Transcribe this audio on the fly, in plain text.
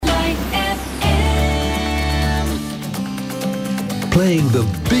Playing the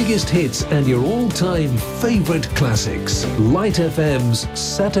biggest hits and your all-time favourite classics. Light FM's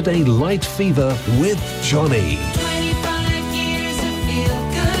Saturday Light Fever with Johnny. 25 years of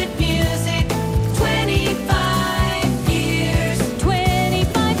feel-good music. 25 years.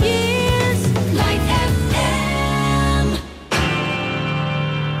 25 years. Light FM.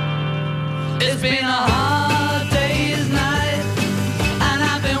 It's been a hard day's night, and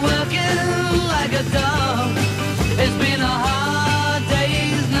I've been working like a dog. It's been a hard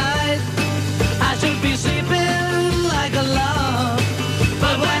day's night. I should be sleeping like a log.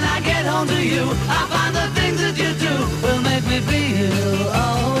 But when I get home to you, I find the things that you do will make me feel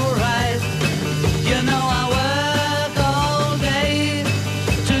alright. You know I work all day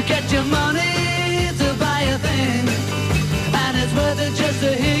to get your money to buy a thing, and it's worth it just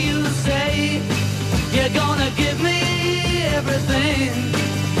to hear you say you're gonna give me everything.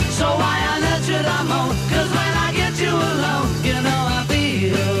 So why on earth should I moan? 'Cause when I get you alone, you know I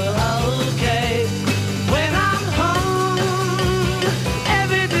feel okay. When I'm home,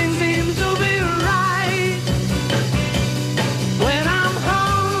 everything seems to be right. When I'm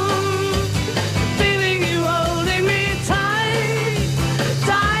home, feeling you holding me tight,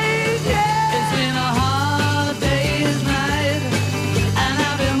 tight, yeah. It's been a hard day's night, and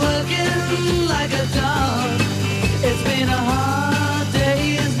I've been working like a dog. It's been a hard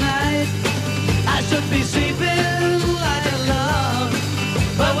day's night. I should be sleeping like a log.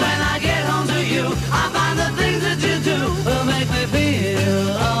 But when I get home to you, I find the things that you do will make me feel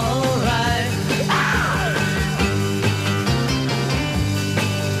alright.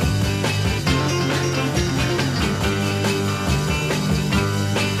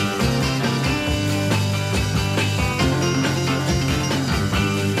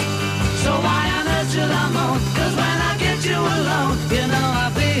 So why on earth should I moan? 'Cause when I get you alone, you know I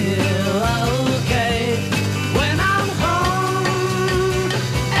feel okay. When I'm home,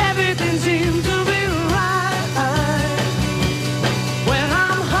 everything seems to be right. When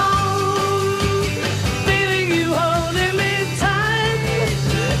I'm home, feeling you holding me tight,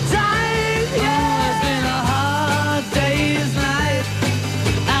 tight, yeah. It's been a hard day's night,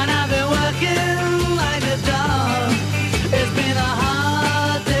 and I've been working like a dog. It's been a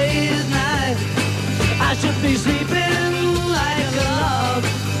hard day's night. I should be sleeping like a log.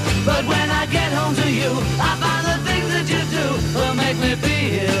 But when I get home to you, I find the things that you do will make me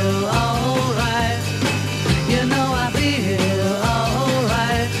feel alright. You know I feel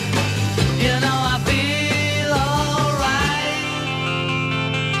alright. You know I feel alright.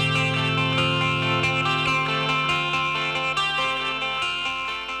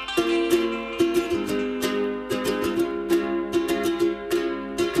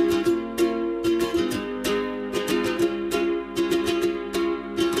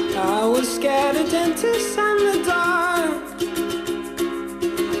 I was scared of dentists and the dark.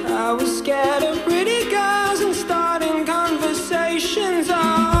 I was scared of pretty girls and starting conversations.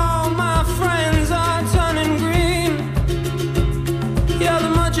 All my friends are turning green. Yeah, the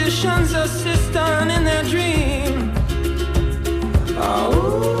magician's assistant in their dream. Oh,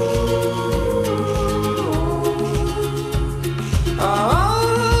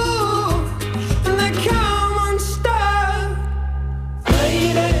 oh, and they come unstuck.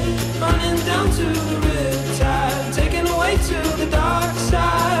 Lady, running down to the riptide, taken away to the dark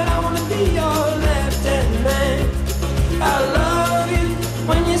side. I wanna be your left-hand man. I love you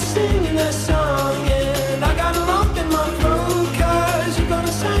when you're singing that song, and I got a lump in my throat 'cause you're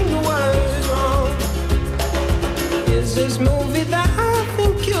gonna sing the words wrong. Here's this movie that I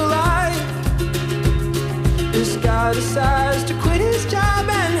think you like. This guy decides to quit his job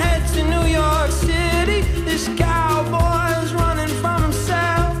and head to New York City. This cowboy's running from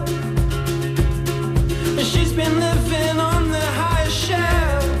himself. She's been living on the highest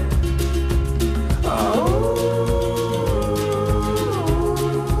shelf. Oh,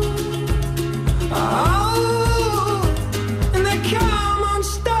 oh, and they come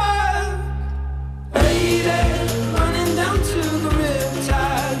unstuck. Lady, running down to the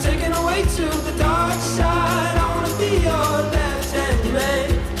riptide, taken away to the dark side. I wanna be your left-hand man.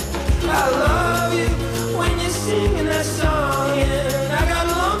 I love you when you're singing that song, and I got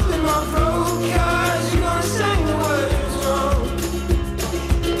a lump in my throat 'cause you're gonna sing the words wrong.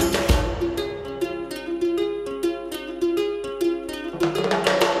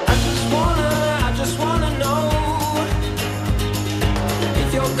 I just wanna know if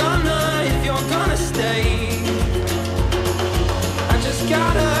you're gonna stay. I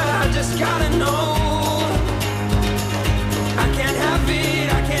just gotta know. I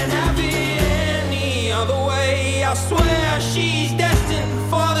can't have it any other way. I swear she's destined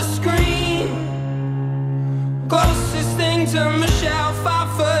for the screen. Closest thing to Michelle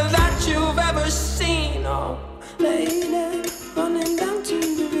Pfeiffer that you've ever seen. Oh, lady, running down to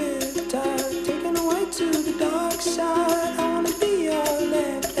the riptide, taken away to the dark side. I wanna be your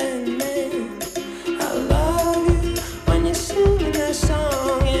left-hand man. I love you when you're singing that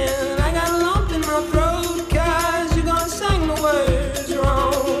song, and I got a lump in my throat 'cause you're gonna sing the words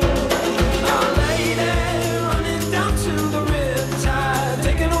wrong. Oh, lady, running down to the riptide,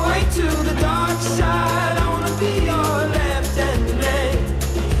 taken away to the dark side. I wanna be your left-hand man.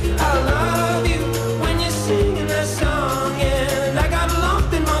 I love you when you're singing that song, and I got a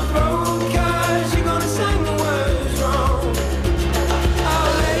lump in my throat 'cause you're gonna sing the words wrong. Oh,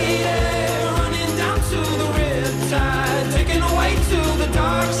 lady, running down to the riptide, taken away to the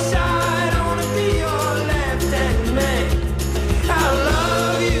dark side. I wanna be your left-hand man. I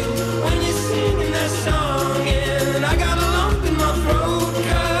love you when you're singing that song, and I got a lump in my throat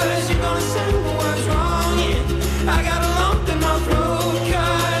 'cause you're gonna sing the words wrong. Yeah, I got a lump in my throat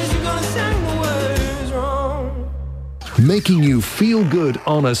 'cause you're gonna sing the words wrong. Making you feel good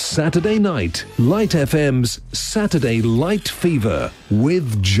on a Saturday night. Light FM's Saturday Light Fever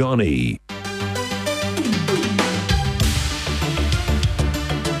with Johnny.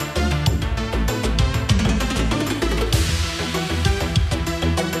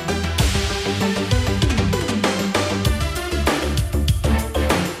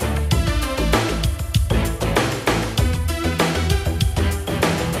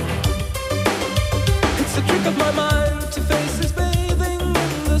 It's a trick of my mind to faces bathing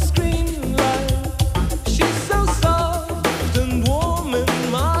in the screen light. She's so soft and warm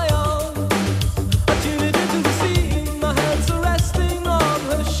in my arms.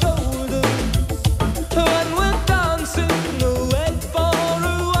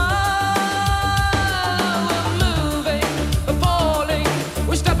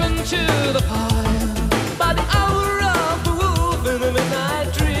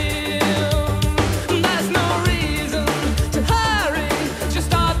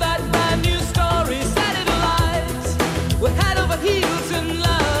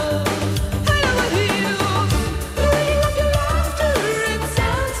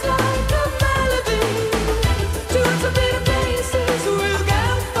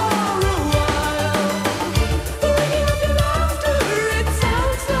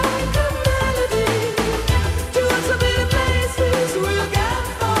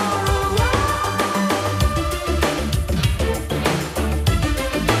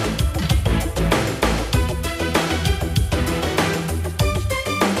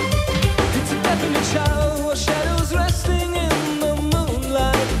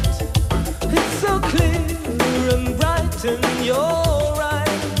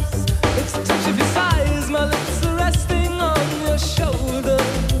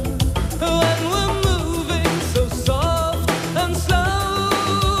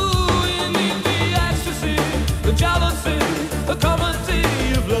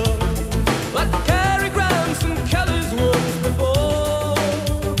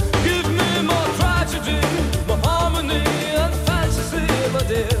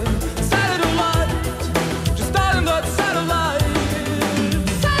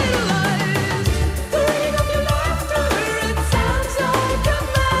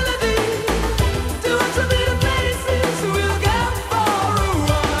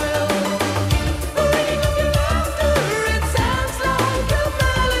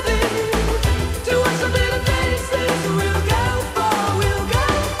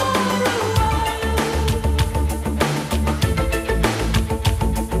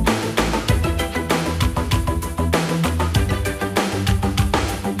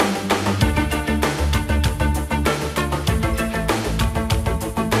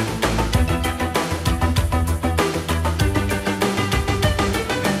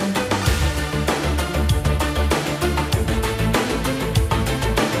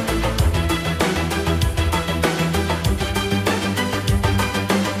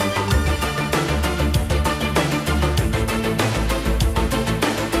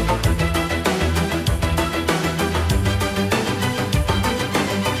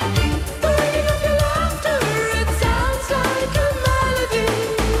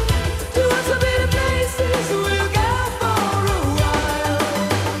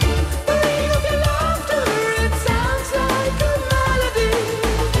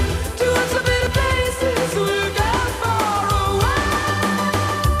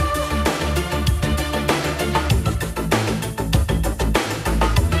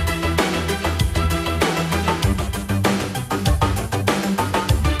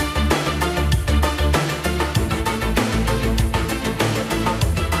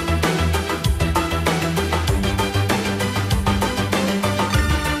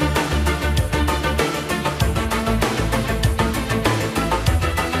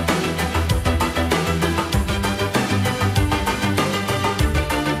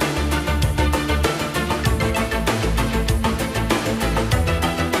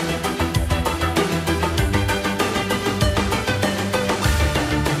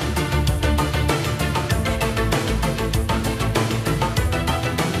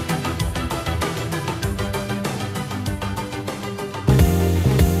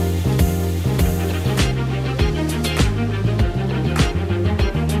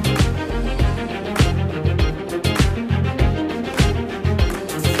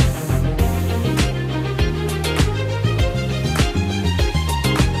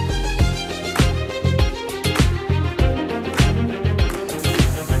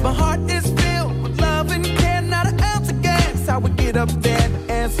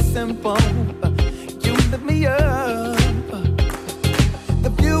 simple. You lift me up.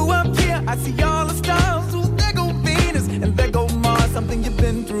 The view up here, I see all the stars. Ooh, there go Venus and there go Mars. Something you've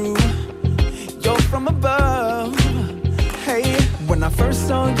been through. You're from above. Hey, when I first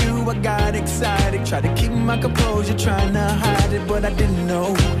saw you, I got excited. Tried to keep my composure, trying to hide it, but I didn't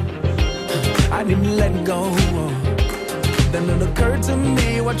know. I didn't let go. Then it occurred to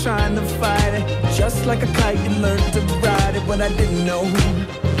me while trying to fight it. Just like a kite, you learned to ride it, but I didn't know.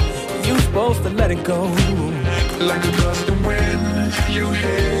 You supposed to let it go. Like a gust of wind, you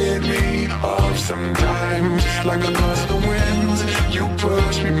hit me off sometimes. Like a gust of wind, you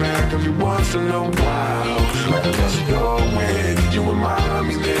push me back every once in a while. Like a gust of wind, you remind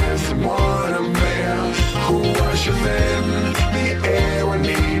me there's someone up there who ushers in the air. I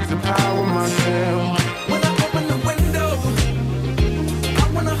need to power myself. When I open the window, I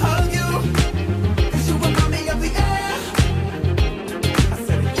wanna hug you, 'cause you remind me of the air. I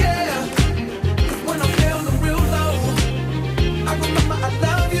said yeah, 'cause when I'm feeling real low, I remember I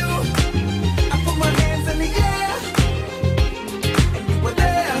love you. I put my hands in the air, and you were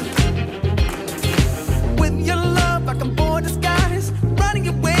there. With your love, I can board the skies, riding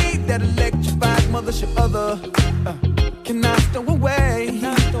your wave that electrified mothership other. Can I stow away?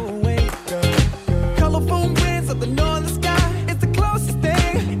 Colorful winds of the northern sky is the closest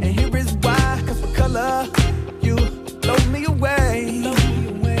thing, and here is why. 'Cause for color, you blow me away.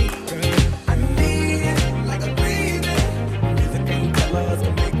 I need it like a breathing. Music and colors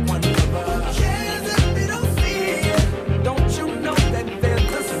can make one lover. Cares if they don't see it. Don't you know that they're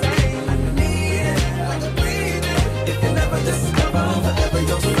the same? I need it like a breathing. If you never discover, forever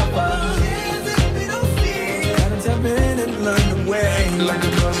you'll suffer. Cares if they don't see it. Gotta tap in and learn the way. Like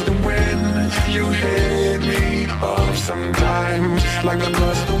a gust of wind, you hit me off sometimes. Like a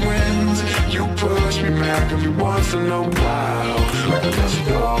gust of wind, you push me back every once in a while. Like a gust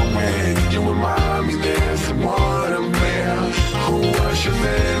of wind, you remind me there's someone up there who ushers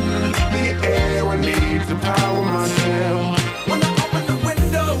in the air. I need to power myself. When I open the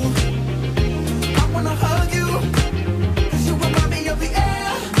window, I wanna hug you, 'cause you remind me of the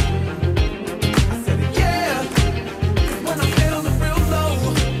air. I said yeah, 'cause when I'm feeling real low,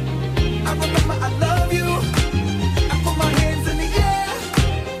 I remember I love you. I put my hands in the air,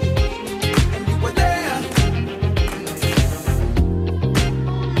 and you were there.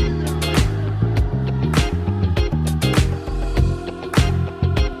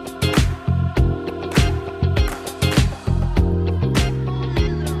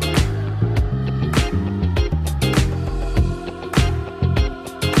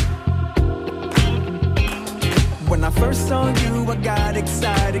 When I first saw you, I got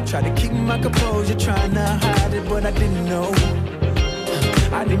excited. Tried to keep my composure, trying to hide it, but I didn't know.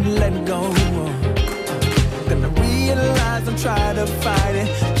 I didn't let go. Then I realized I'm trying to fight it.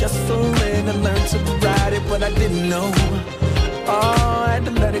 Just so red, I learned to ride it, but I didn't know. Oh, I had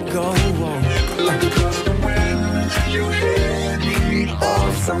to let it go. Like a gust of wind, you hit me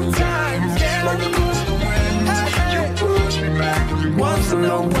off sometimes. Like a gust of wind, you push me back every once in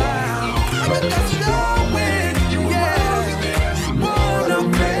a while. Like a gust of wind, you remind me there's someone up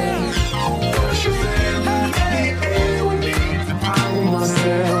there who ushers in the air. I need to power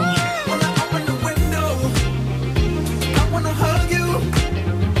myself. When I open the window, I wanna hug you,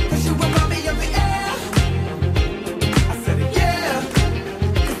 'cause you remind me of the air. I said yeah,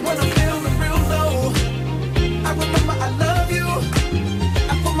 'cause when I'm feeling real low, I remember I love you.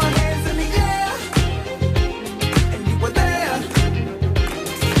 I put my hands in the air, and you were there.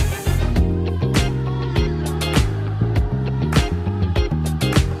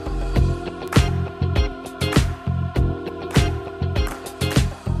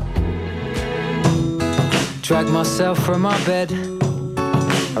 Drag myself from my bed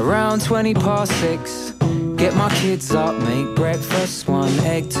around 20 past 6. Get my kids up, make breakfast, 1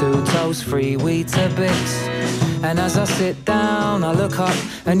 egg, 2 toast, 3 Weetabix. And as I sit down, I look up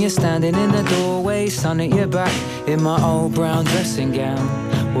and you're standing in the doorway, sun at your back in my old brown dressing gown.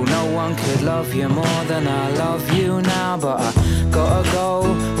 Well, no one could love you more than I love you now, but I gotta go,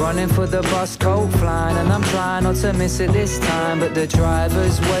 running for the bus, coat flying, and I'm trying not to miss it this time, but the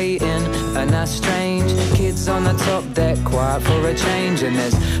driver's waiting, and that's strange. Kids on the top deck, quiet for a change, and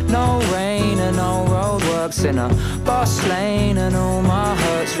there's no rain and no roadworks in a bus lane, and all my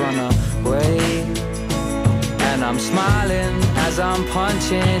hurts run away. And I'm smiling as I'm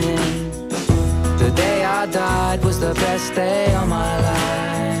punching in. The day I died was the best day of my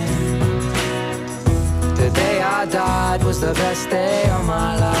life. The day I died was the best day of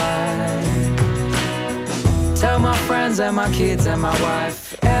my life. Tell my friends and my kids and my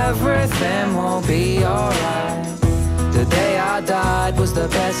wife, everything will be alright. The day I died was the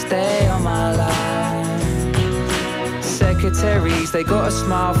best day of my life. Secretaries, they got a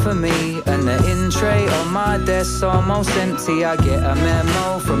smile for me, and the in tray on my desk's almost empty. I get a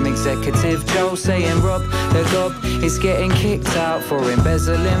memo from Executive Joe saying Rob the Gob is getting kicked out for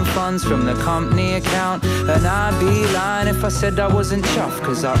embezzling funds from the company account. And I'd be lying if I said I wasn't chuffed,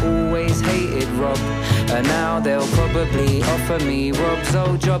 cause I always hated Rob. And now they'll probably offer me Rob's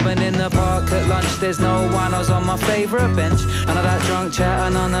old job. And in the park at lunch there's no one, I was on my favourite bench. None of that drunk chat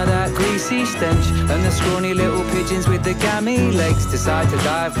and none of that greasy stench. And the scrawny little pigeons with the gammy legs decide to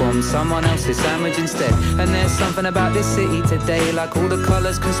dive bomb someone else's sandwich instead. And there's something about this city today, like all the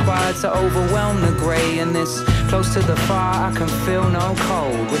colours conspired to overwhelm the grey. And this close to the fire I can feel no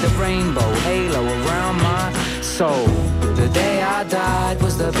cold, with a rainbow halo around my soul. The day I died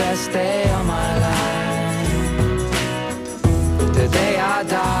was the best day of my life. The day I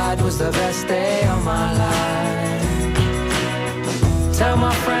died was the best day of my life. Tell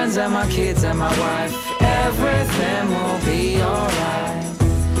my friends and my kids and my wife, everything will be alright.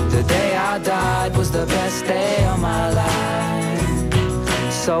 The day I died was the best day of my life.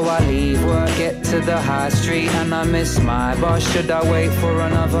 So I leave work, get to the high street, and I miss my boss. Should I wait for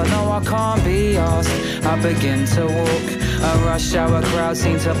another? No, I can't be asked. I begin to walk. A rush hour crowd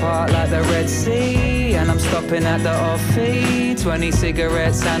seems to part like the Red Sea, and I'm stopping at the off-feed. 20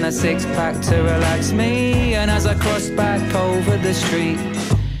 cigarettes and a 6-pack to relax me. And as I cross back over the street,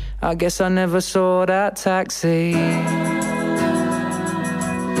 I guess I never saw that taxi.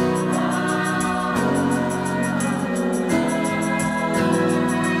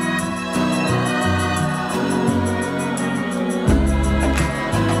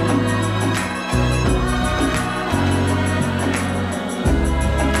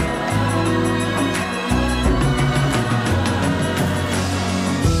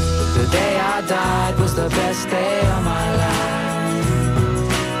 The best day of my life.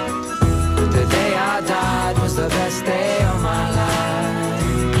 The day I died was the best day of my life.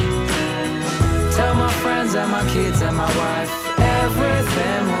 Tell my friends and my kids and my wife,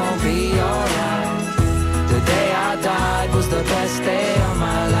 everything will be alright. The day I died was the best day of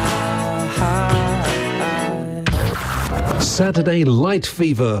my life. Saturday Light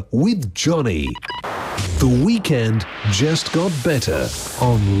Fever with Johnny. The weekend just got better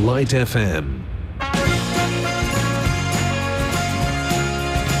on Light FM.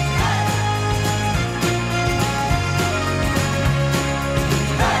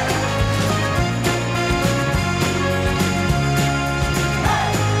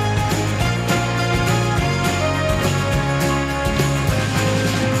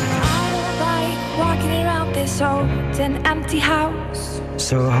 An empty house.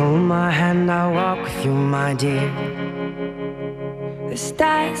 So hold my hand, I'll walk with you, my dear. The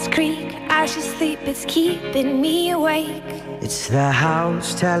stars creak as you sleep, it's keeping me awake. It's the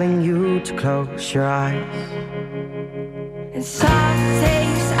house telling you to close your eyes. And some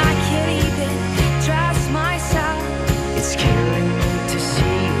days I can't even trust myself. It's killing me to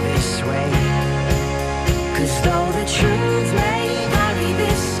see you this way. 'Cause though the truth may vary,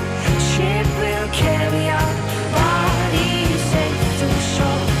 this ship will carry on.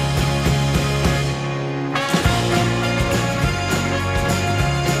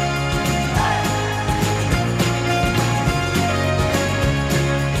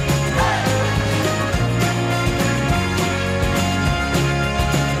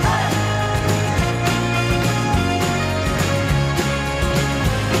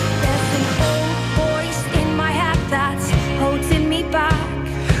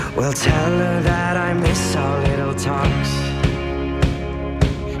 Well, tell her that I miss our little talks.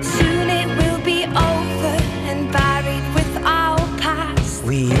 Soon it will be over and buried with our past.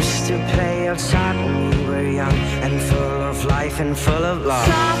 We used to play outside when we were young and full of life and full of love.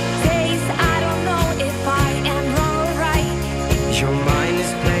 Some days I don't know if I am wrong or right. Your mind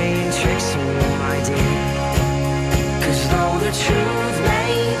is playing tricks on me, my dear. 'Cause though the truth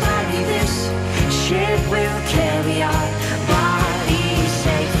may vary, this ship will carry our bodies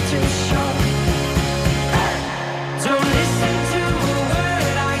safe to shore. Don't listen to a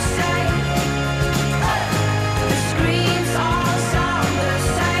word I say. The screams all sound the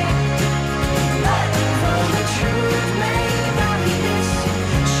same. Though the truth may vary, this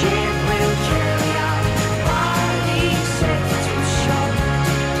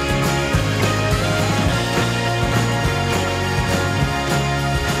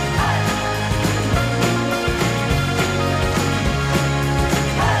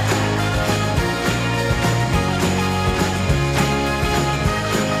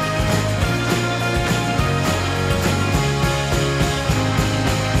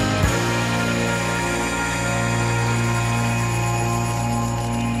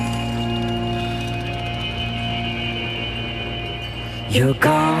You're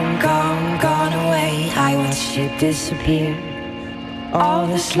gone, gone, gone away. I watched you disappear. All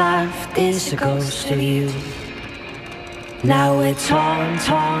that's left is a ghost of you. Now we're torn,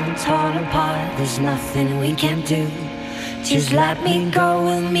 torn, torn apart. There's nothing we can do. Just let me go,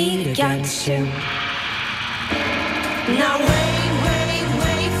 we'll meet again soon. Now wait, wait,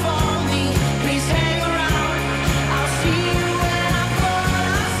 wait for me. Please hang around. I'll see you when I fall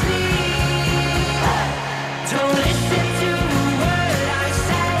asleep. Don't listen to a word I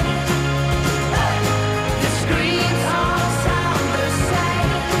say. The screams all sound the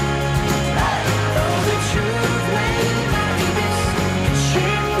same. Though the truth may vary, this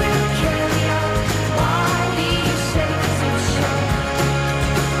ship will carry on. I'll be safe and sure.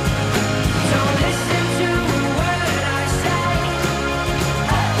 Don't listen to a word I say.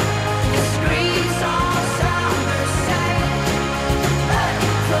 The screams all sound the same.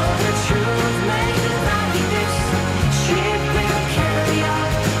 Though the truth may vary, this ship will carry on.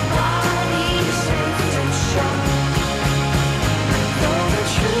 I'll be safe and sure. Though the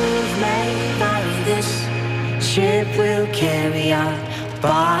truth may vary, this ship will carry our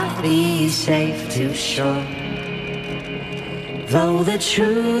body safe to shore. Though the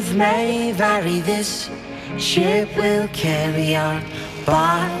truth may vary, this ship will carry our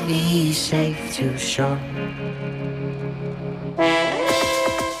body safe to shore.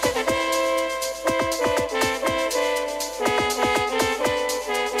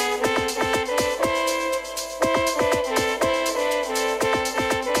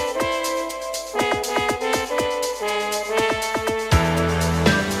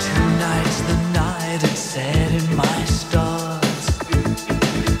 Tonight's the night it said in my stars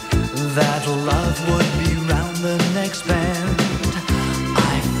that love would be round the next bend.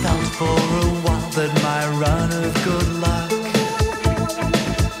 I felt for a while that my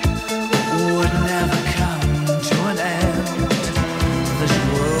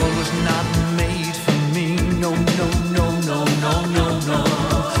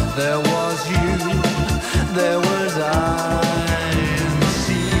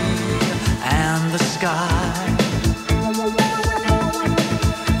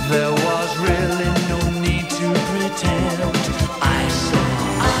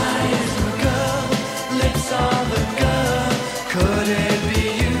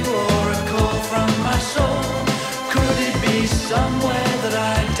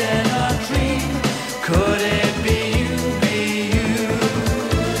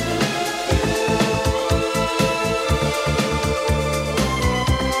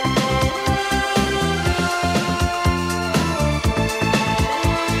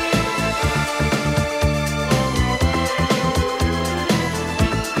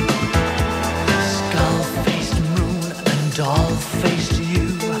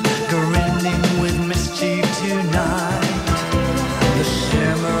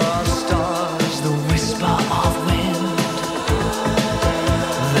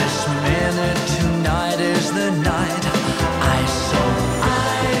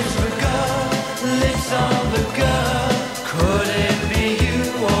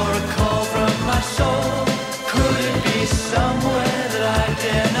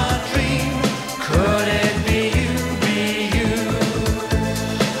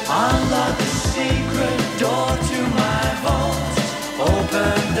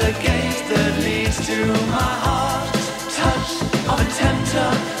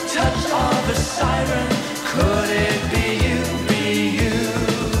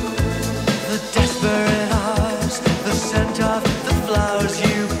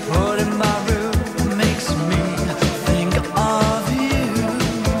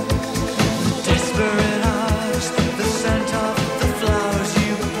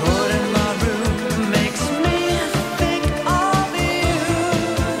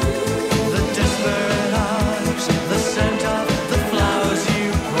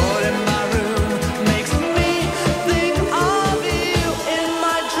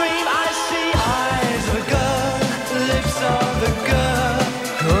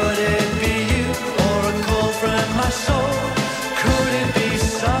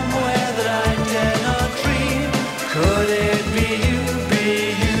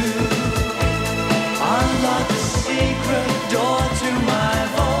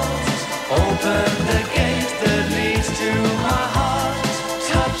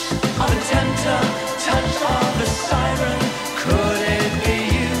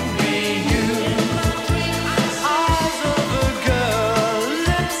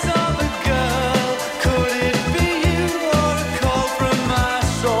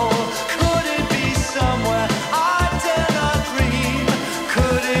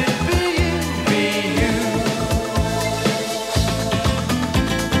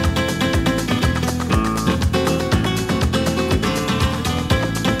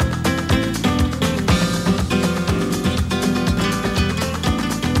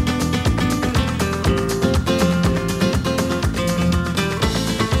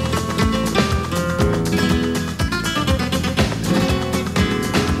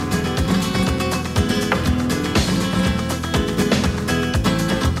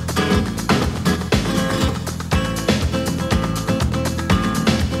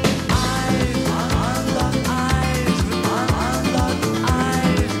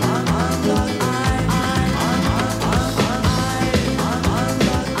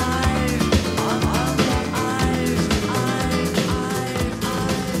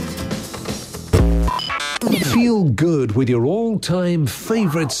Feel good with your all-time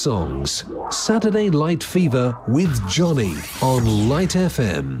favourite songs. Saturday Light Fever with Johnny on Light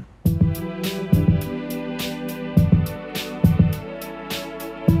FM.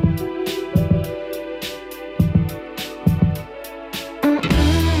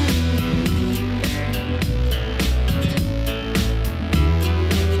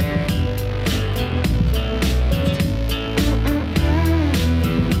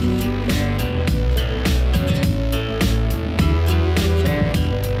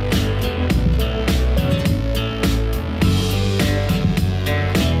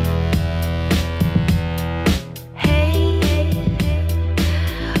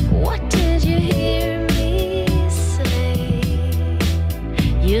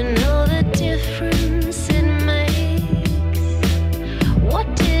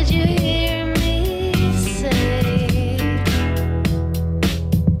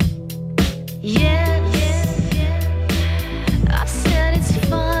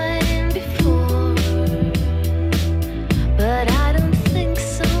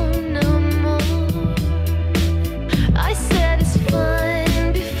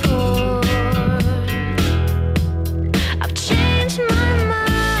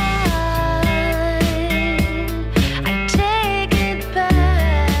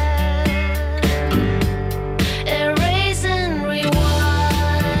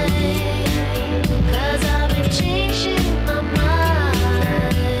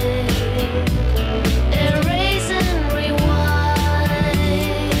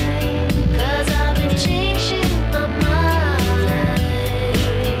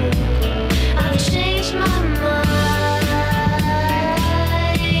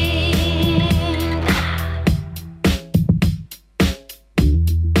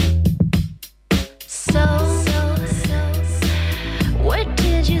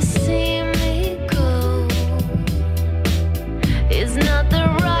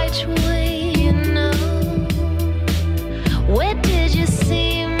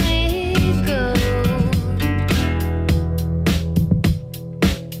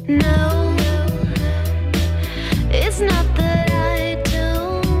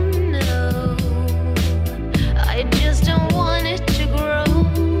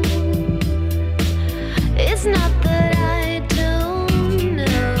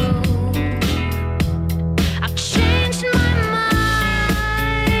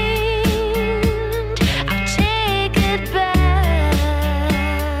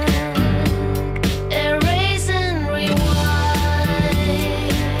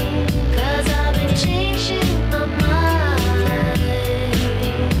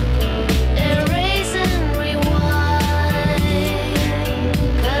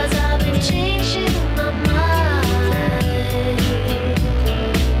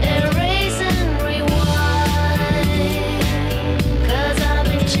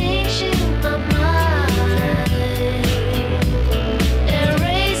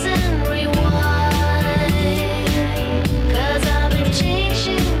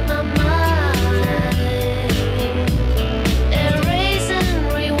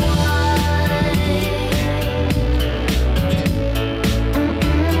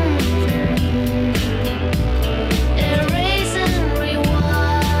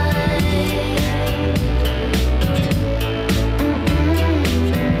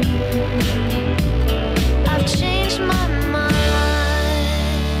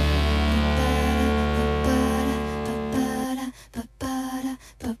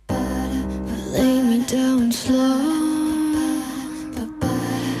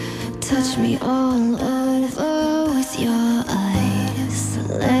 Touch me all over with your eyes.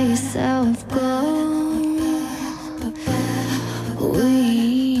 Let yourself go.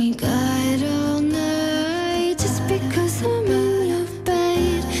 We got all night. Just because I'm in your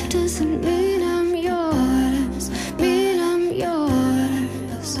bed doesn't mean I'm yours. Mean I'm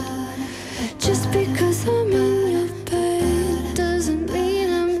yours. Just because I'm in your bed doesn't mean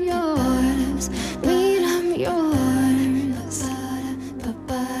I'm yours. Mean I'm yours.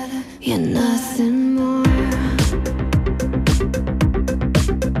 You're nothing.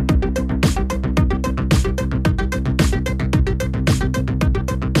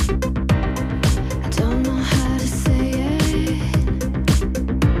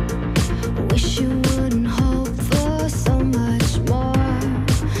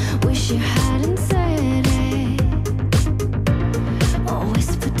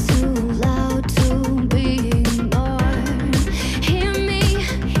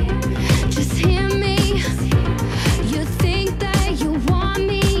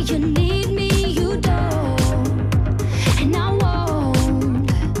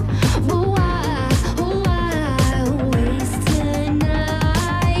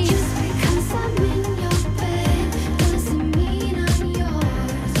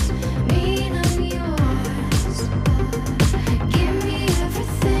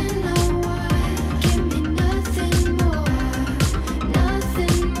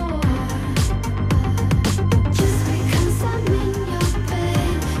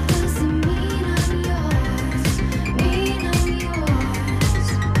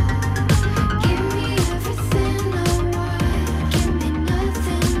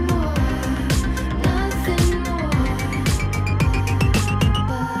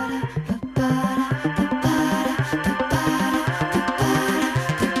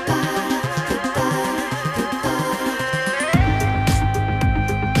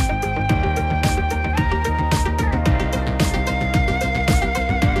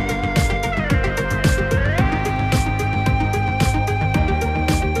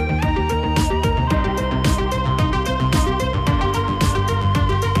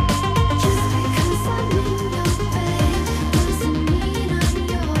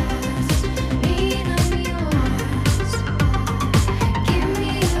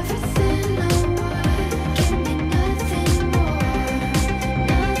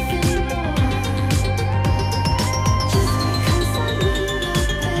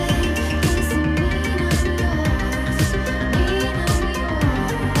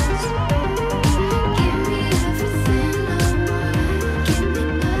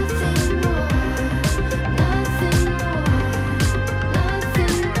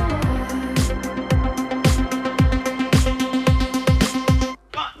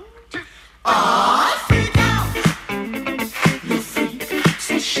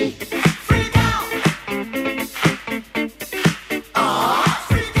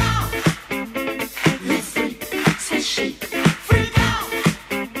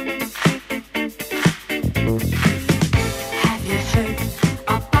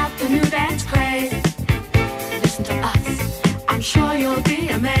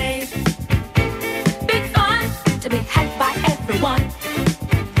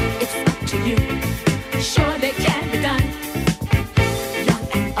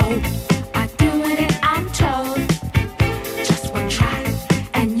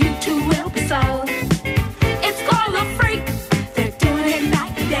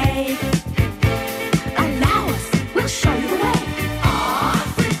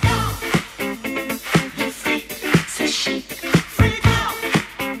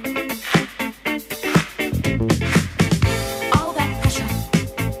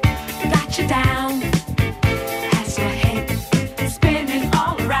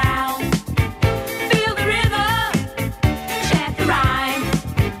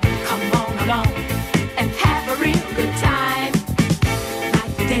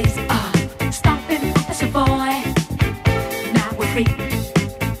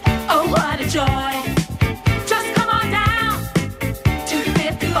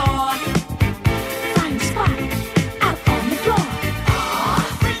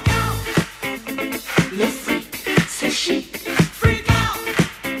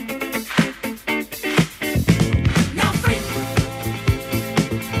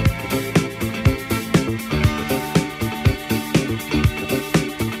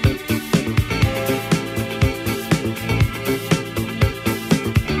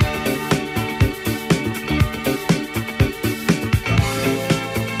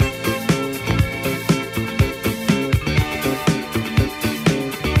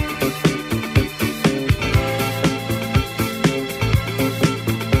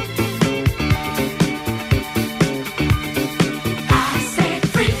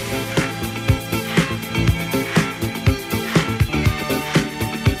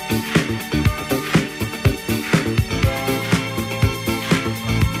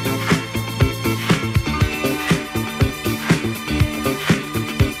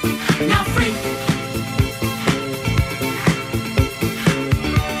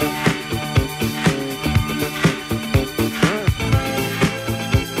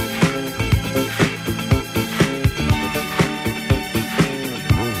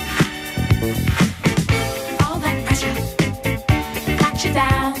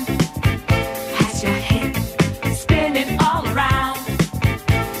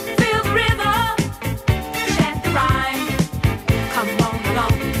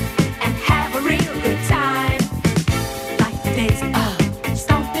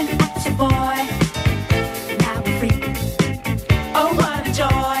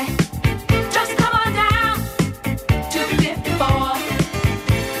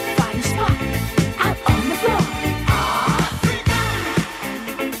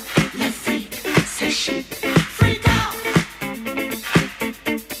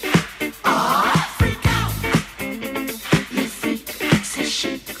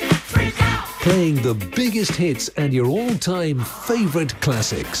 playing the biggest hits and your all-time favourite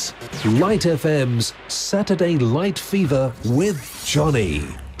classics. Light FM's Saturday Light Fever with Johnny.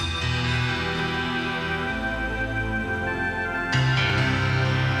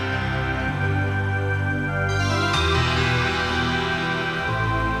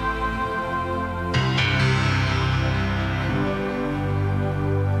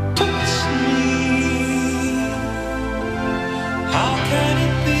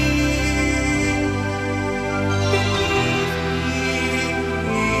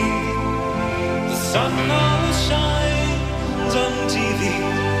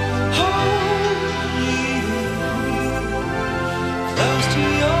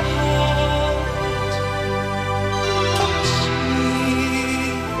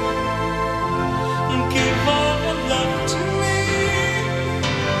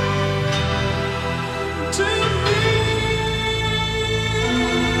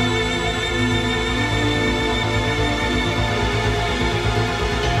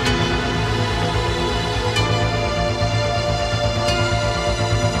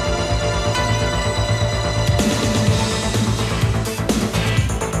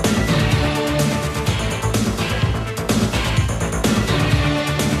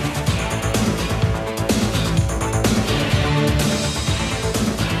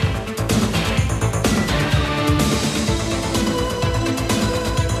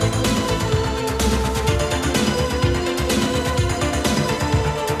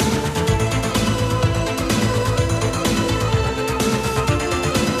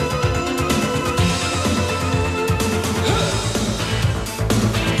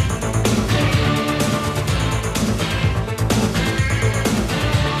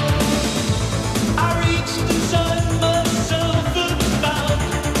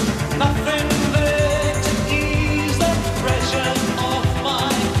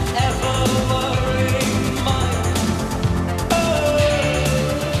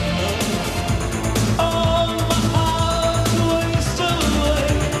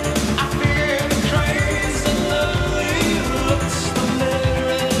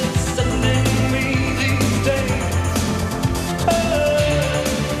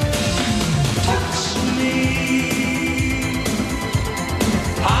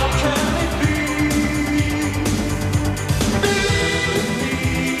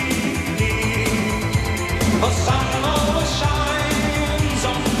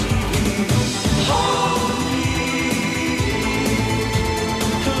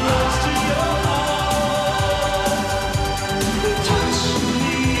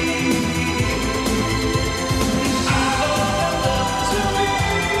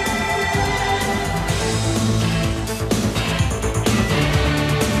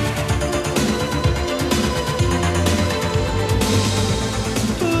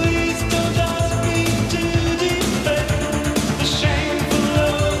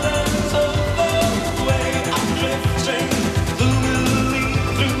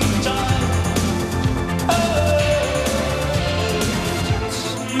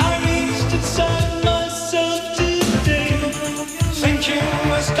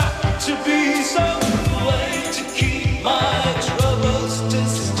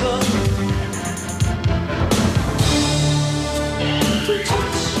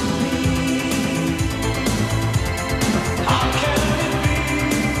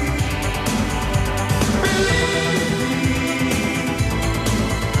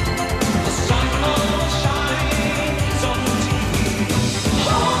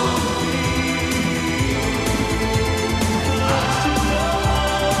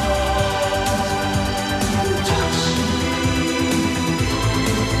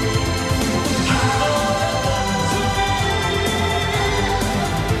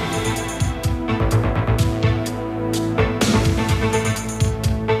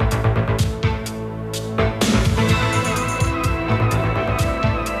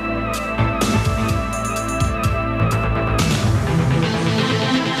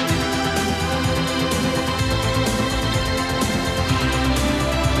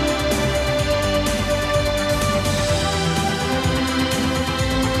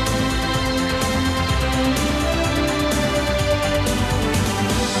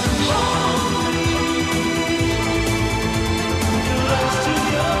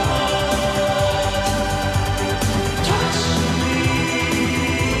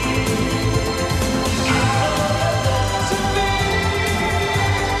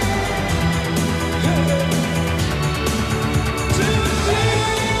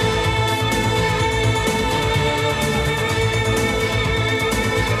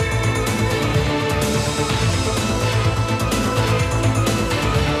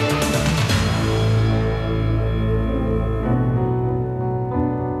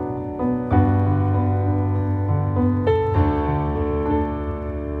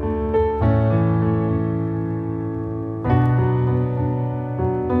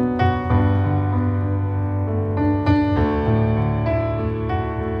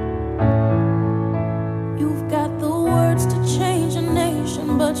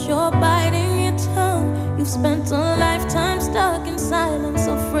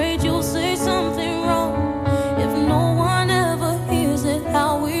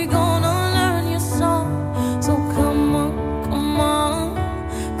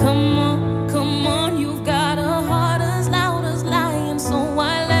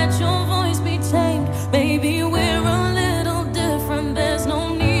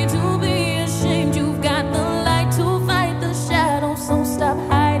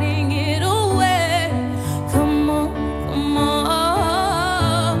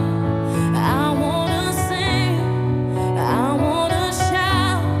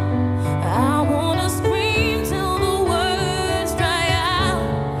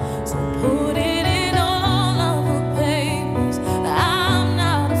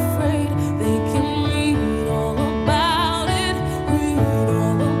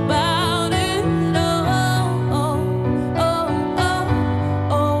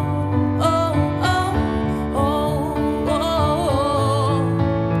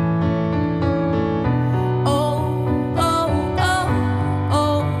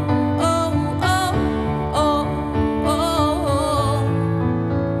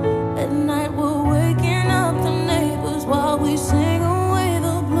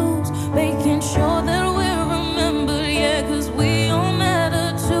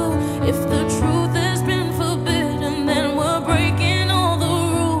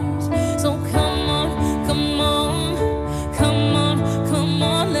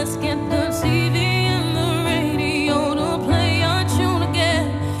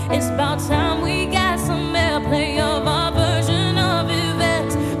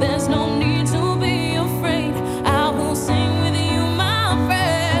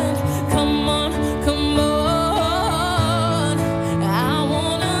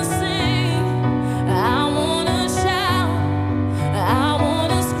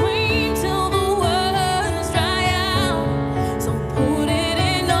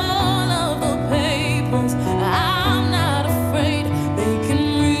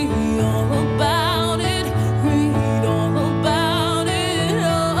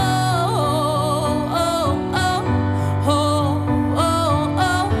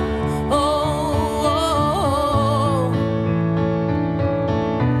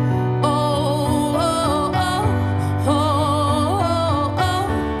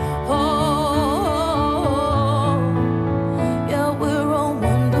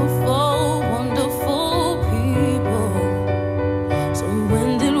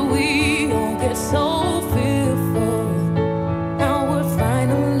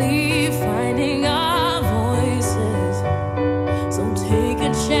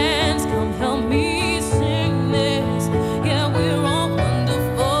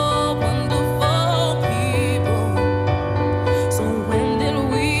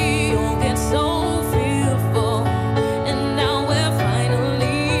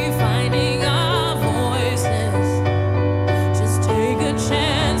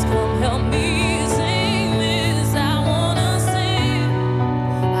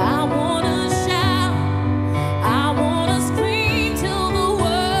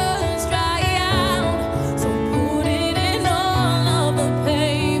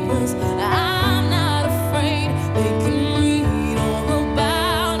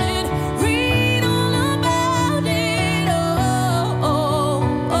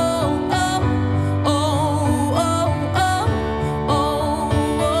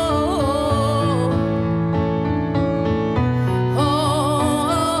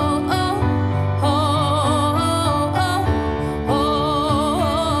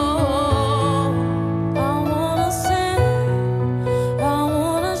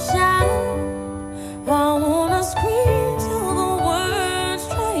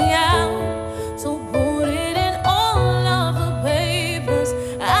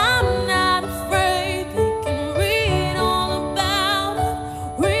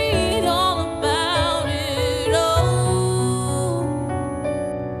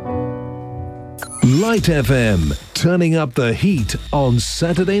 Light FM, turning up the heat on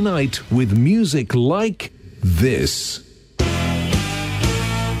Saturday night with music like this.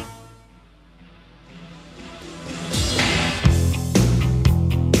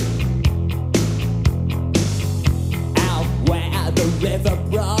 Out where the river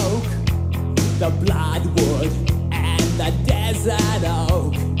broke, the bloodwood and the desert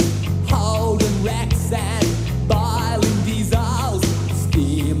oak, holding wrecks and boiling diesels,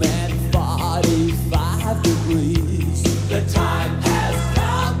 steaming 45 degrees. The time has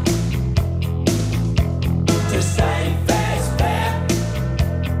come to save fair's fair,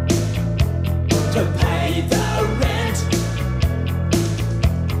 to pay the rent,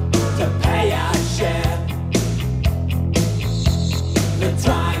 to pay our share. The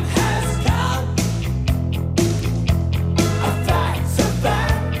time has come, a fact's a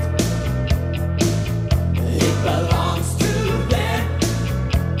fact, it belongs to them.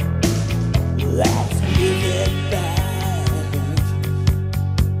 Let's give it back.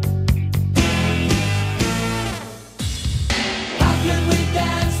 How can we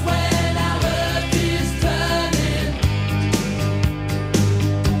dance when our earth is turning?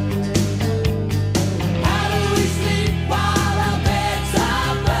 How do we sleep while our beds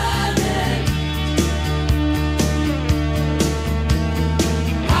are burning?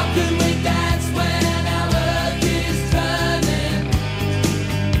 How can we dance when our earth is turning?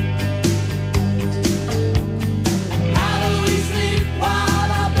 How do we sleep while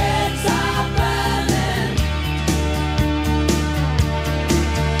our beds are burning?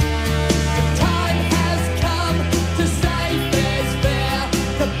 The time has come to save fair's fair,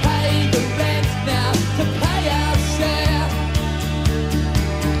 to pay the rent now, to pay our share.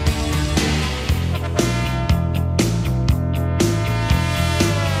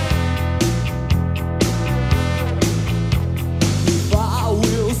 Far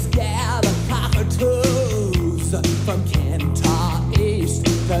we'll scare the cockatoos from Kentar East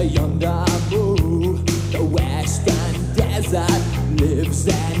to yonder Moo. The western desert lives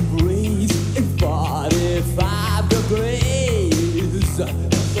and breathes in 45 degrees.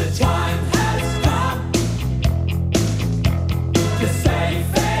 The time has come to save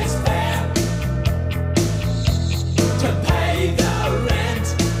fair's fair, to pay the rent,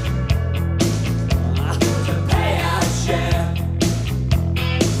 to pay our share.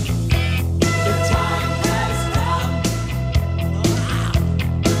 The time has come,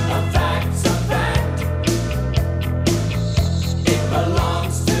 a fact's a fact, it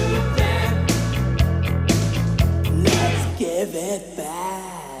belongs to them. Let's give it back.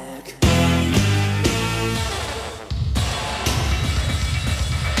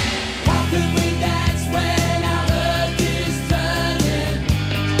 How can we dance when our earth is turning?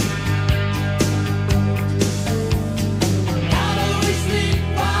 How do we sleep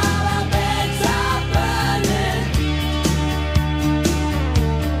while our beds are burning?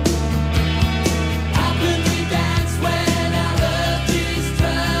 How can we dance when our earth is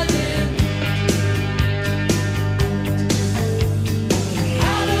turning?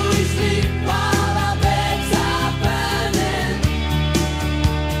 How do we sleep while our beds are burning?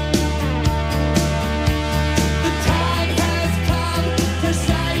 The time has come to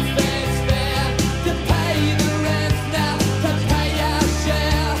save fair's fair, to pay the rent now, to pay our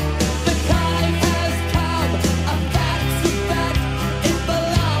share. The time has come, a fact's a fact, it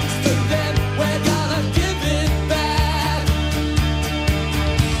belongs to them. We're gonna give it back.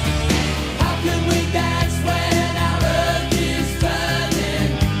 How can we dance when our earth is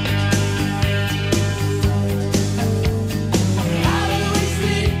turning? How do we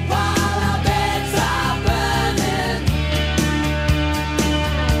sleep while our beds are burning?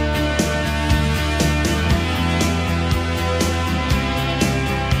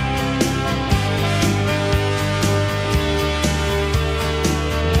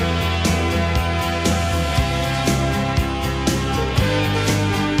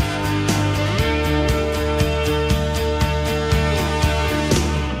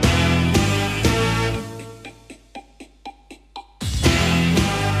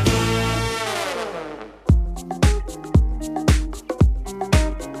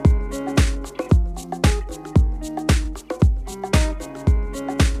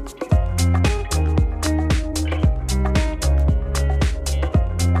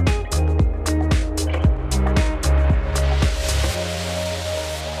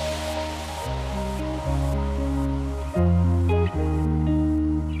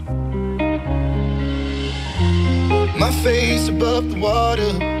 My face above the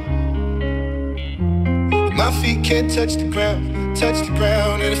water, my feet can't touch the ground. can't touch the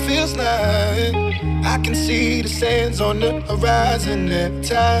ground and it feels like I can see the sands on the horizon every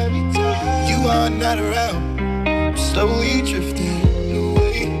time you are not around. I'm slowly drifting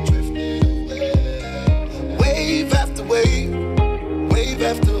away, wave after wave, wave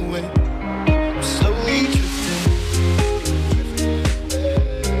after wave. I'm slowly drifting,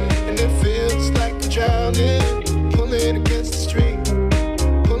 and it feels like I'm drowning, pulling against the stream,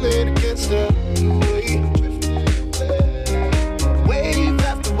 pulling against the wave. Wave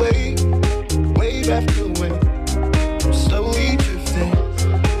after wave, wave after wave. I'm slowly drifting.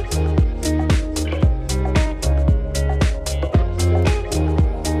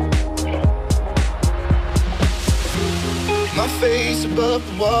 My face above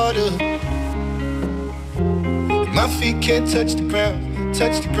the water, my feet can't touch the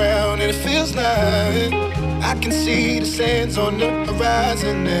ground, and it feels like I can see the sands on the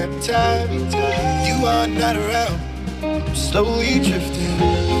horizon every time you are not around. I'm slowly drifting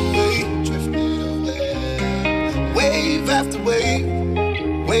away, wave after wave,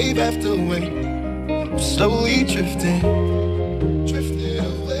 wave after wave. I'm slowly drifting away,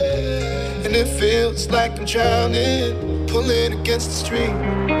 and it feels like I'm drowning, pulling against the stream,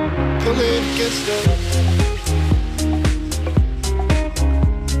 pulling against the.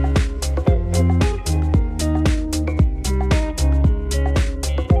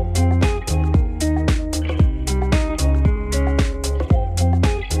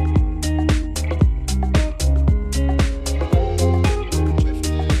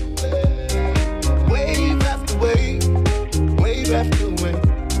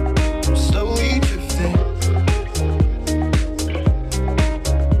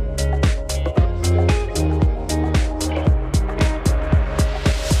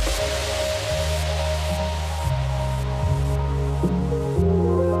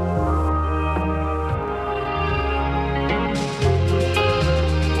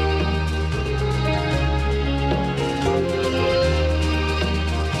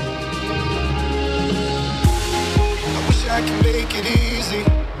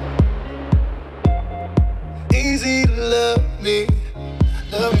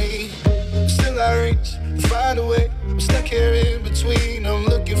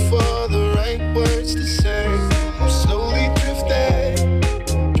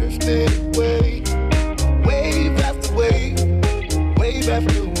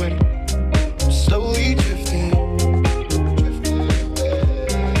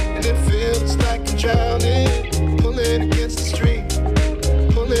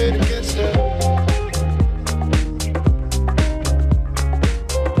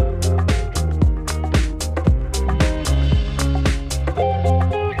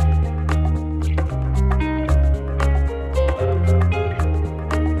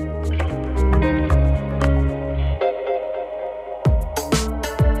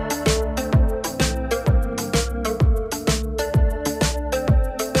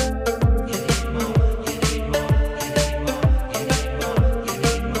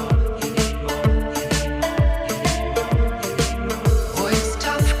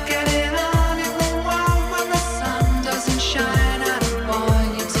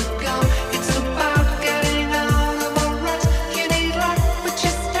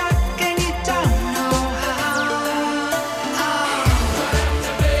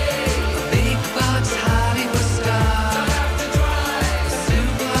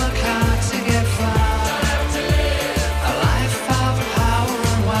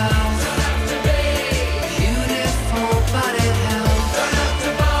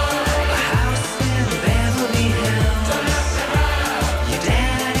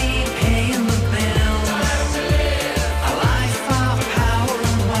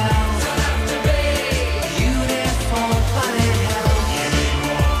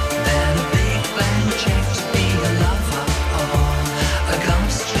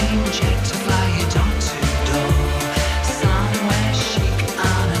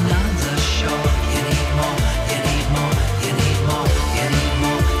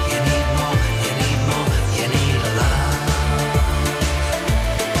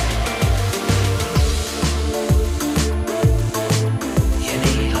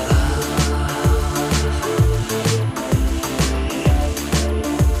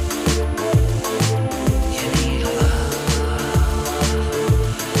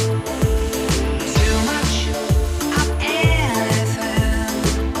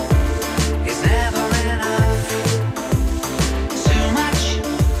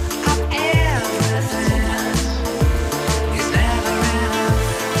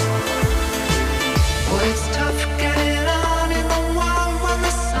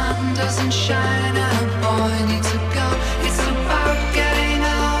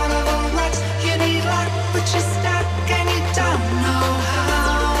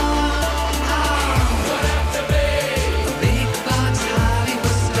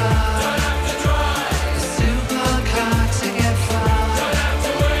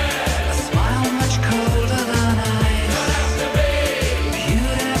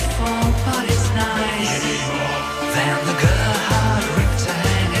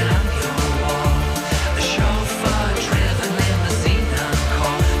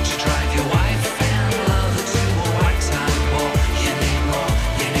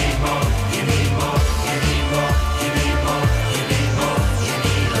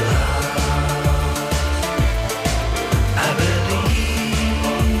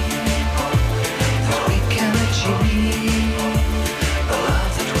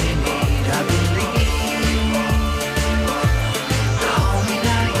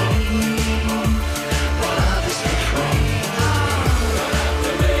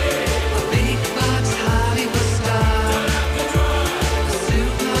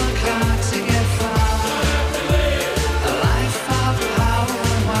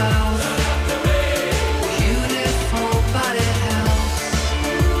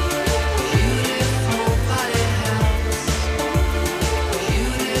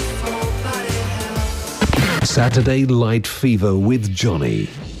 Saturday Light Fever with Johnny.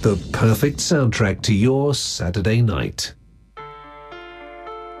 The perfect soundtrack to your Saturday night.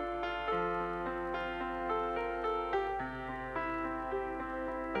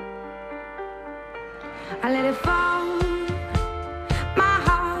 I let it fall, my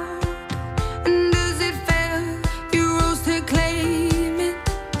heart, and as it fell, you rose to claim it.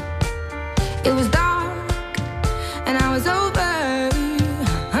 It was dark, and I was over,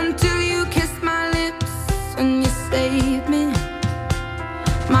 until you kissed my lips and you saved me.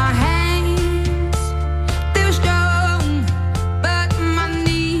 My hands, they were strong, but my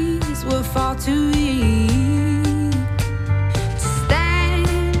knees were far too weak.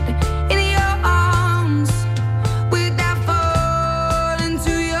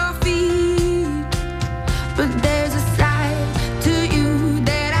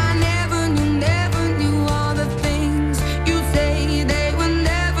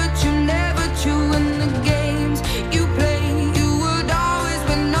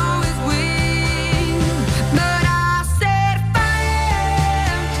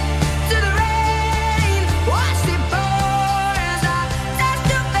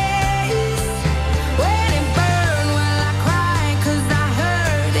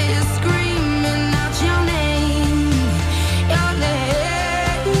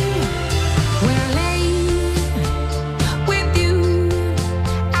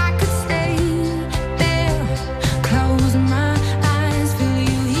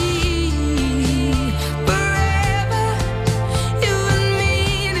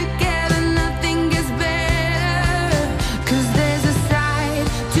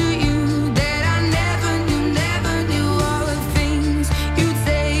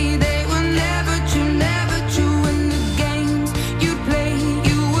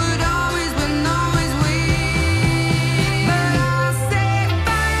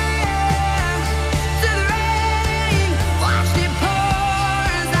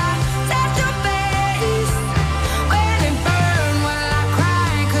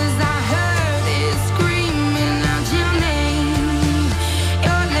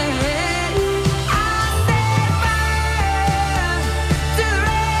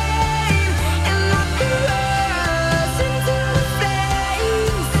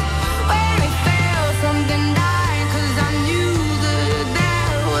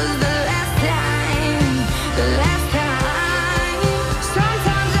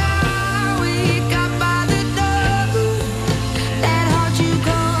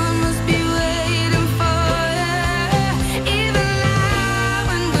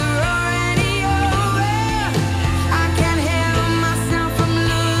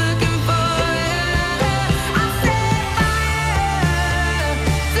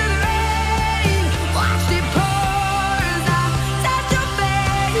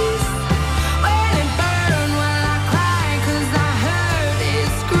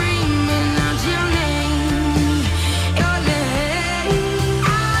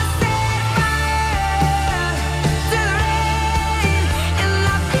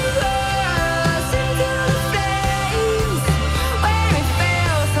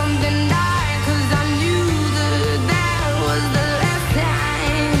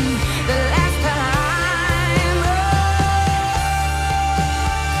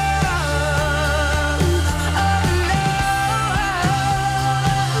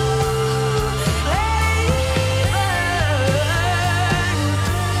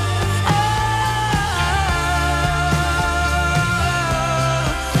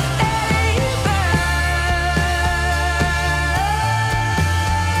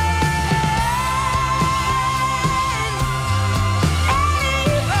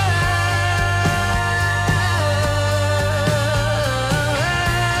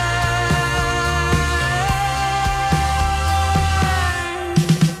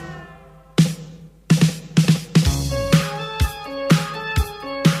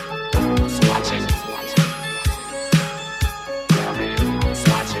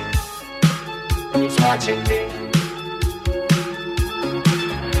 watching me.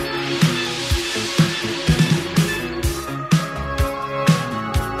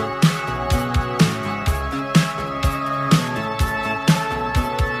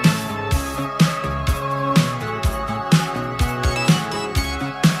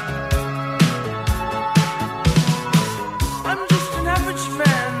 I'm just an average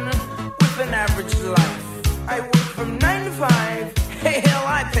man with an average life. I work from 9 to 5. Hey, hell,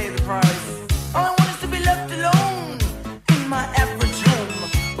 I pay the price. All I want is to be left alone.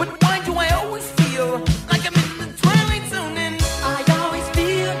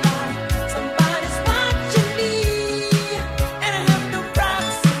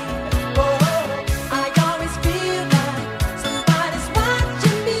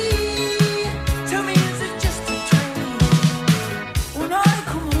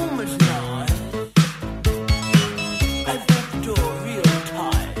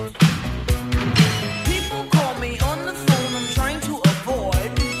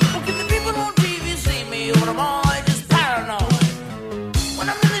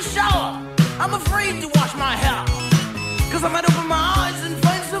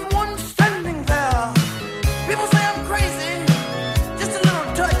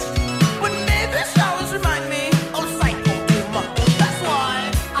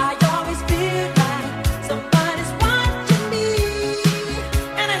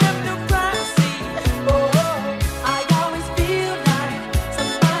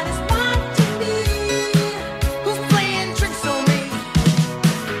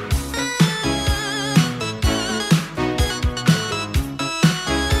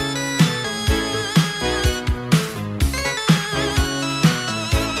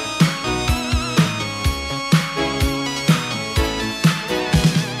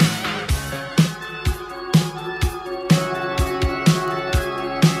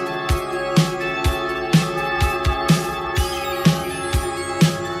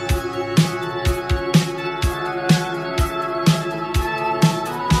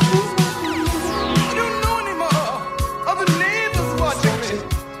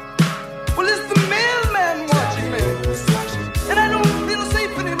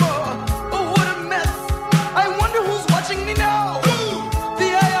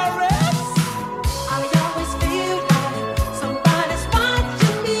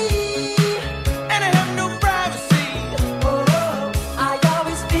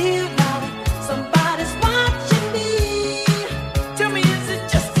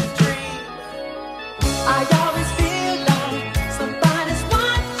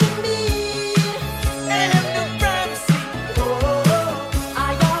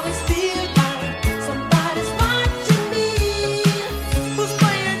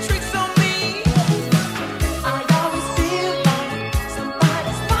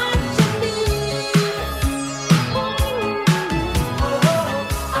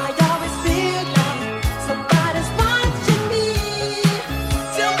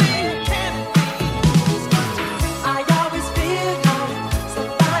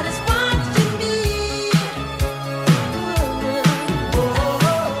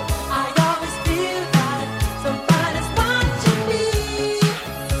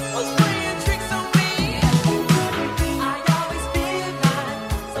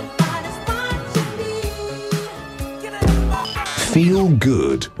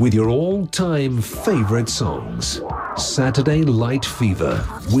 good with your all-time favorite songs. Saturday Light Fever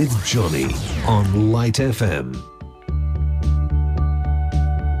with Johnny on Light FM.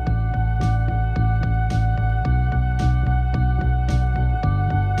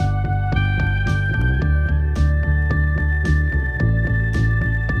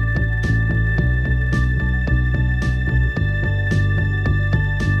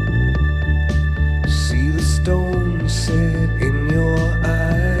 See the stone set in your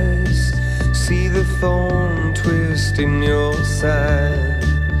eyes. See the thorn twist in your side.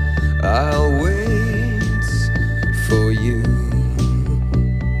 I'll wait for you.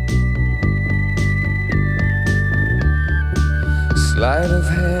 Sleight of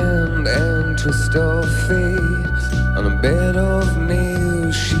hand and twist of fate. On a bed of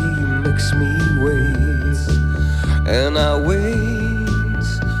nails she makes me wait. And I wait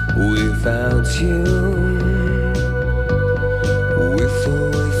without you. With or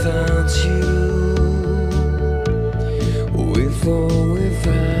without you. With or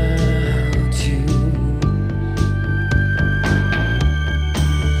without you.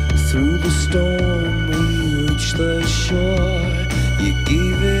 Through the storm we reach the shore. You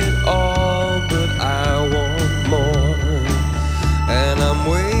gave it all, but I want more. And I'm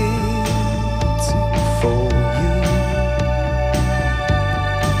waiting for you.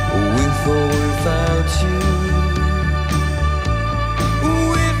 With or without you.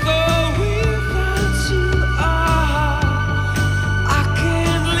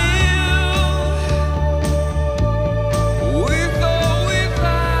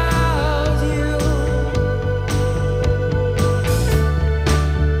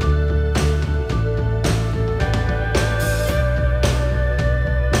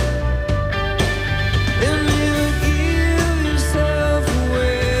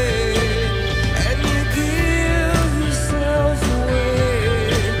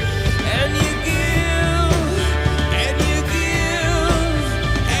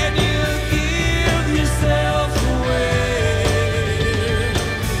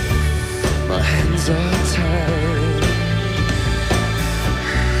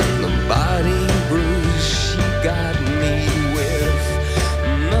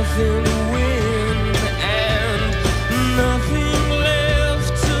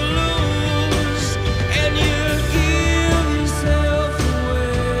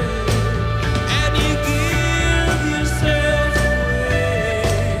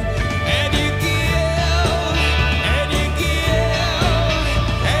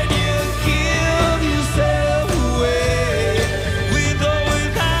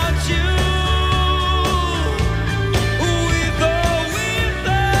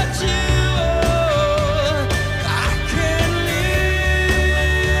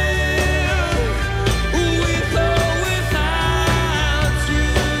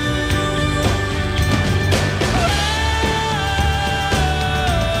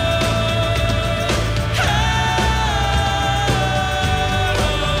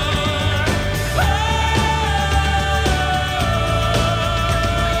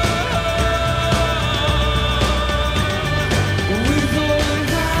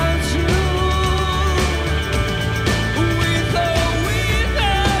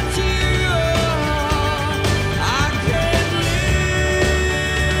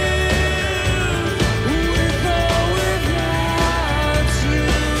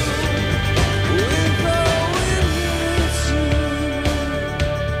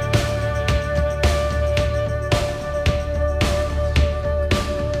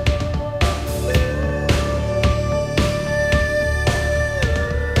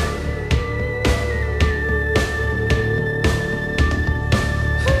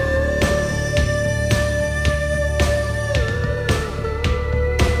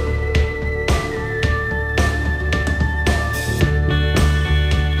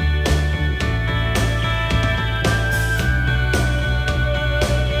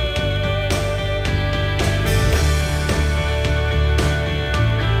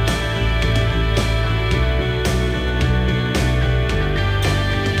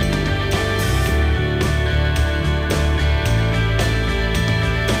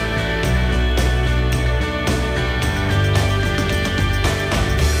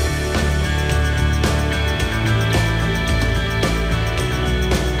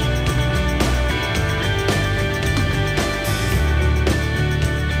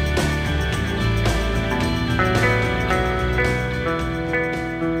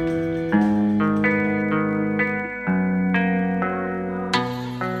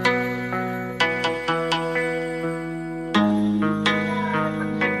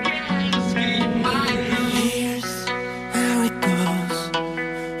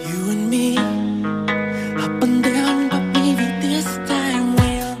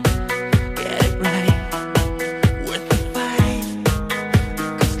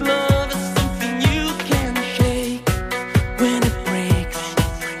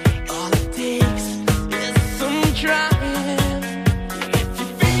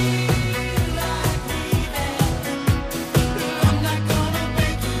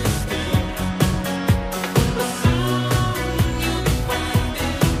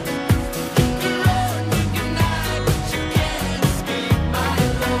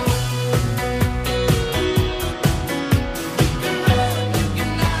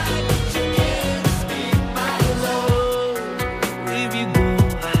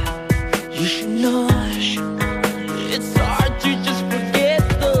 she knows it's hard to just forget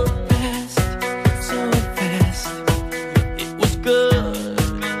the past so fast. It was good,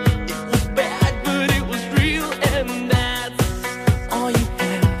 it was bad, but it was real, and that's all you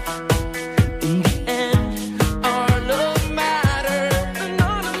have. In the end, our love matters. No,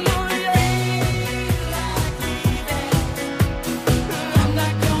 no, no, I'm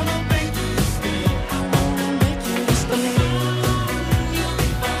not gonna make you stay. I won't make you stay.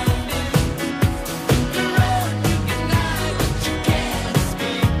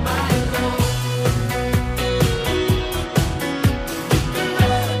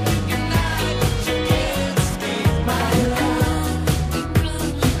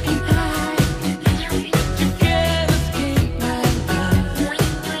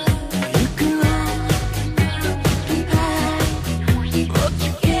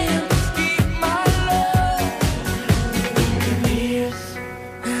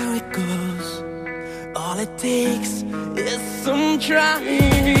 All it takes is some trying.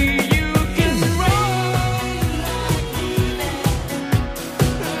 You can run.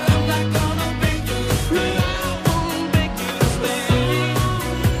 I'm not gonna make you stay. I won't make you stay.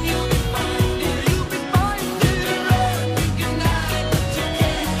 You'll be fine, you'll be fine. You can run, you can hide, but you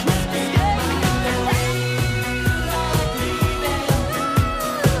can't escape my love.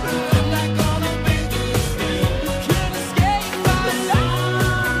 I'm not gonna make you stay. You can't escape my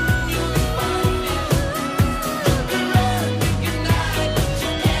love. You'll be fine.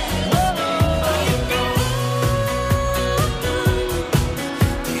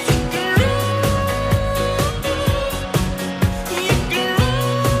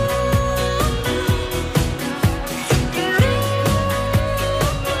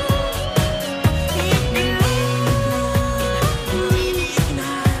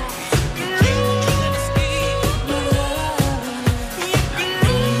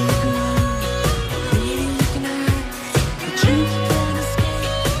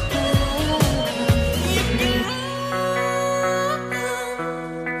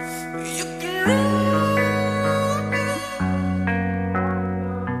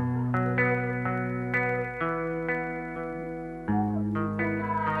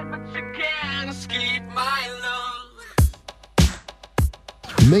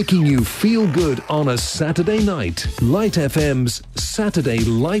 Making you feel good on a Saturday night. Light FM's Saturday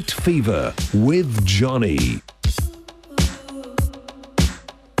Light Fever with Johnny.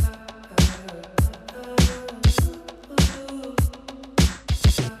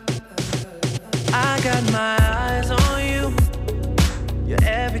 I got my eyes on you. You're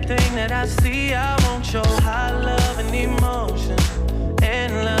everything that I see. I won't show high love and emotion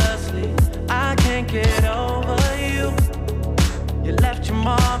endlessly. I can't get over you. You left your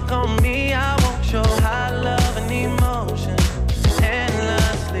mark on me. I won't show high love and emotion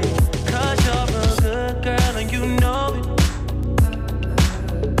endlessly. 'Cause you're a good girl and you know it.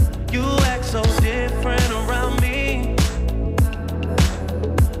 You act so different around me.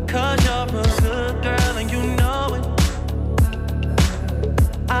 'Cause you're a good girl and you know it.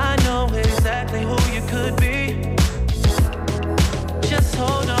 I know exactly who you could be. Just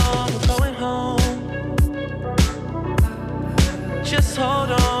hold on, we're going home. Just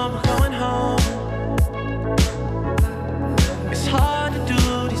hold on, we're going home.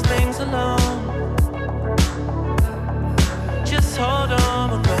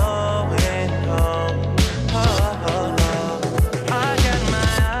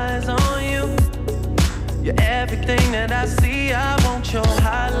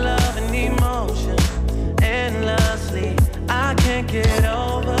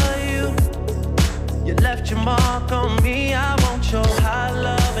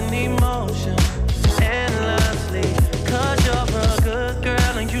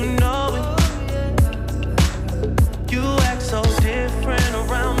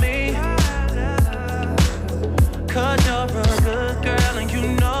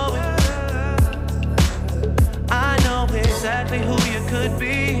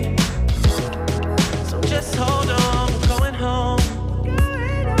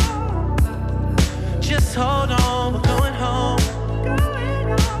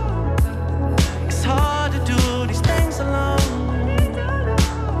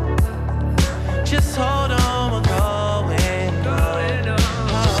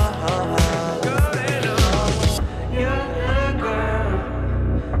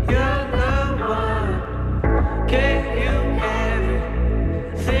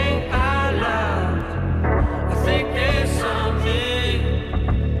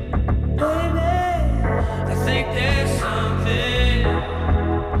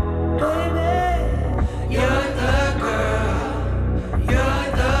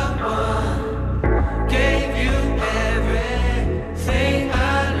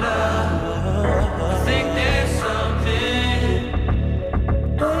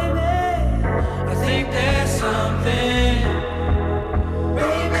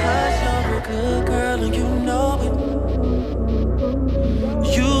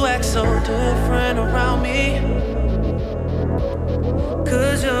 me.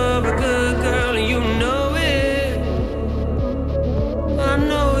 'Cause you're a good girl and you know it. I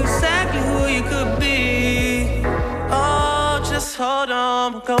know exactly who you could be. Oh, just hold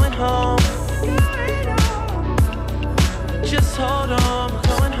on, we're going home. Just hold on, we're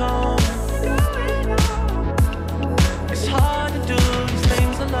going home. It's hard to do these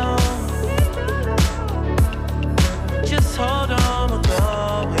things alone. Just hold on, we're going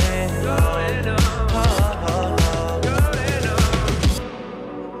home.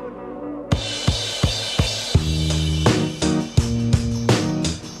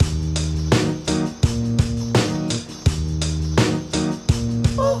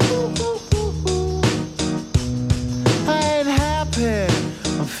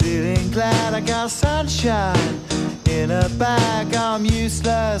 Glad I got sunshine in a bag. I'm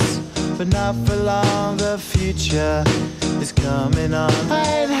useless, but not for long. The future is coming on. I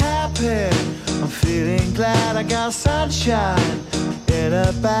ain't happy. I'm feeling glad I got sunshine in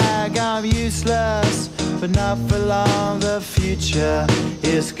a bag. I'm useless, but not for long. The future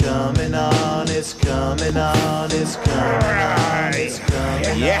is coming on. It's coming on. It's coming on. It's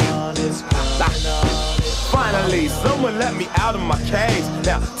coming on. It's coming on. Finally, someone let me out of my cage.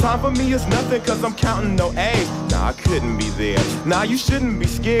 Now, time for me is nothing cause I'm counting no A's. Nah, I couldn't be there. Nah, you shouldn't be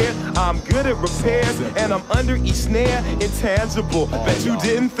scared. I'm good at repairs and I'm under each snare. Intangible. Bet you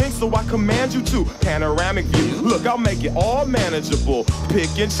didn't think, so I command you to. Panoramic view. Look, I'll make it all manageable.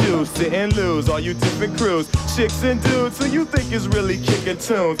 Pick and choose, sit and lose. All you different crews, chicks and dudes who you think is really kicking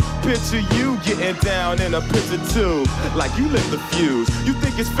tunes. Picture you getting down in a picture tube. Like you lit the fuse. You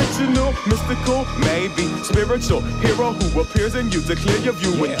think it's fictional, mystical, maybe. Spiritual hero who appears in you to clear your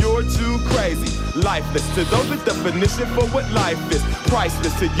view when you're too crazy. Lifeless to those, the definition for what life is.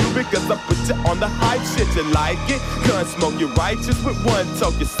 Priceless to you because I put you on the hype shit. You like it? Gun smoke, you're righteous with one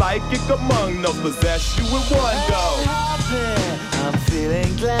toke. You're psychic among no possess you with one go. I'm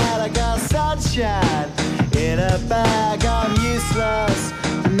feeling glad I got sunshine in a bag. I'm useless,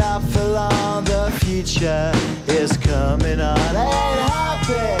 not for long. The future is coming on. Ain't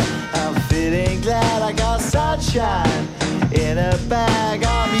happy. I'm feeling glad I got sunshine in a bag.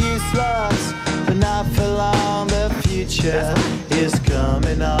 I'm useless, but not for long. The future is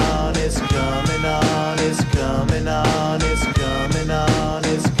coming on. It's coming on. It's coming on. It's coming on.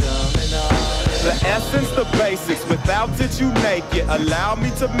 It's coming on. The essence, the basics, without it you make it. Allow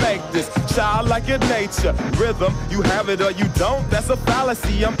me to make this childlike in nature. Rhythm, you have it or you don't, that's a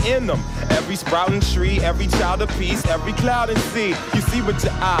fallacy, I'm in them. Every sprouting tree, every child of peace, every cloud and sea. You see with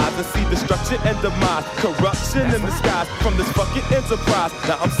your eyes and see destruction and demise. Corruption in the skies from this fucking enterprise.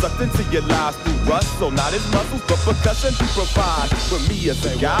 Now I'm sucked into your lives through rust, so not as muscles, but percussion to provide for me as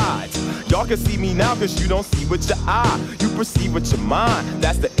a guide. Y'all can see me now cause you don't see with your eye. You perceive with your mind,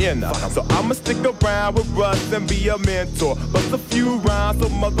 that's the inner. So I'ma stick around with Russ and be a mentor. Bust a few rhymes so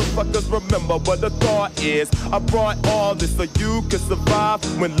motherfuckers remember what the thought is. I brought all this so you can survive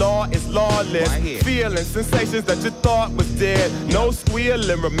when law is lawless. Feeling sensations that you thought was dead. No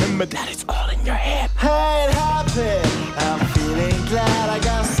squealing, remember that it's all in your head. I ain't happy. I'm feeling glad I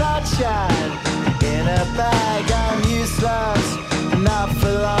got sunshine in a bag. I'm useless, not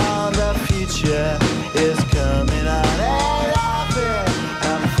for long. The future is coming on. Ain't happy.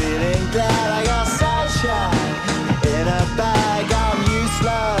 I'm feeling glad I got sunshine in a bag. I'm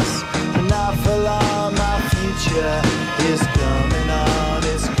useless, not for long. My future is coming on.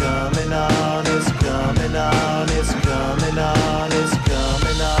 It's coming on. It's coming on. It's coming on. It's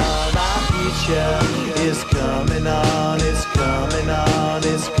coming on. My future is coming on. It's coming on.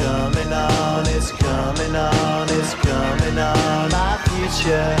 It's coming on. It's coming on. It's coming on. My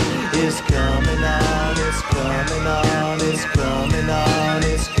future is coming on. It's coming on. It's coming on.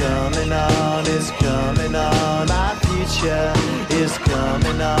 It's coming on. It's coming on. My future is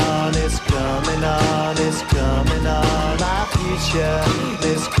coming on. It's coming on. It's coming on. My future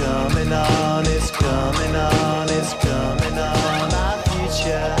is coming on. It's coming on. It's coming on. My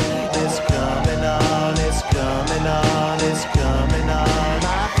future is coming on. It's coming on. It's coming on.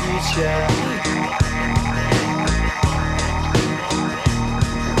 My future.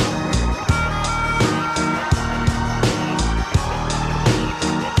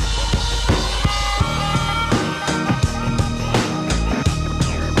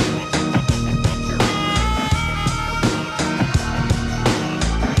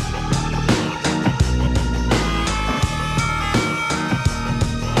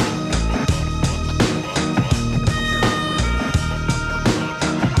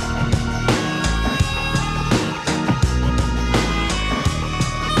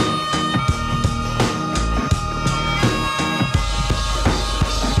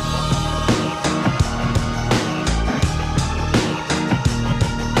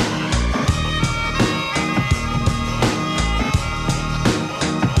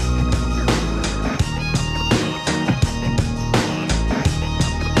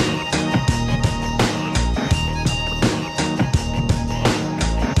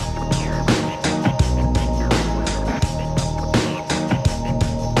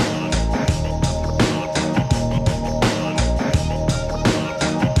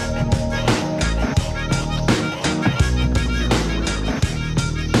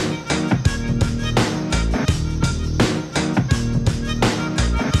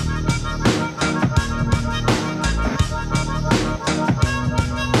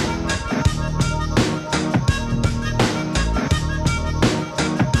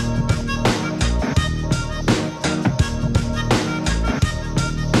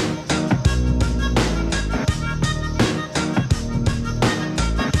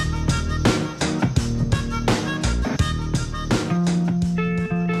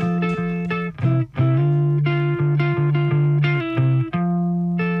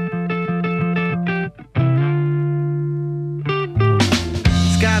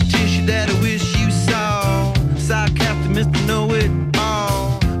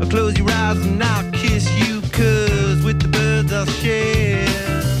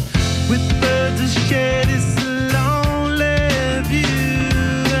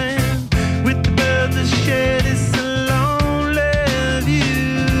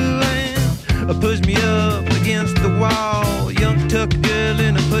 girl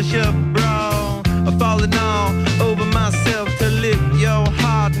in a push-up bra, falling all over myself to lick your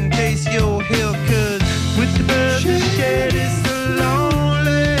heart and taste your heel. 'Cause with the birds that shed, it's a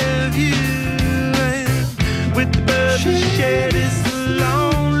lonely view. And with the birds that shed, it's a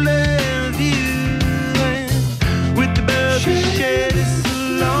lonely view. And with the birds that shed, it's a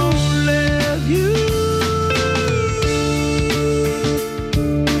lonely view.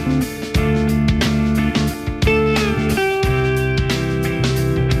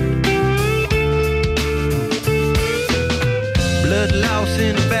 Blood loss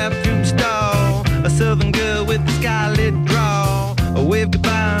in a bathroom stall, a southern girl with a skylit draw, a wave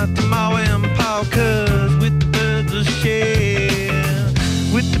goodbye to Ma and Pa. 'Cause with the birds of shed,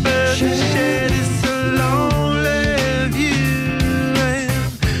 with the birds of shed, it's a lonely view. And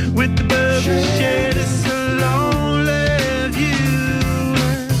with the birds of shed, it's a lonely view.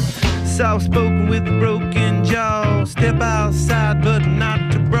 Soft spoken with a broken jaw, step outside but not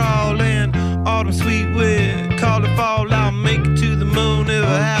to brawl. And autumn sweet with call it fall, I'll make it to the moon if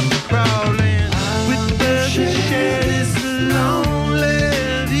I have to crawl. And with the birds that shed, it's a lonely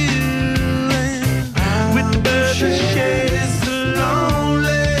view. And with the birds that shed, it's a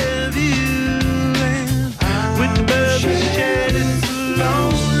lonely view. And with the birds that shed, it's a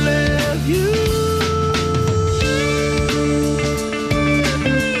lonely view.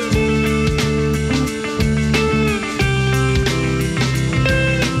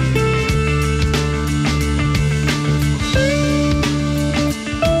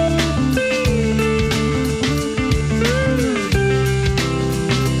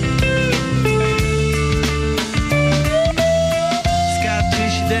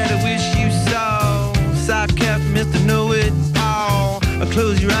 Mr. Know-It-All,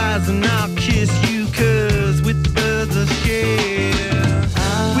 close your eyes and I'll kiss you. 'Cause with the birds of shed,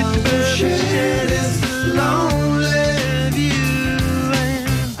 with the birds of shed, it's a lonely view.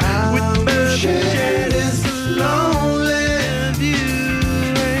 And with the birds of shed, it's a lonely view.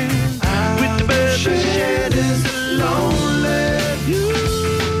 And with the birds of shed, it's a lonely view.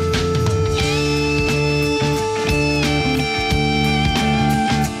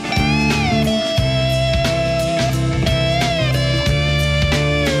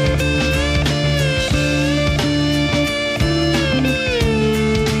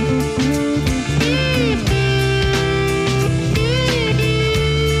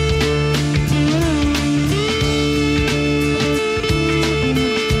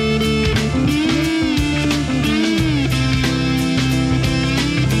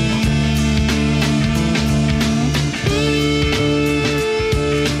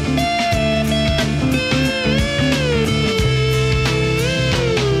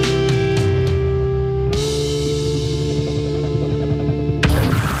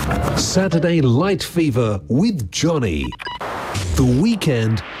 Saturday Light Fever with Johnny. The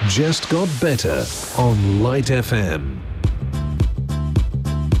weekend just got better on Light FM.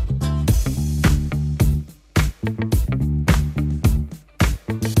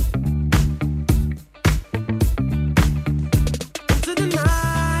 To the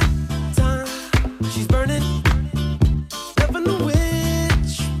night time, she's burning. Never knew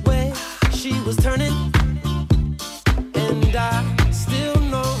which way she was turning, and I still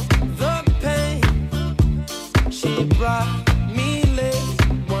know the pain she brought me late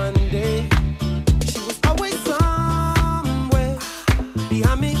one day. She was always somewhere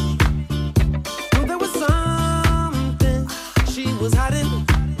behind me. Knew there was something she was hiding,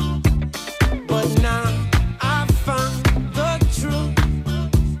 but now I found the truth,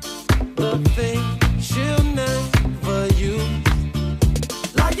 the thing she'll never use.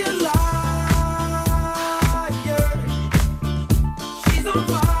 Liar, liar, she's on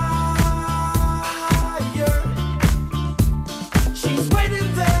fire. She's waiting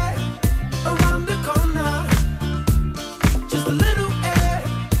there around the corner. Just a little air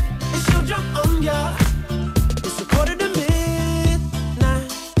and she'll jump on ya. It's a quarter to midnight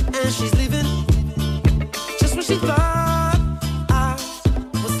and she's leaving just when she thought I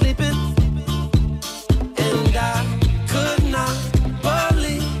was sleeping.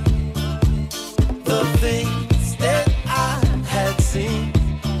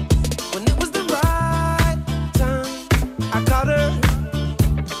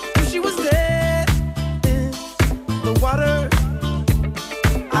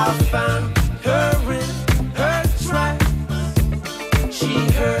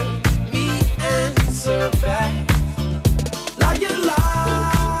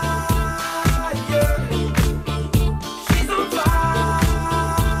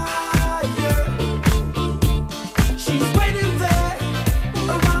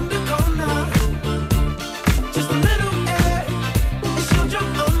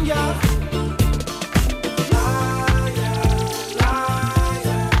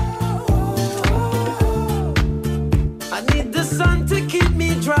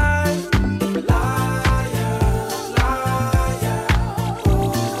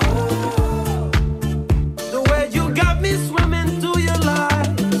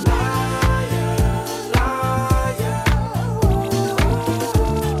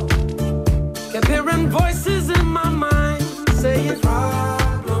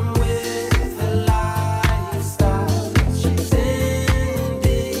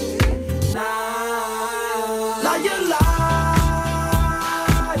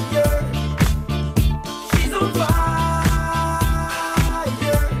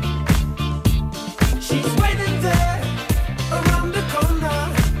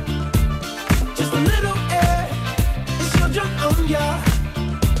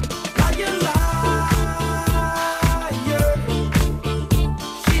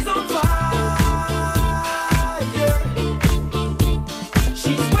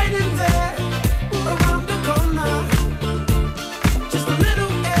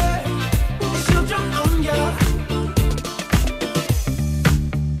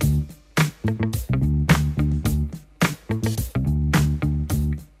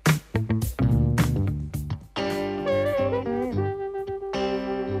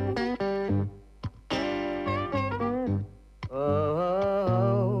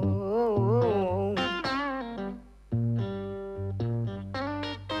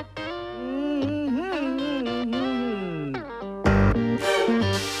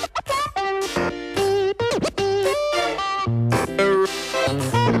 Have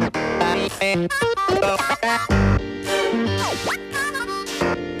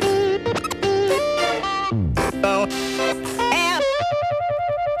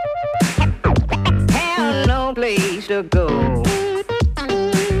no place to go.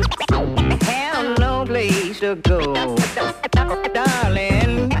 Have no place to go.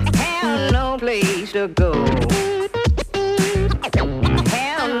 Darling, have no place to go.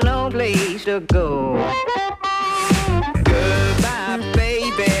 Have no place to go. Goodbye,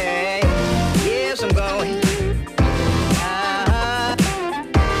 baby. Yes, I'm going.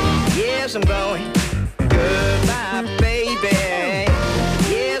 Yes, I'm going. Goodbye, baby.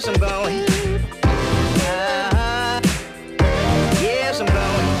 Yes, I'm going. Yes, I'm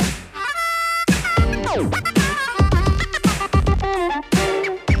going.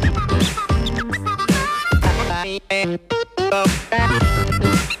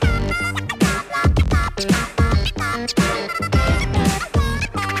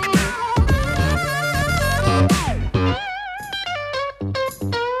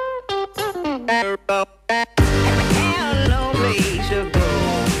 Have no place to go.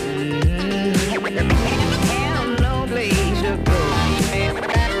 Have no place to go.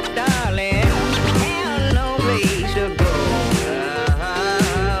 Darling, have no place to go.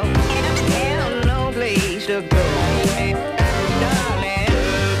 Have no place to go. Darling,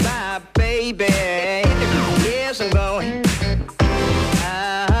 bye, baby. Yes, I'm going.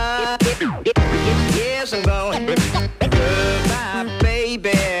 Yes, I'm going. Goodbye,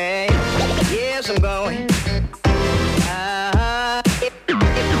 baby. Yes, I'm going.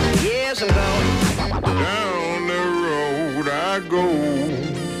 Yes, I'm going. Down the road I go.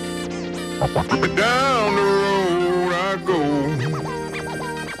 Down the road I go.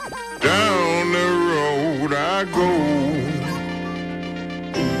 Down the road I go.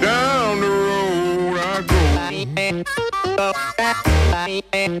 Down the road I go.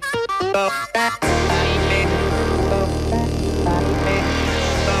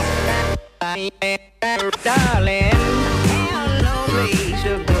 Darling, have no place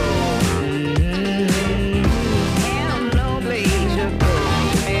to go. Have no place to go.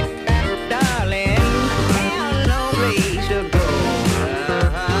 Darling, have no place to go.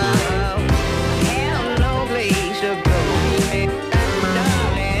 Have no place to go.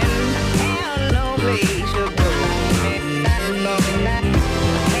 Darling, have no place to go.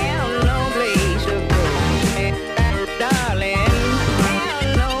 Have no place to go. Darling, have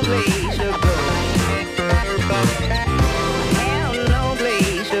no place to go. Have no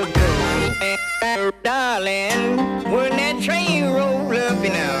place to go. Darling, when that train roll up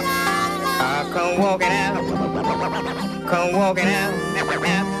and out, I come walking out. Come walking out.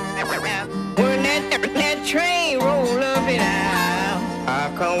 When that train roll up and out, I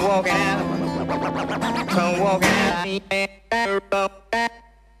come walking out. Come walking out.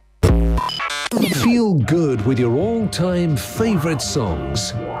 Feel good with your all-time favorite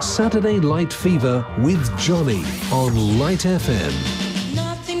songs. Saturday Light Fever with Johnny on Light FM.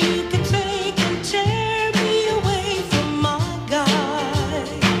 Nothing you can say can tear me away from my guy.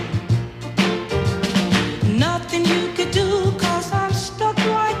 Nothing you could do, 'cause I'm stuck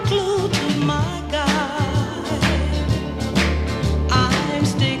right glued to my guy. I'm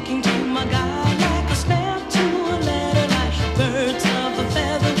sticking to my guy like a snap to a letter, like birds of a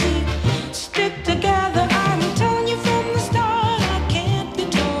feather. We stick together. I'm telling you from the start, I can't be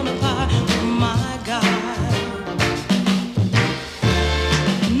torn apart from my guy.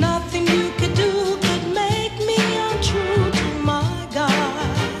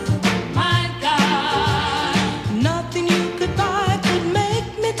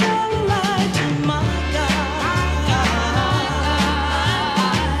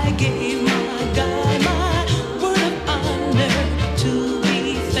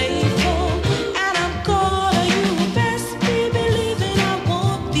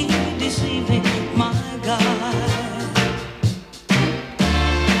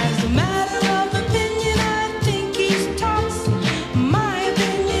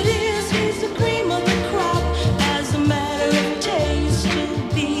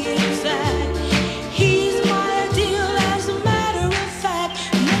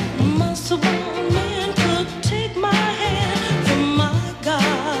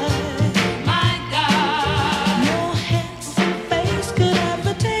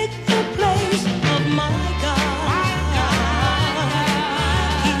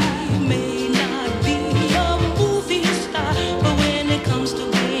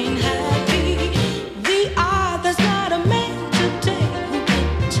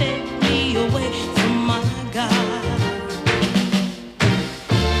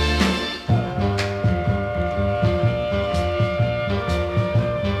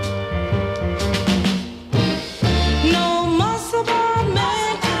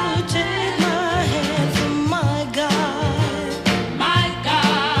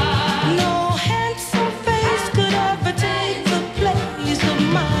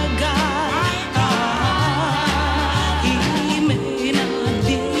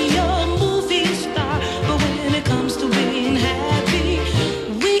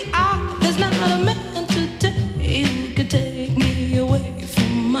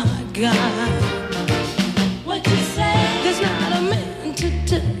 God. What you say? There's not a man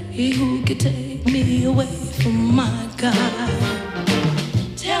today who could take me away from my God.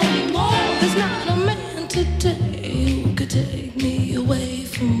 Tell me more. There's not a man today who could take me away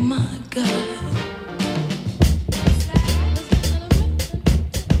from my God.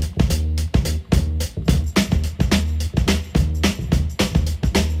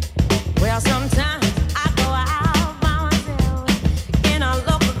 Well, sometimes I go out by myself and I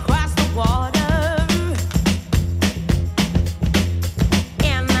look across the water,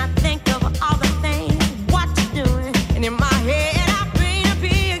 and I think of all the things what you're doing, and in my head I paint a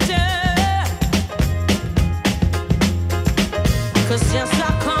picture. 'Cause since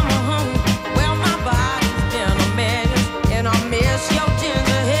I come home, well, my body's been a mess, and I miss your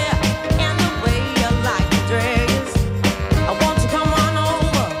ginger hair and the way you like to dress. I want you to come on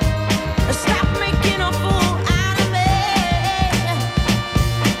over. Stop making a fool out of me.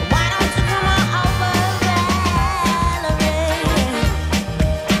 Why don't you come on over, Valerie?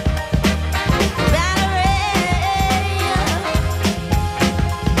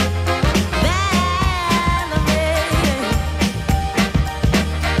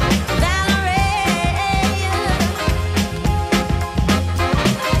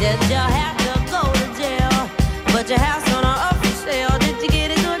 Did you have to go to jail? But your house on a up for sale. Did you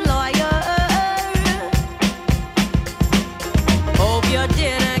get a good lawyer? Hope you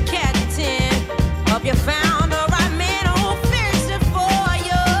didn't catch a 10. Hope you found the right man who'll fix it for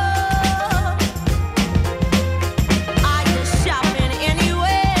you. Are you shopping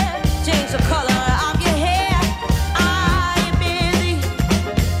anywhere? Change the color of your hair. Are you busy?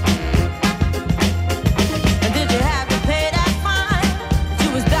 And did you have to pay that fine? You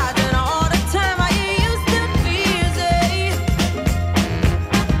was dodging all the time. Are you used to busy?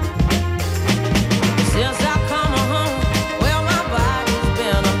 Since I come home, well, my body's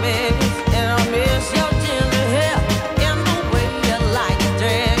been a mess, and I miss your ginger hair and the way you like to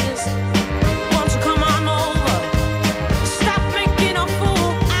dress. Won't you come on over? Stop making a fool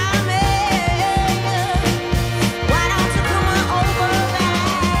out of me. Why don't you come on over,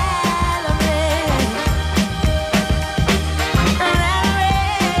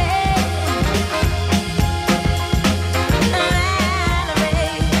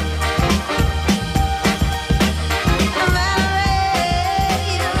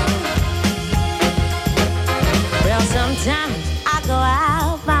 Well, sometimes I go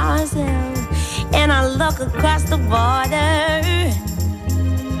out by myself and I look across the border,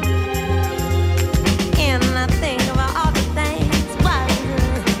 and I think about all the things what I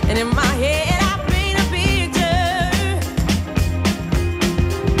do. And in my head I paint a picture.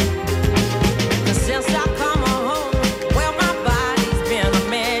 'Cause since I come home, well, my body's been a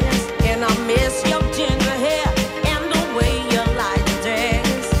mess, and I miss your ginger hair and the way you like to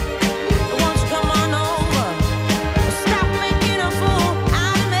dress. Won't you come on over? Stop making a fool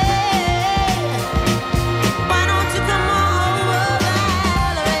out of me. Why don't you come on over,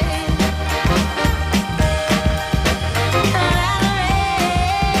 Valerie?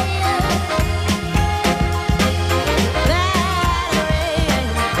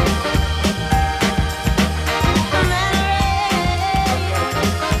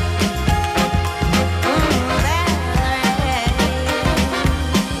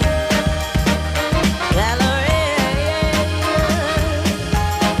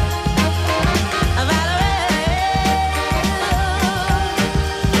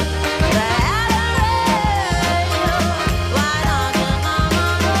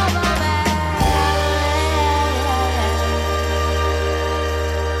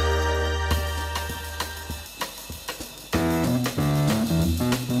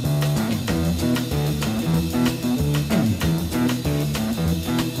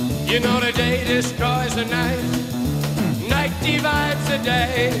 You know the day destroys the night, night divides the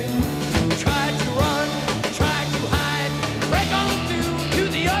day. Try to run, try to hide, break on through to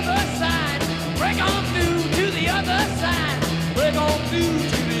the other side, break on through to the other side, break on through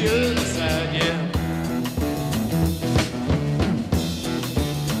to the other side, yeah.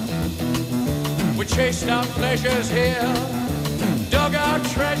 We chased our pleasures here, dug our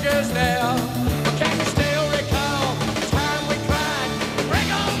treasures there, but can you still recall the time we cried? Break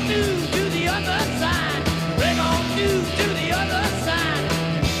on through to the other side, break on through to the other side.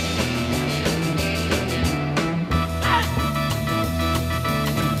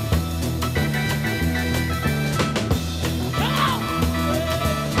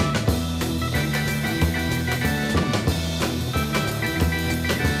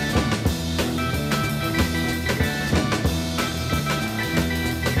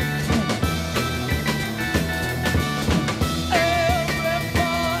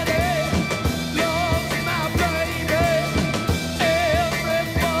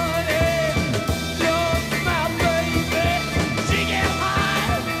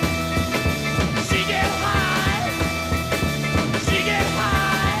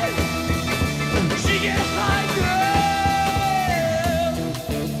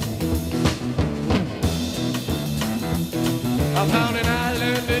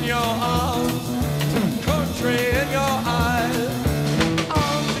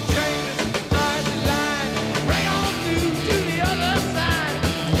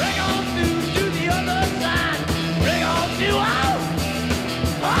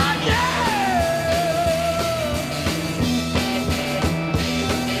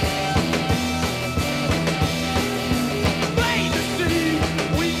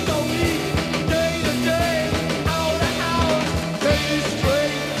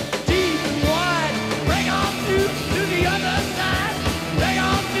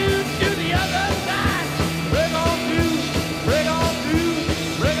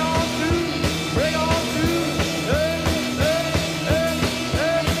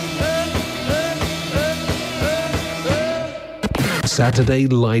 Saturday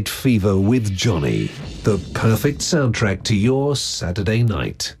Light Fever with Johnny. The perfect soundtrack to your Saturday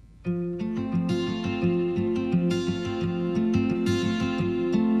night.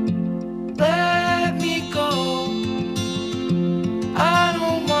 Let me go. I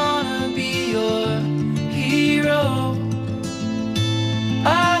don't wanna be your hero.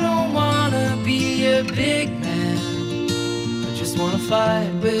 I don't wanna be a big man. I just wanna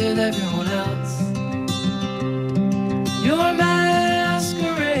fight with everyone else. Your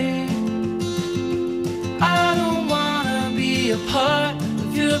masquerade. I don't wanna be a part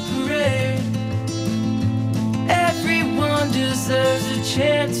of your parade. Everyone deserves a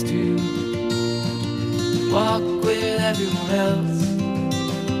chance to walk with everyone else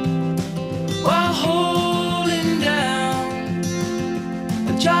while holding down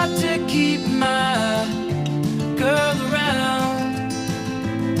a job to keep my girl around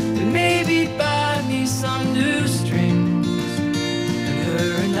and maybe buy me some new strings and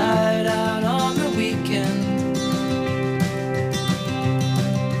her a night out on the weekend.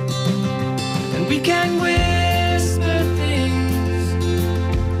 And we can whisper things,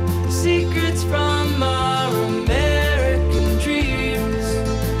 secrets from our American dreams.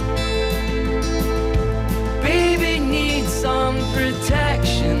 Baby needs some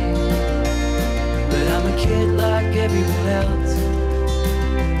protection, but I'm a kid like everyone else.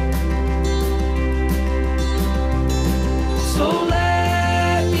 So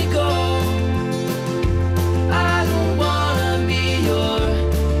let me go. I don't wanna be your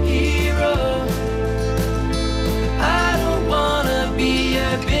hero. I don't wanna be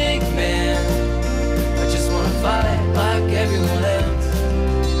a big man. I just wanna fight like everyone else.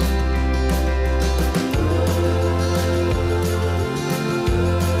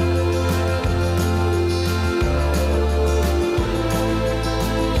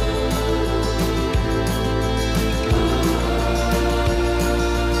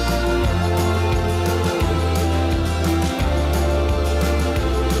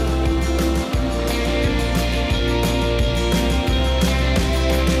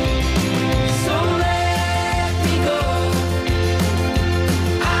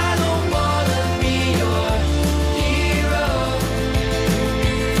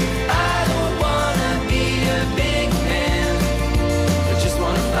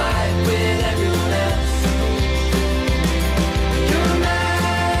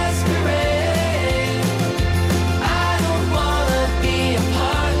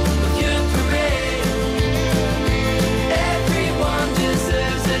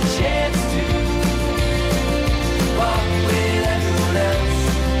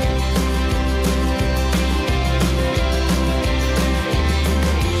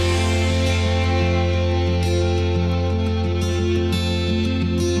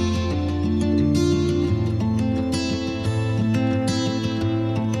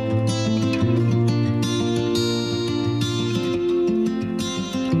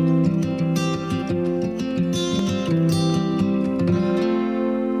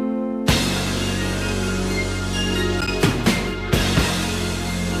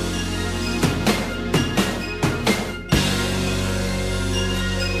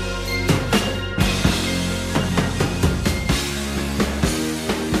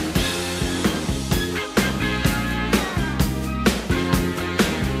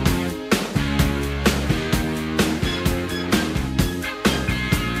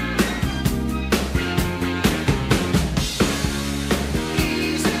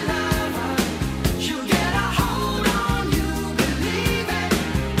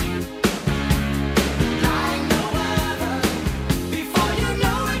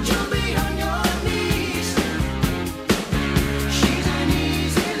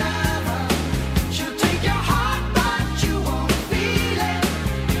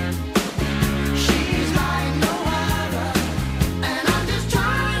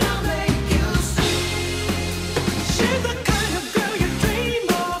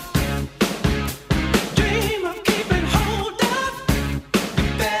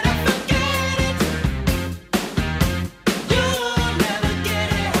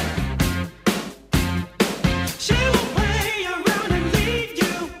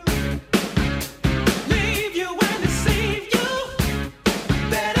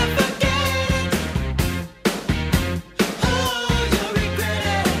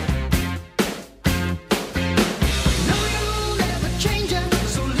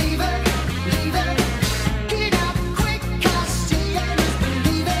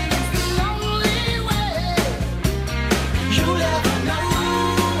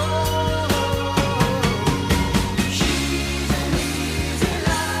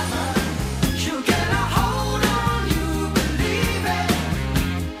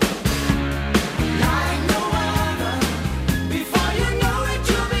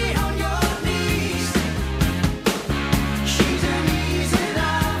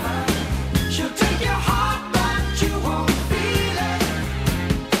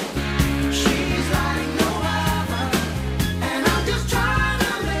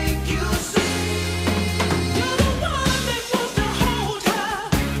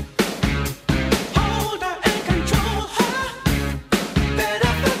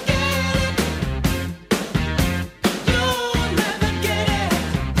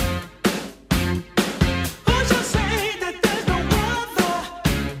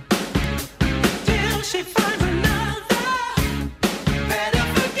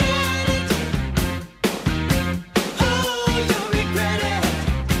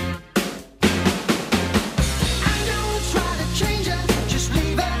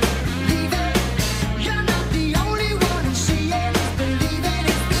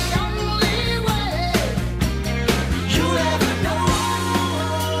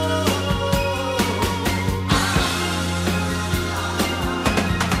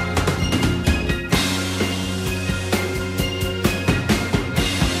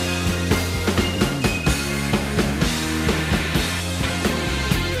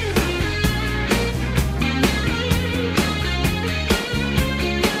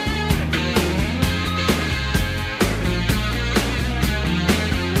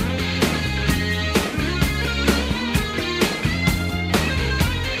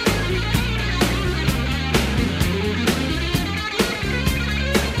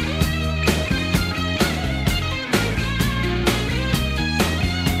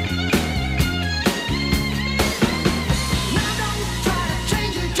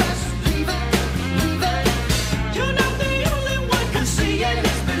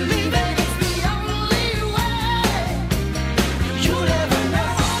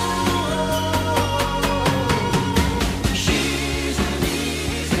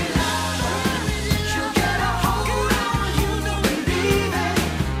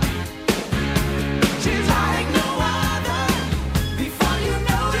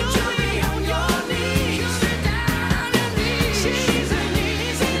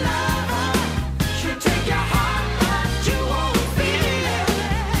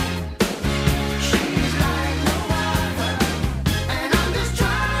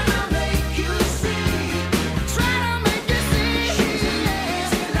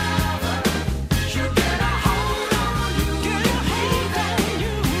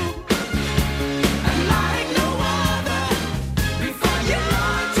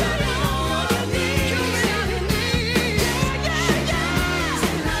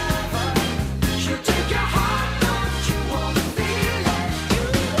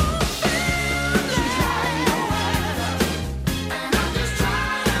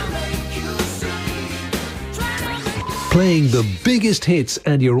 Playing the biggest hits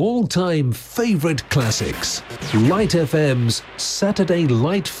and your all-time favourite classics. Light FM's Saturday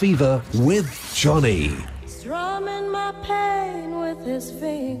Light Fever with Johnny. Strumming my pain with his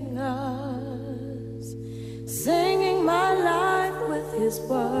fingers, singing my life with his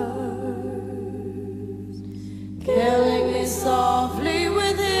words, killing me softly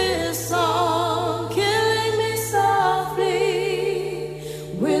with his song, killing me softly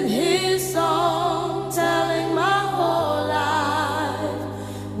with his song, telling my whole life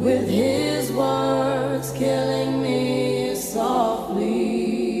with his words, killing me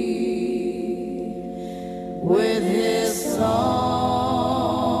softly with his song.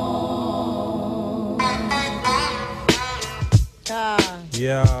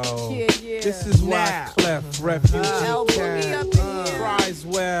 Yo, this is why Clef Refugee cries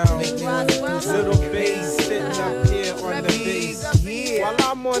well. Little bass sitting up here on the bass. While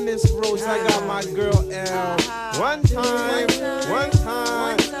I'm on this road, I got my girl L. One time.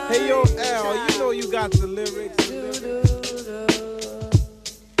 Hey yo L, you know you got the lyrics.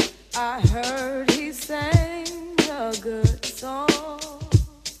 I heard he sang a good song.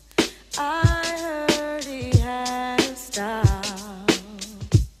 I heard he had a style.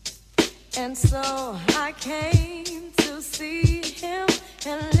 And so I came to see him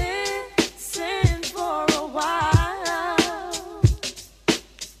and listen for a while.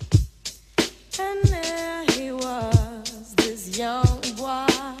 And there he was, this young boy,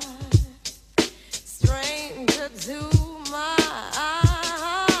 stranger to my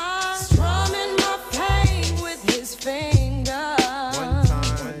eyes, strumming my pain with his fingers,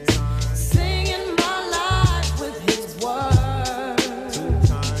 singing my life with his words,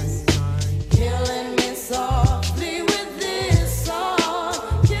 killing me softly with this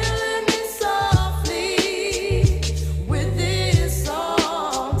song, killing me softly with this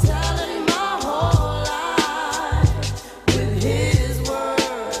song, telling my whole life with his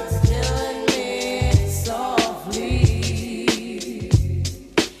words, killing me softly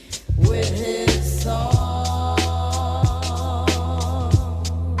with his song.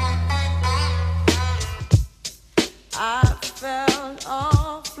 I felt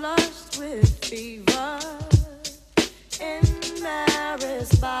all flushed with fever,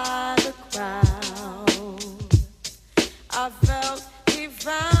 embarrassed by the crowd. I felt he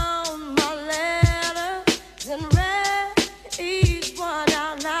found my letters and read each one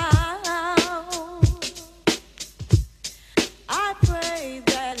out loud. I prayed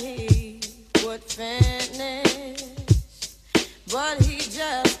that he would finish, but he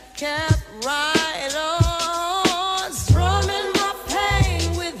just kept right on, strumming my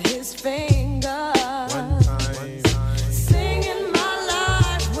pain with his fingers, singing my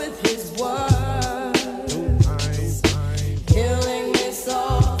life with his words, killing me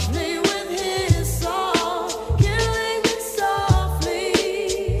softly with his song, killing me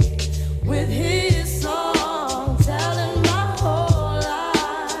softly with his song, telling my whole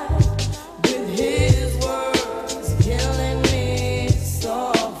life with his words, killing me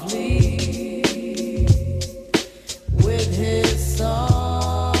softly with his song.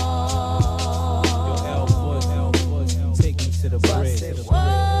 Take me to the bridge.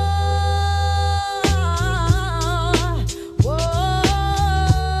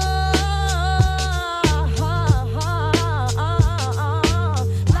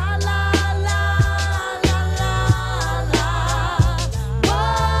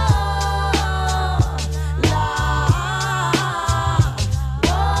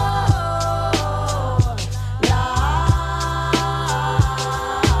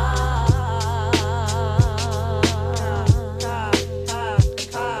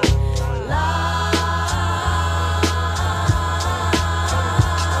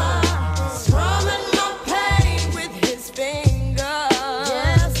 Strumming my pain with his fingers.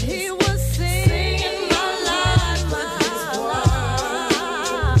 Yes, he was singing my life with his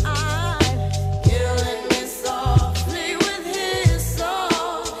words, killing me softly with his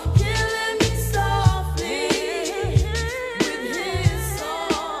song, killing me softly with his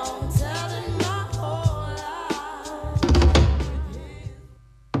song, telling my whole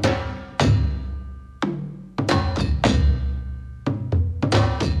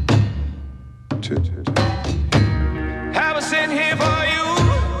I was sitting here for you.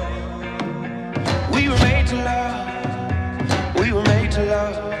 We were made to love. We were made to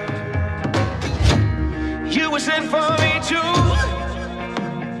love. You were sent for me too.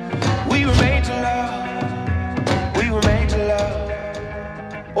 We were made to love. We were made to love.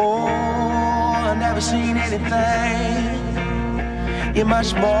 Oh, I never seen anything. You're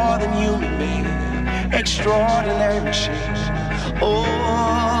much more than human being. Extraordinary machine. Oh,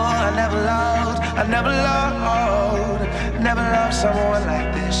 I never loved never loved someone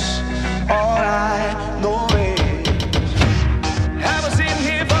like this. All I know is I was in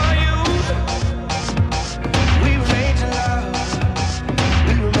here for you. We were made to love.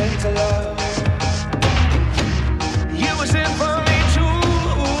 We were made to love. You was in for me too.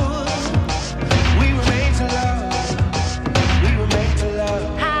 We were made to love. We were made to love.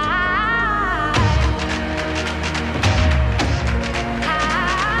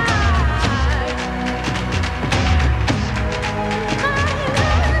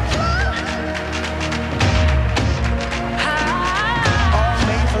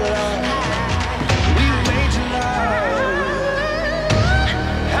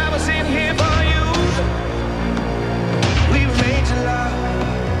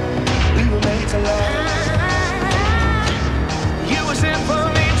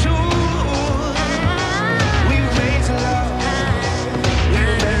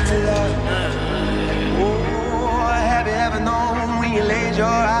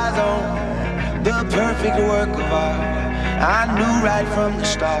 Perfect work of art, I knew right from the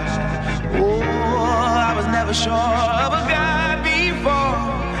start. Oh, I was never sure of a God before,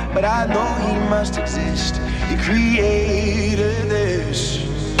 but I know He must exist. He created this.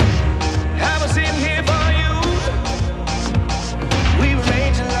 I was in here for you. We were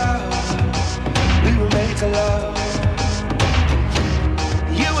made to love. We were made to love.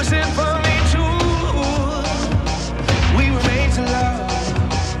 You was in for me too. We were made to love.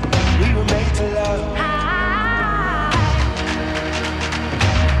 We were made to love.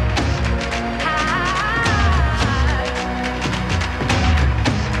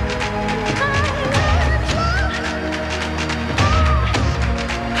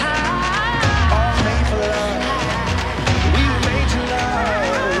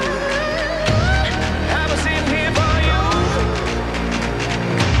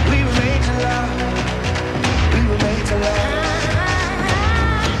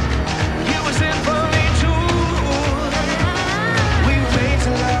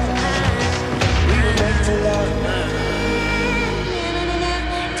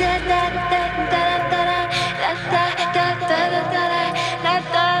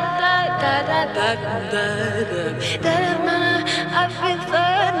 I feel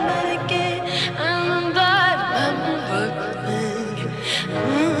fine again. I'm back.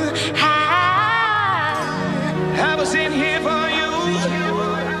 I was in here for you.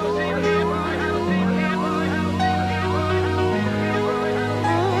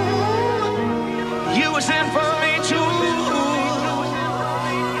 You was in for me too.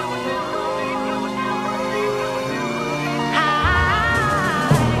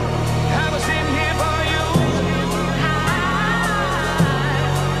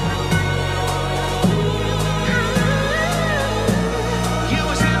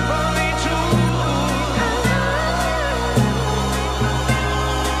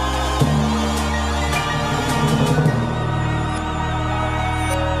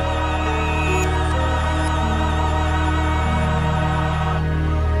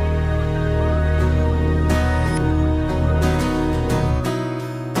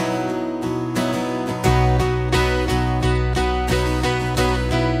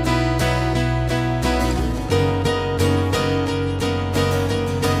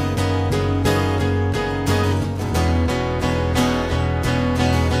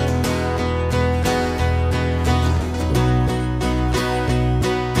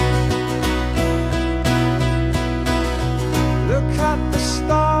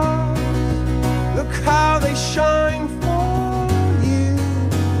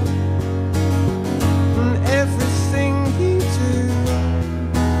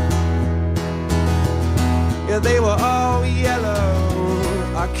 They were all yellow.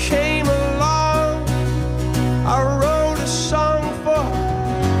 I came along, I wrote a song for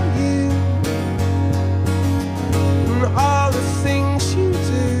you, and all the things you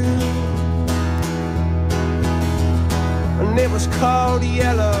do, and it was called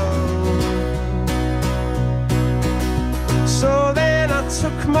Yellow. So then I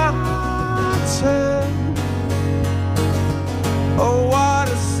took my turn. Oh, what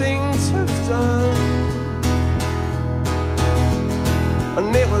a thing to have done.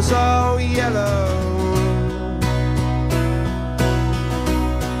 And it was all yellow.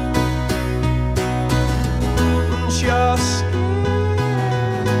 And your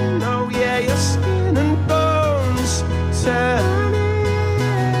skin, oh yeah, your skin and bones turn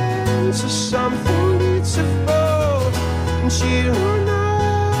into something beautiful. And you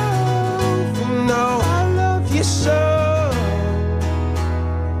know I love you so.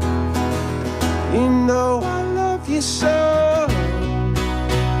 You know I love you so.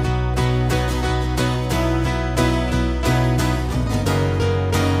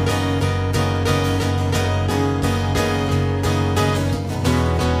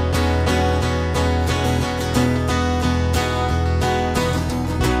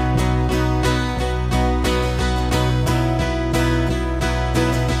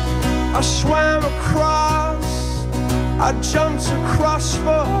 I swam across, I jumped across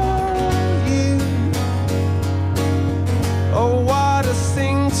for you. Oh, what a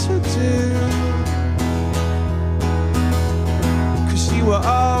thing to do. 'Cause you were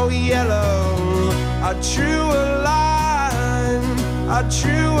all yellow. I drew a line, I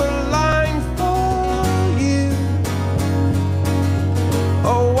drew a line for you.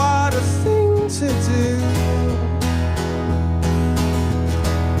 Oh, what a thing to do.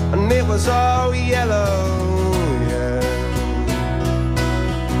 And it was all yellow, yeah.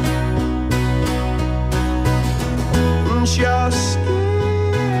 And your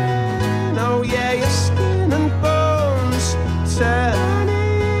skin, oh yeah, your skin and bones turn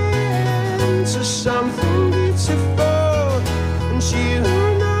into something beautiful. And you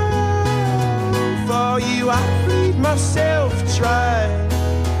know, for you I bleed myself dry.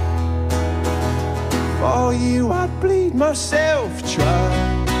 For you I'd bleed myself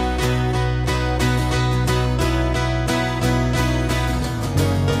dry.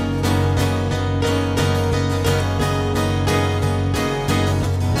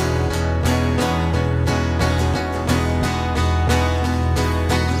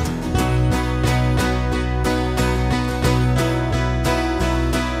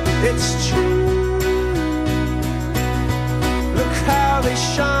 It's true. Look how they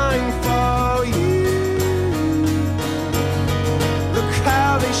shine for you. Look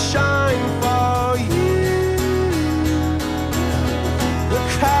how they shine for you. Look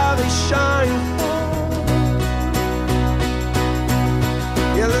how they shine for you.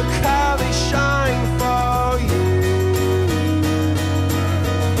 Yeah, look how they shine for you.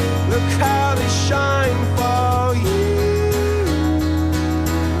 Look how they shine for you.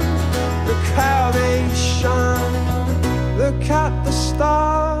 Look how they shine. Look at the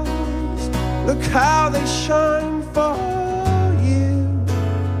stars. Look how they shine for you.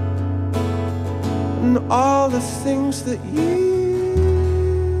 And all the things that you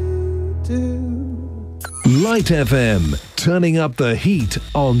do. Light FM, turning up the heat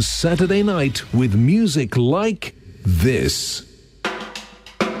on Saturday night with music like this.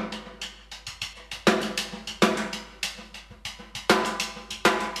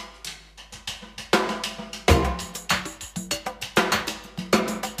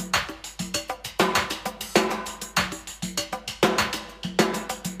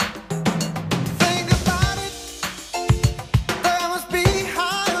 There must be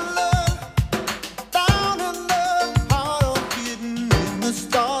higher love, down in the heart of hidden in the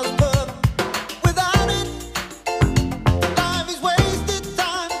stars, but without it, life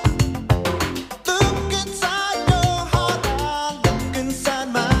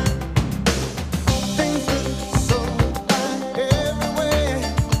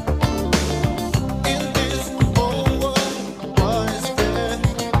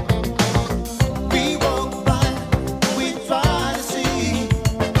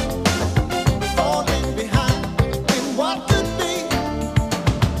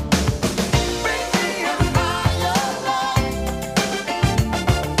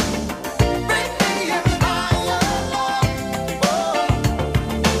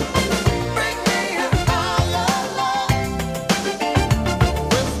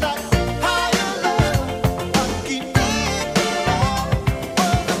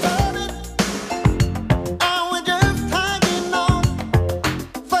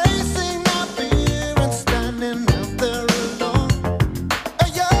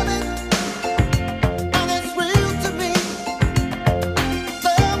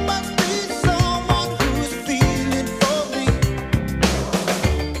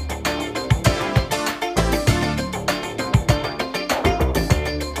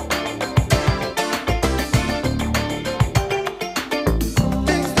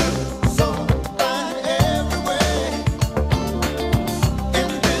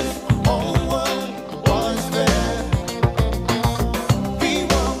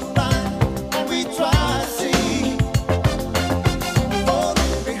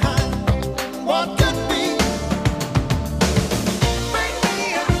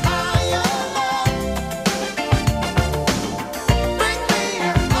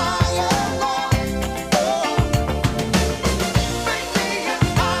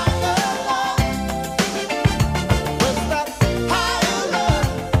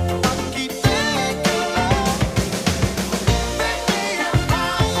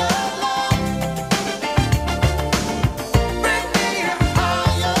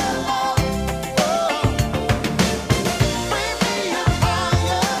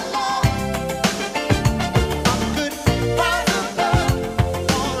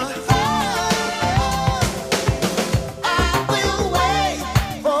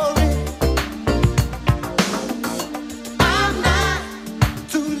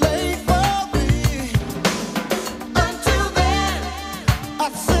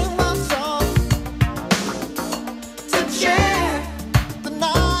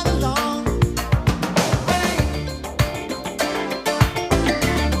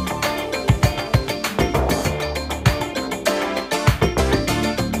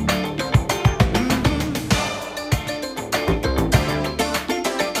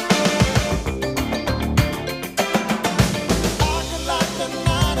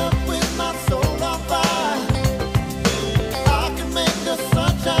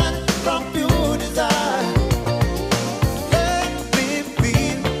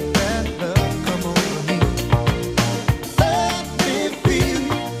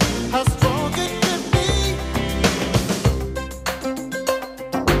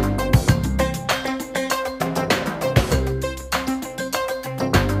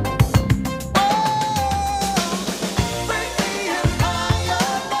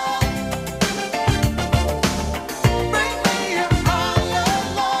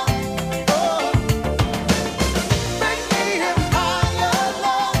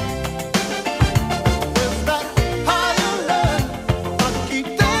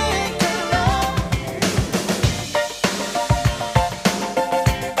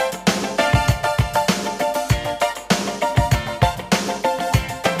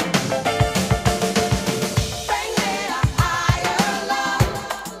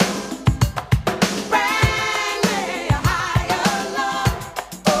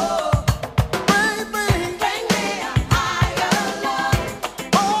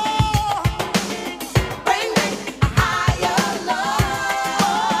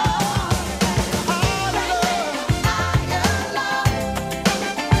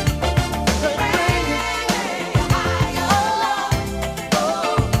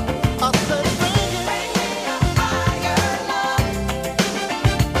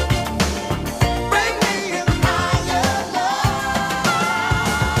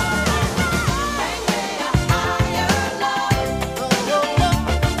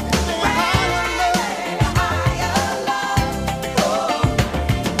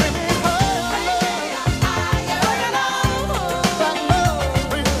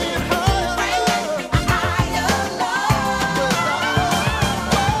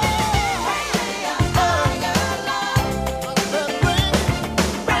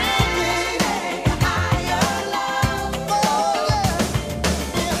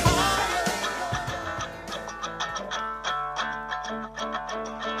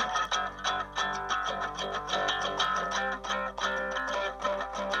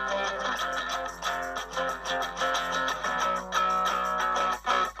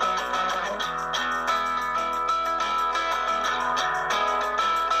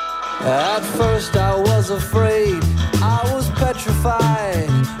At first I was afraid, I was petrified.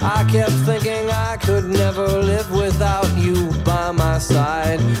 I kept thinking I could never live without you by my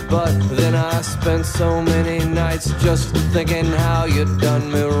side. But then I spent so many nights just thinking how you'd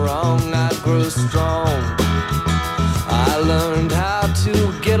done me wrong. I grew strong, I learned how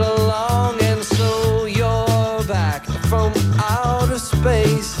to get along. And so you're back from outer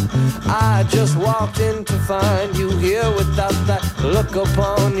space. I just walked in to find you here without that look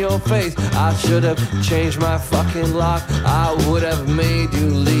upon your face. I should have changed my fucking lock. I would have made you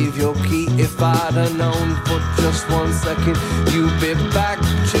leave your key. If I'd have known for just 1 second you'd be back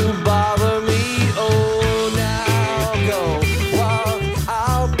to bother me. Oh, now go walk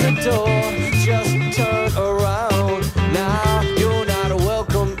out the door, just turn around. Now you're not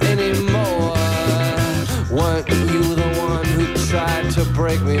welcome anymore. Weren't you the one who tried to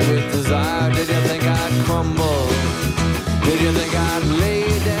break me with desire? Did you think I'd crumble? Did you think I'd lay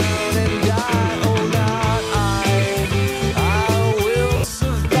down and die? Oh, not I will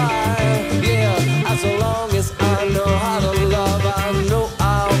survive. Yeah, as long as I know how to love, I know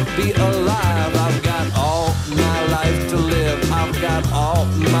I'll be alive. I've got all my life to live, I've got all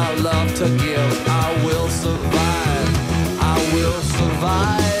my love to give. I will survive, I will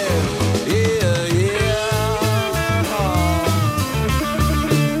survive. Yeah, yeah.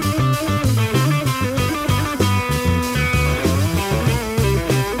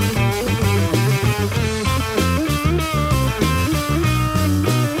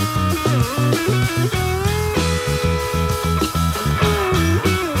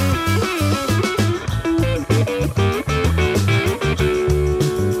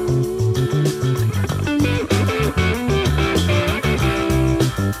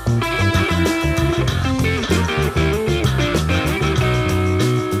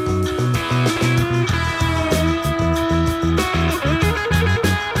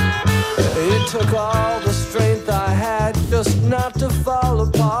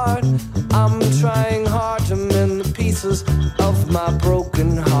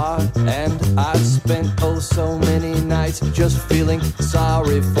 broken heart, and I spent oh so many nights just feeling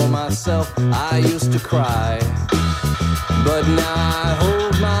sorry for myself. I used to cry, but now I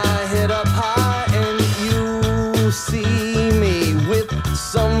hold my head up high and you see me with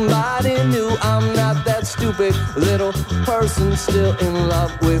somebody new. I'm not that stupid little person still in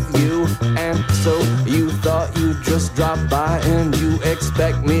love with you. And so you thought you'd just drop by and you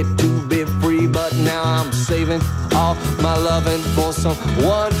expect me to be free, but now I'm saving all my loving for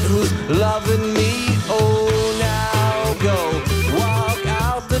someone who's loving me. Oh, now go walk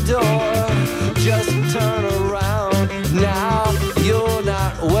out the door, just turn around. Now you're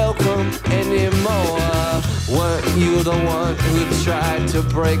not welcome anymore. Weren't you the one who tried to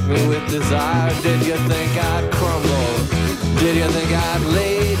break me with desire? Did you think I'd crumble? Did you think I'd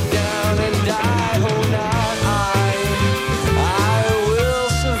lay down and die? Oh, now I will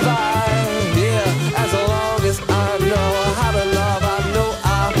survive. Yeah, as long as I know how to love, I know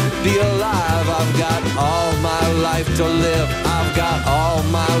I'll be alive. I've got all my life to live. I've got all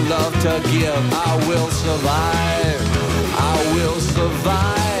my love to give. I will survive. I will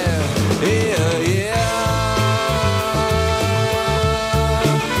survive. Yeah, yeah.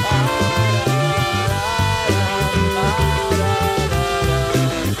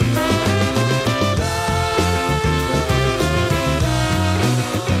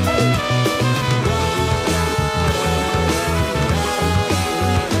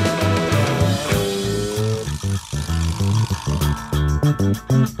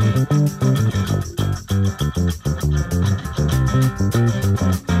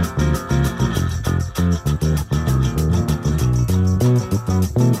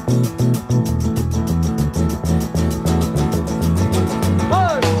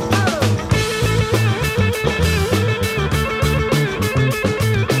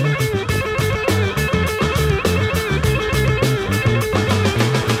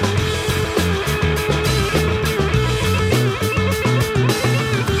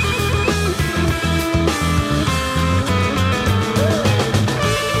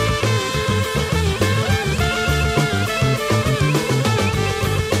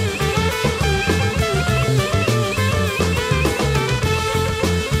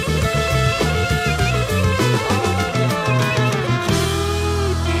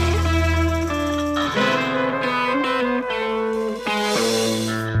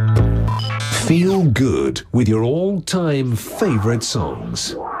 Feel good with your all-time favorite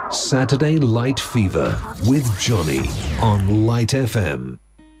songs. Saturday Light Fever with Johnny on Light FM.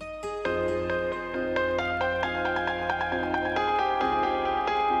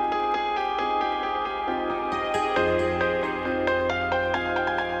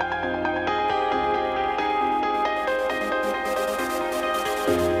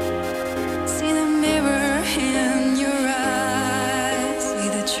 See the mirror in your eyes. See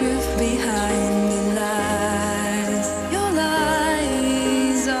the truth behind the lies. Your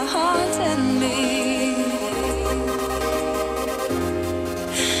lies are haunting me.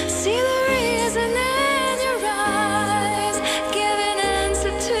 See the reason in your eyes. Give an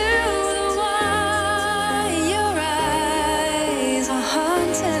answer to the why. Your eyes are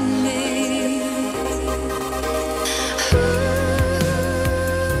haunting me.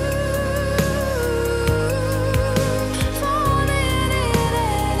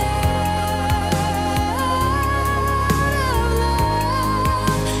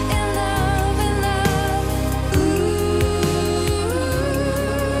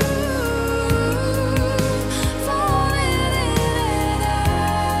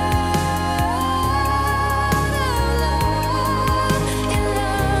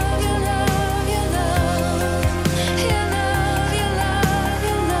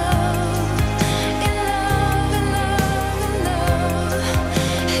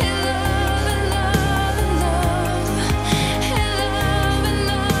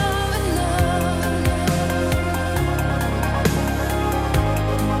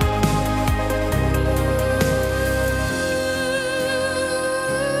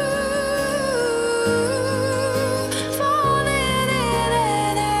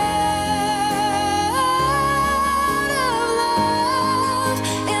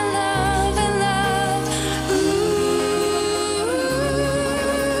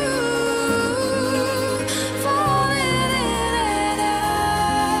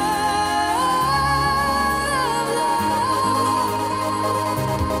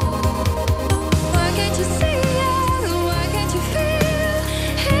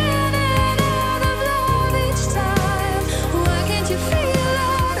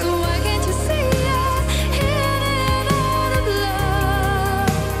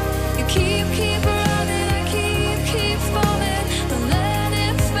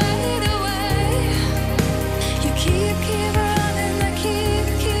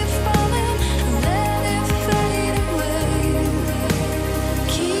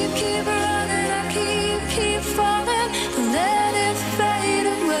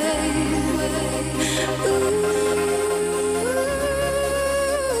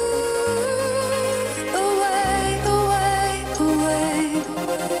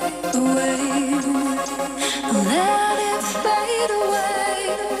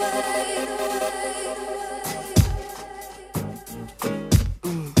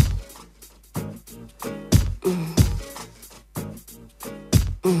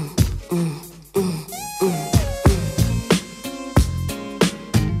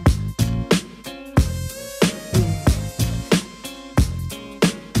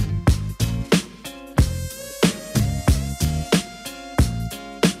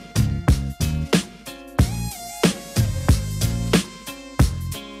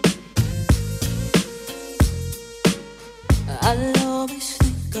 I'll always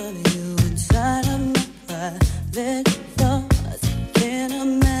think of you inside of my private thoughts. Can't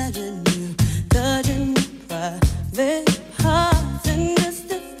imagine you touching my private parts. And just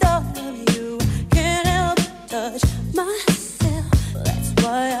the thought of you, can't help but touch myself. That's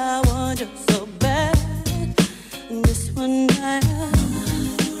why I want you so bad. This one night,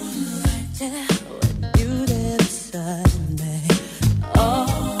 yeah, with you there beside me,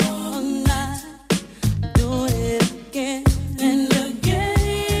 all night, doing it again and again.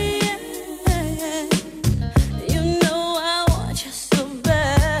 You know I want you so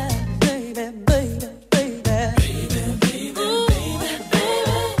bad, baby, baby, baby, ooh, baby.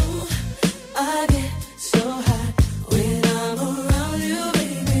 I get so high when I'm around you,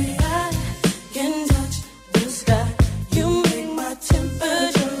 baby. I can touch the sky. You make my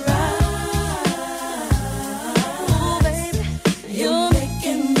temperature rise. Ooh, baby, you're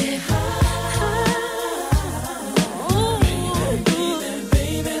making me high. Ooh, baby,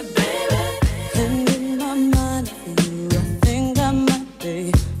 baby, baby. And in my mind of you, I think I might be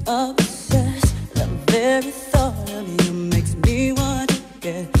obsessed. The very thought of you makes me want to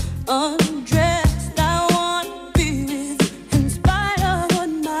get undressed. I want to be with you in spite of what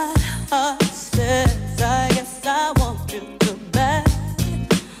my heart says. I guess I want you so bad.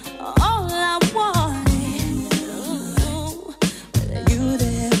 All I want is with you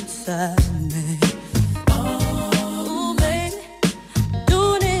there inside me. Oh, baby,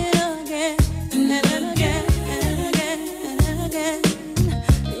 doing it again and again and again and again.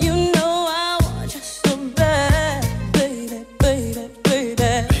 You know I want you so bad, baby, baby,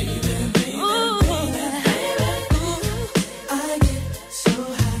 baby. Ooh, I get so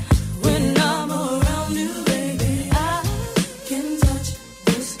high when I'm around you, baby. I can touch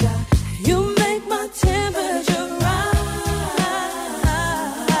the sky. You make my temperature rise.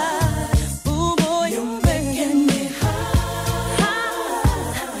 Ooh, boy, you're making me high.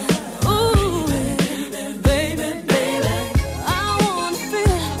 Ooh, baby, baby, baby. I wanna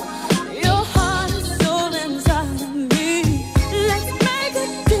feel your heart and soul inside of me. Let's make a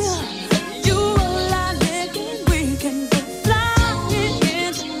deal. You will I live and we can go flying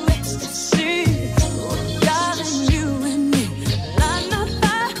into ecstasy. Darling, you and me, light my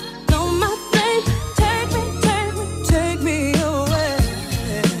fire, blow my flame. Take me, take me, take me away.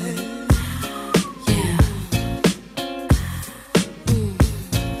 Yeah.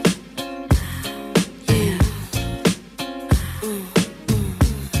 Yeah.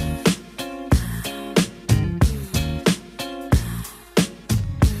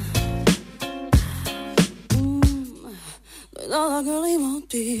 But all I really want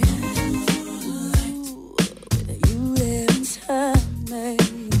be with you there inside me.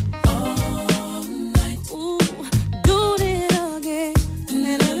 All night. Ooh, doing it again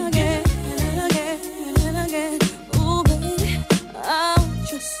and again and again and again. Ooh, baby, I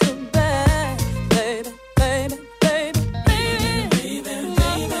want you so bad, baby, baby, baby, baby, baby,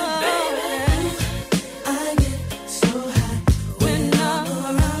 baby, baby. I get so high when I'm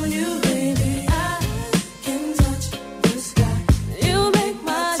around you, baby. I can touch the sky. You make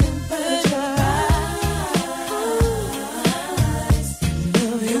my temperature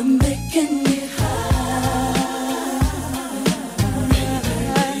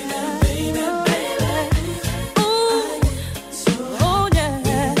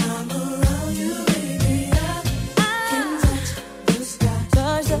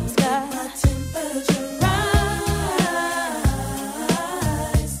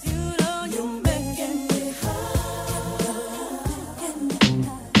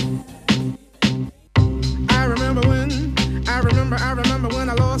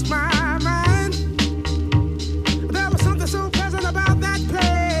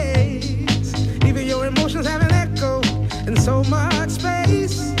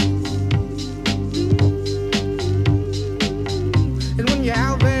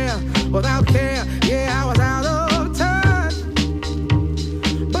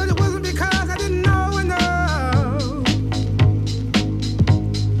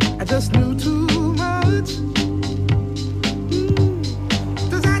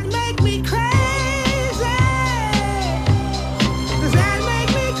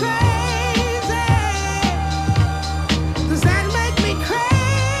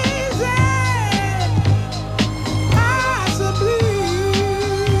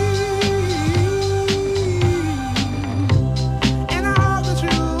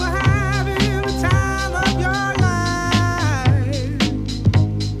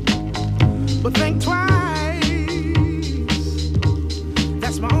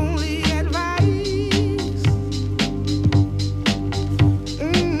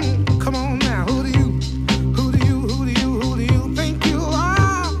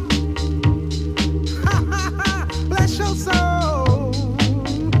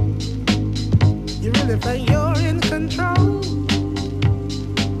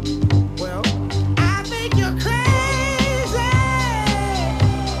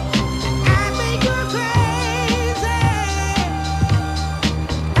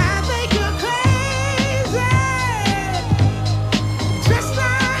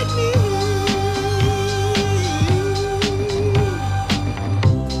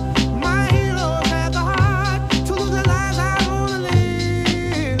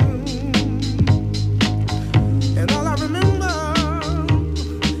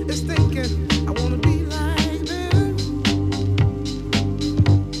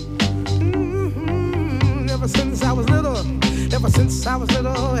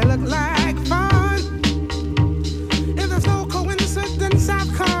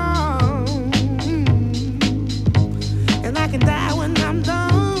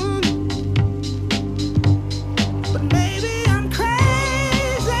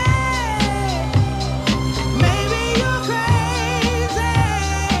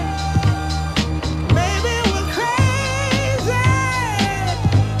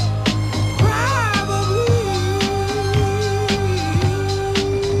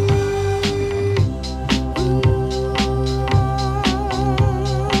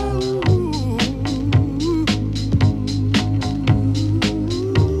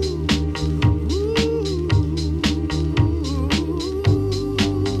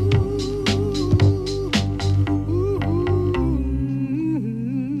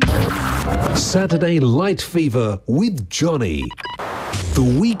Saturday Light Fever with Johnny.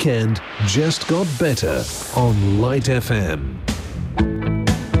 The weekend just got better on Light FM.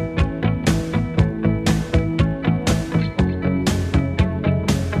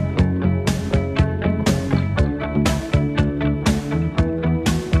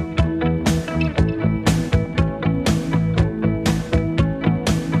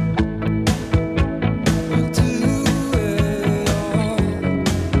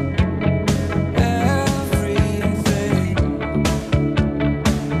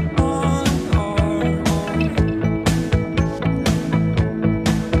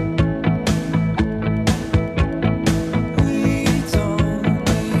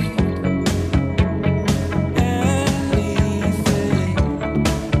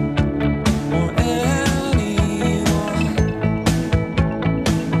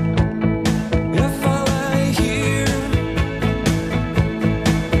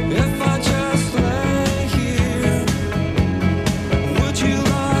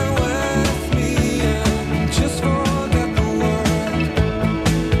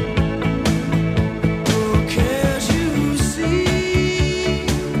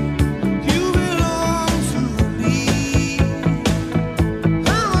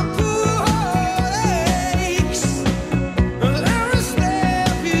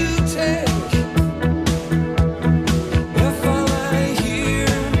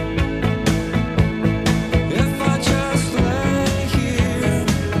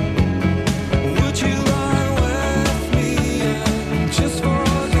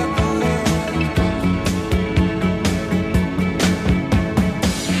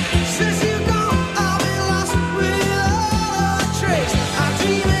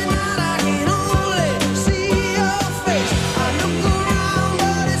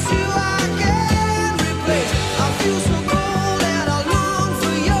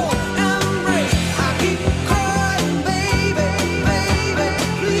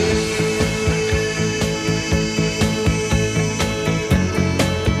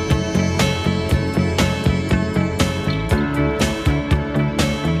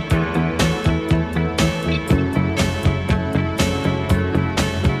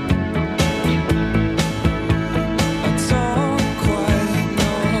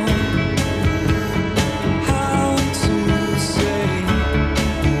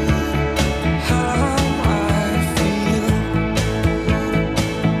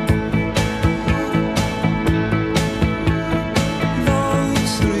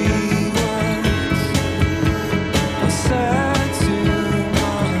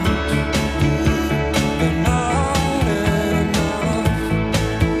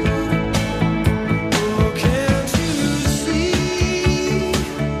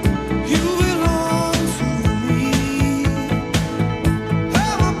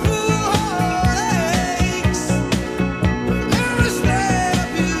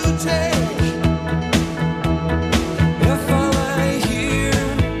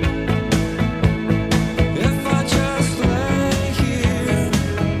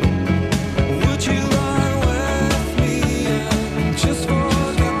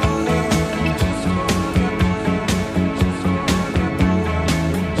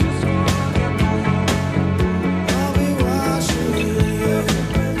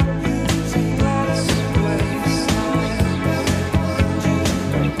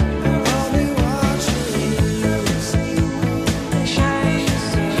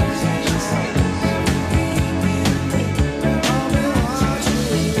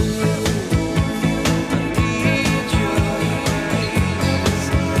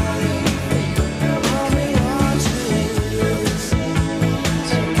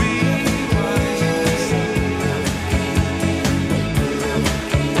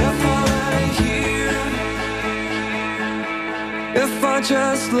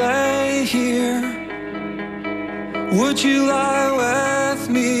 Just lay here. Would you lie with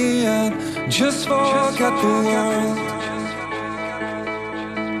me and just forget the world?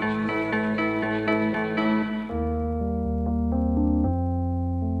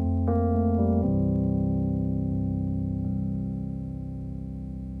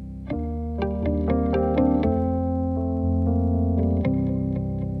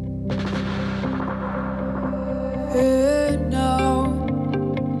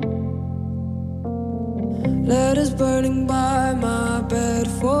 Letters burning by my bed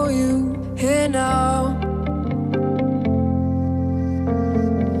for you here now.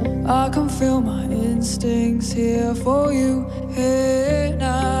 I can feel my instincts here for you here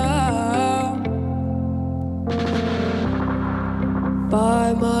now.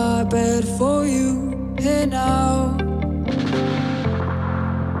 By my bed for you here now.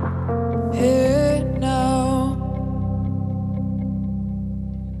 Here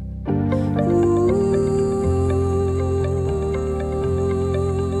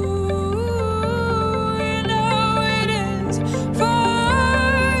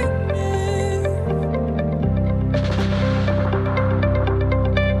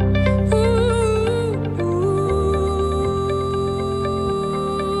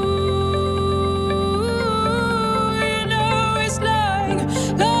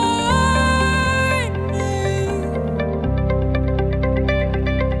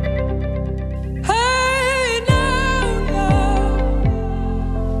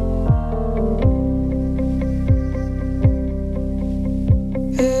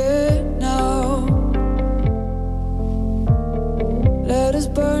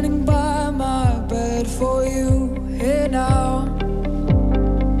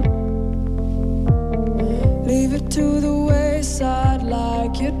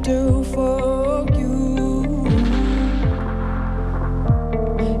should do for you.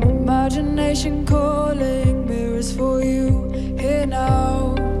 Imagination calling, mirrors for you. Here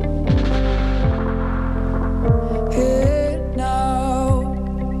now. Here now.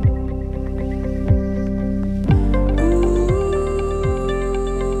 Ooh,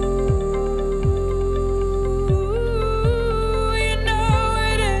 you know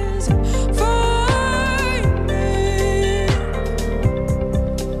it is frightening.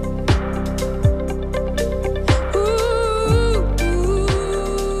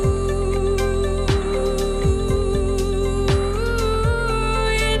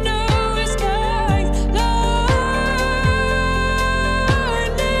 You know it's like lightning.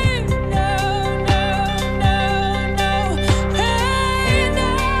 No, no, no, no. Hey,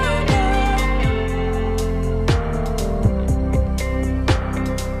 no, no. Hey,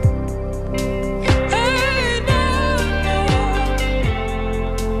 no,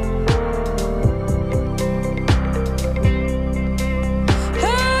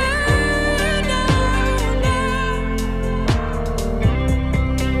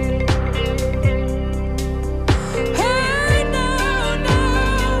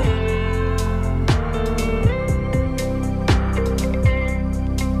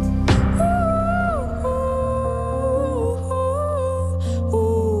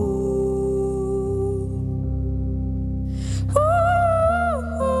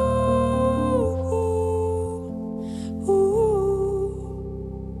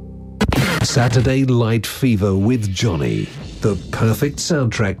 Saturday Light Fever with Johnny. The perfect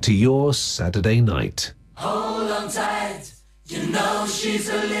soundtrack to your Saturday night. Hold on tight, you know she's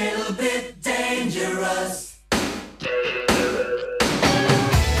a little bit dangerous.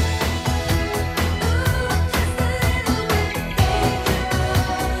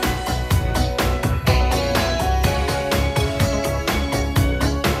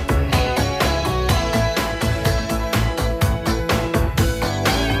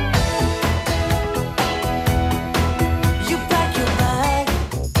 You pack your bag,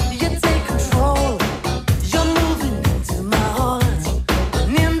 you take control. You're moving into my heart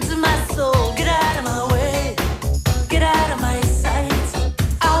and into my soul. Get out of my way.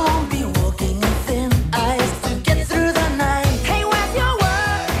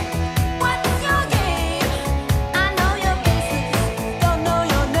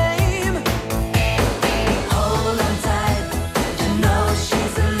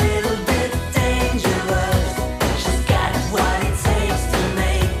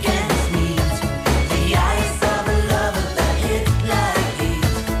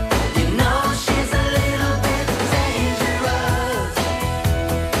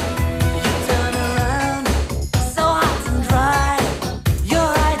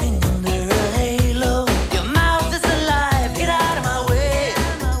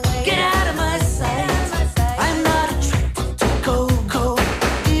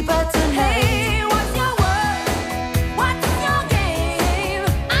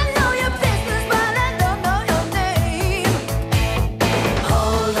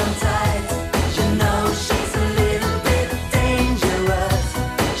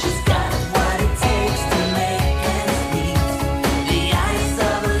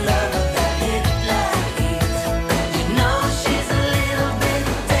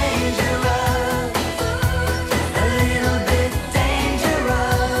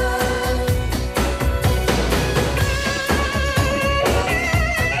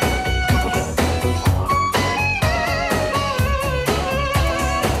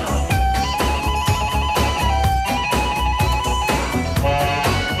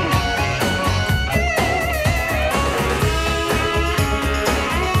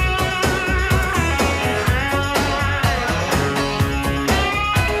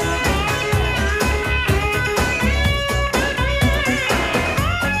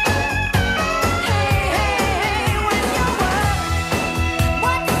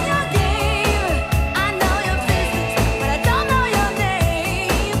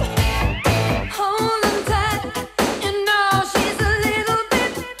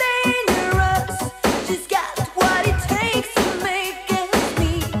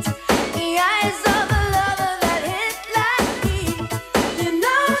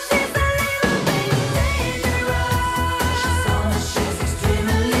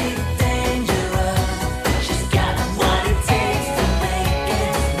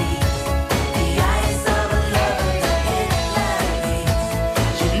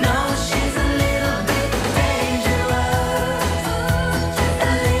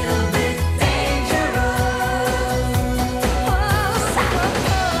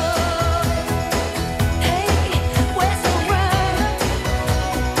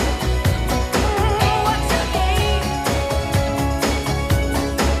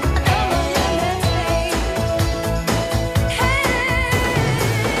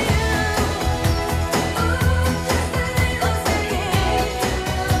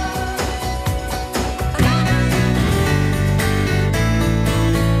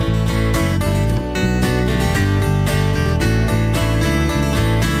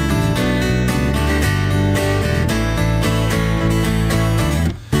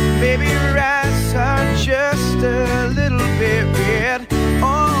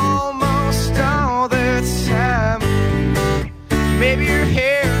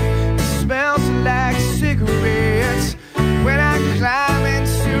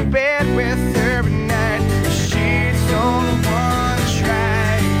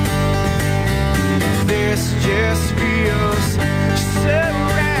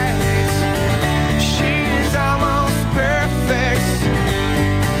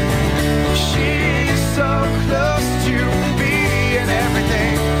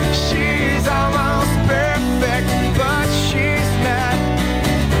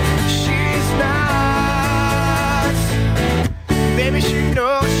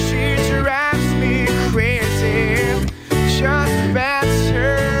 know she drives me crazy. Just bats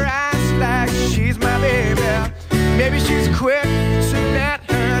her eyes like she's my baby. Maybe she's quick to let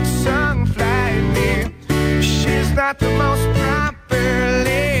her tongue fly at me. She's not the most proper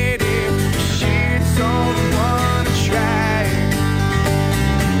lady. She don't wanna try.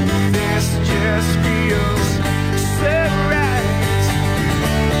 This just feels so right.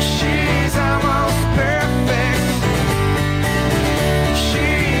 She's almost perfect.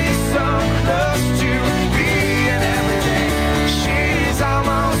 She's so close to being everything. She's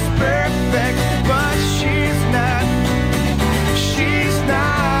almost perfect, but she's not.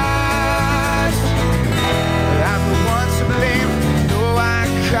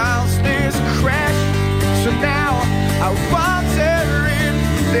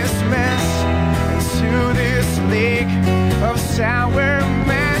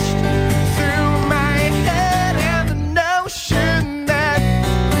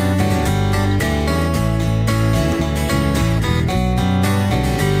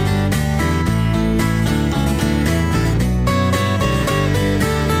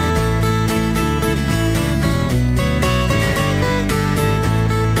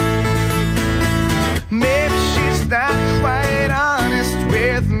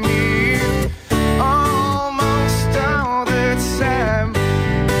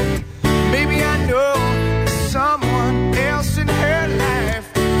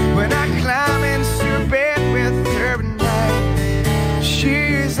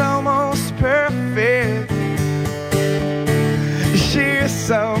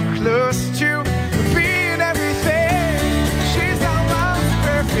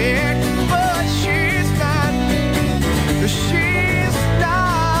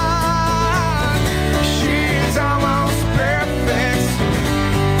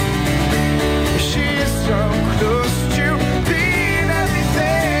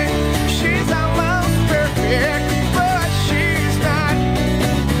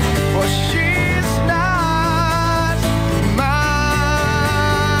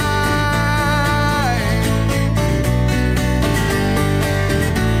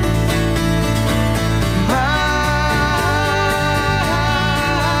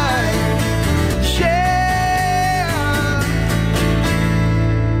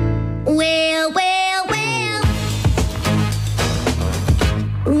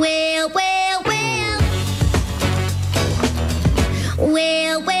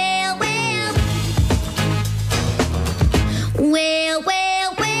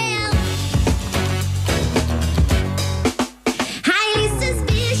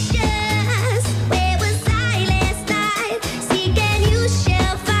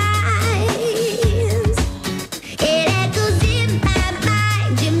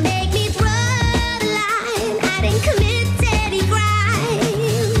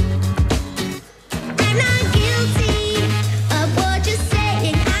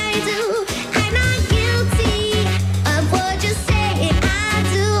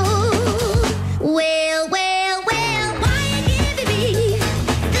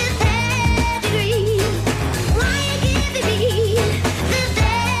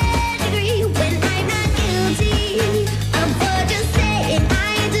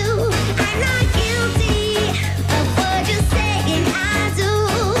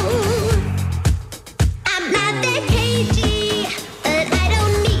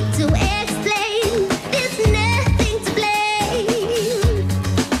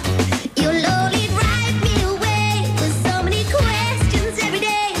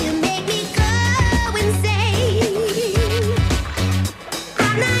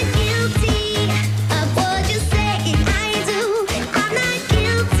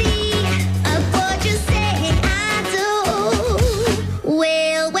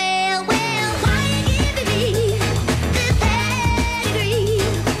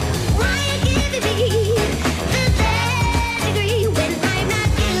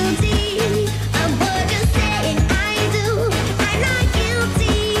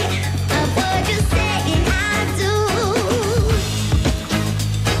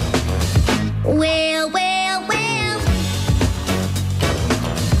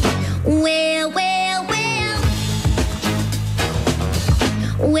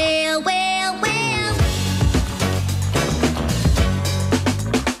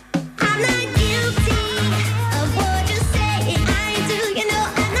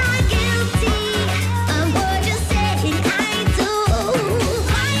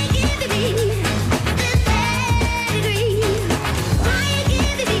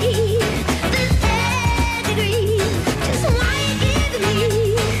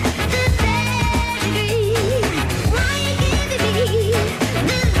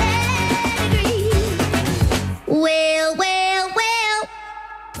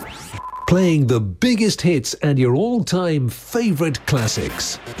 playing the biggest hits and your all-time favourite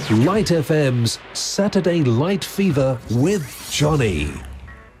classics. Light FM's Saturday Light Fever with Johnny.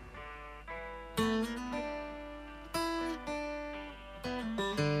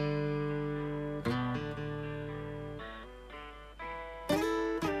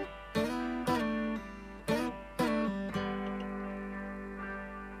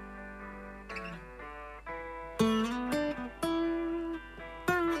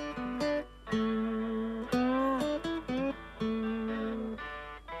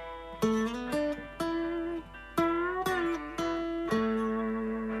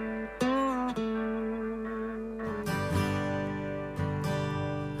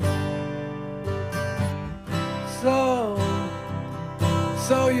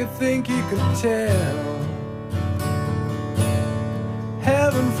 So you think you can tell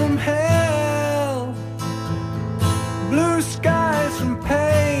heaven from hell, blue skies from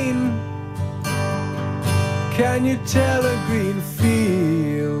pain? Can you tell a green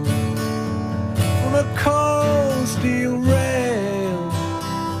field from a cold steel rail,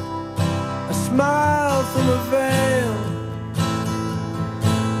 a smile from a veil?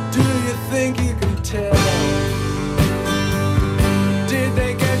 Do you think you can tell? Did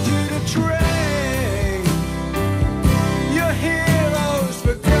they get you to train your heroes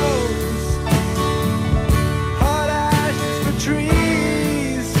for ghosts, hot ashes for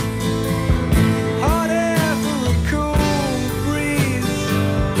trees, hot air for a cool breeze,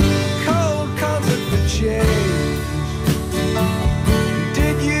 cold comfort for change?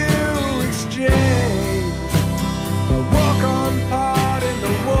 Did you exchange a walk-on part in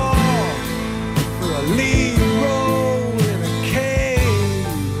the wall for a lead role in a cage?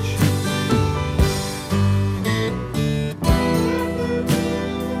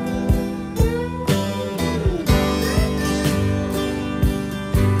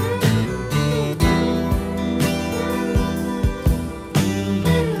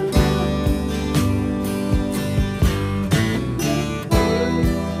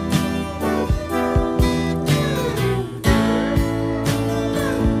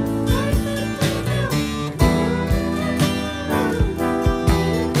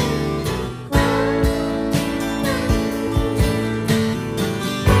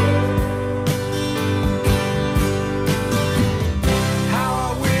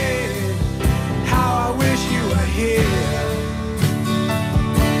 How I wish you were here.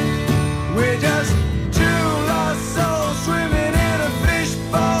 We're just two lost souls swimming in a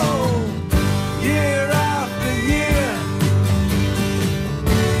fishbowl, year after year,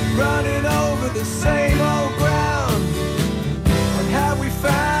 running over the same old ground. And have we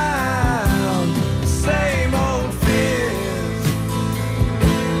found the same old fears?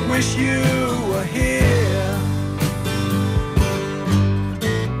 Wish you were here.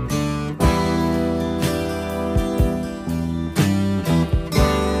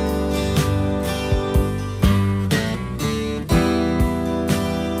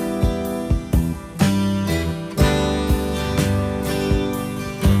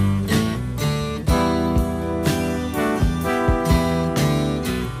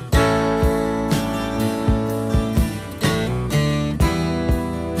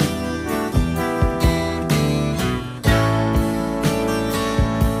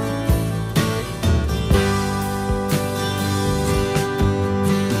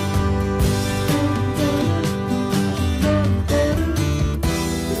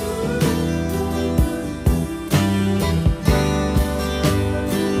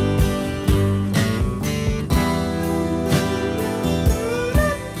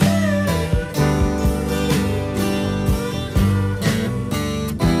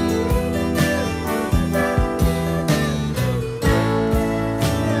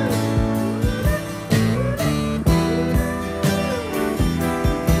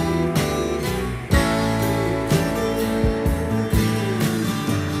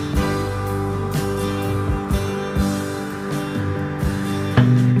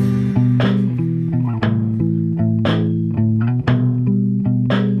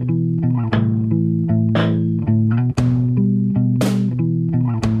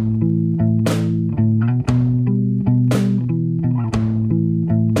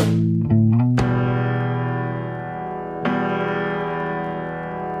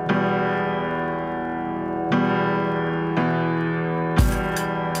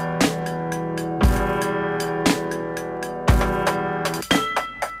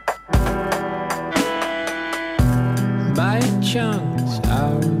 Bite chunks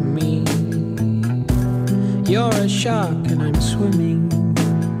out of me. You're a shark and I'm swimming.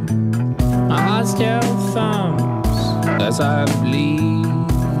 My heart still thumps as I bleed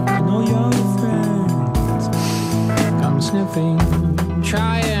know your friends come sniffing.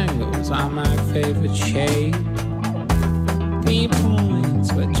 Triangles are my favorite shape. 3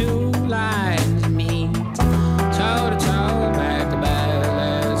 points where 2 lines meet. Toe to toe, back to back,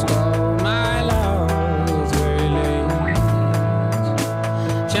 let's go. My love is very late.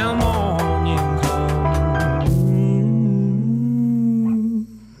 Till morning comes.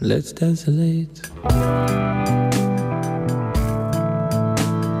 Let's desolate.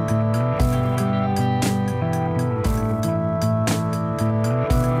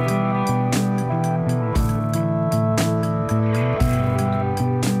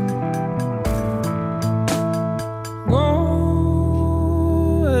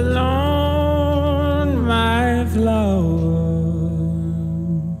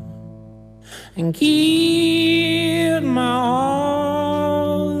 And keep my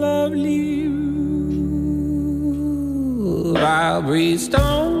all lovely you. I'll breathe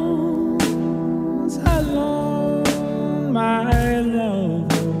stones alone, my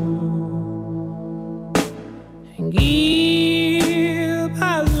love, and keep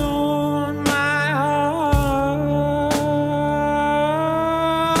alone my heart.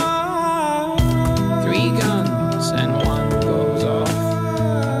 3 guns and 1 goes off.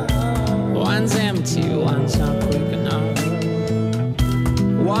 One's empty, one's not quick enough.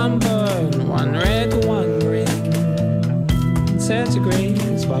 1 burn, 1 red, 1 green.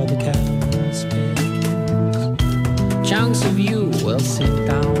 Centigrades while the camera spins. Chunks of you will sink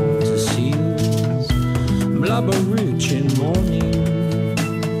down to seals. Blubber rich in morning.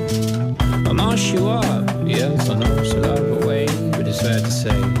 I'll mash you up, yes, I know it's a lot away, but it's fair to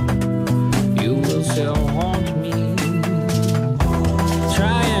say you will still haunt me.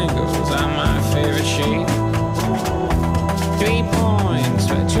 Triangles are my favorite shape. 3 points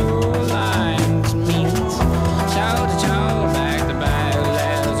where 2 lines meet. Toe to toe, back to back,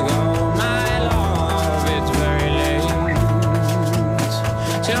 let's go. My love, it's very late.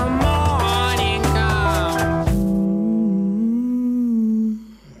 Till morning comes.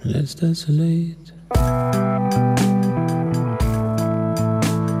 Let's desolate.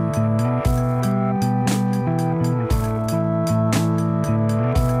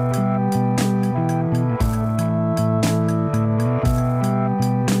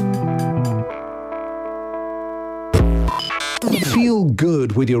 Feel good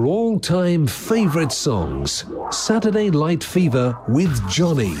with your all-time favorite songs. Saturday Light Fever with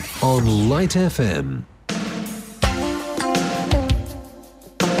Johnny on Light FM.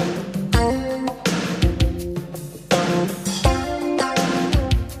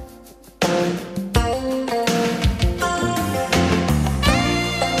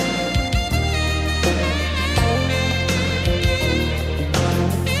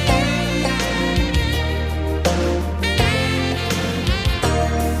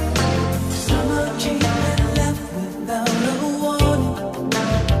 Summer came and left without a warning.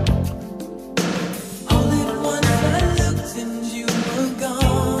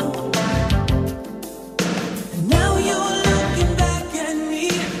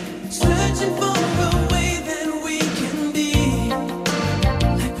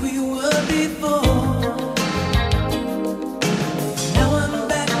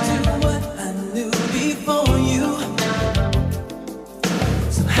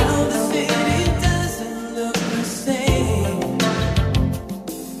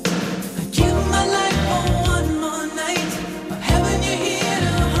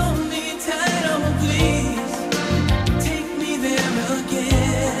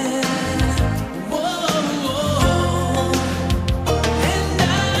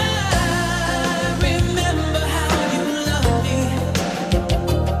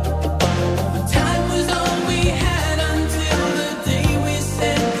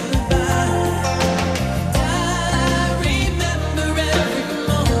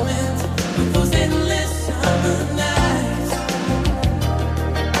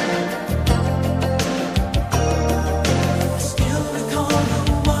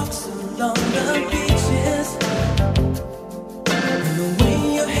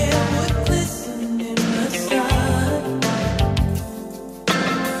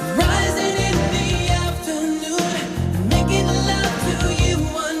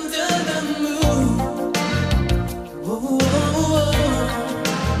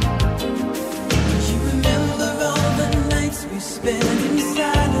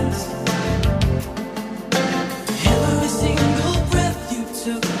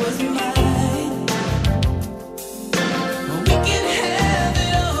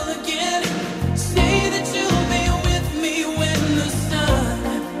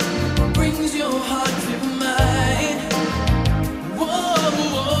 Brings your heart to mine. Whoa,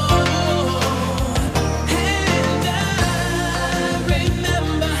 whoa.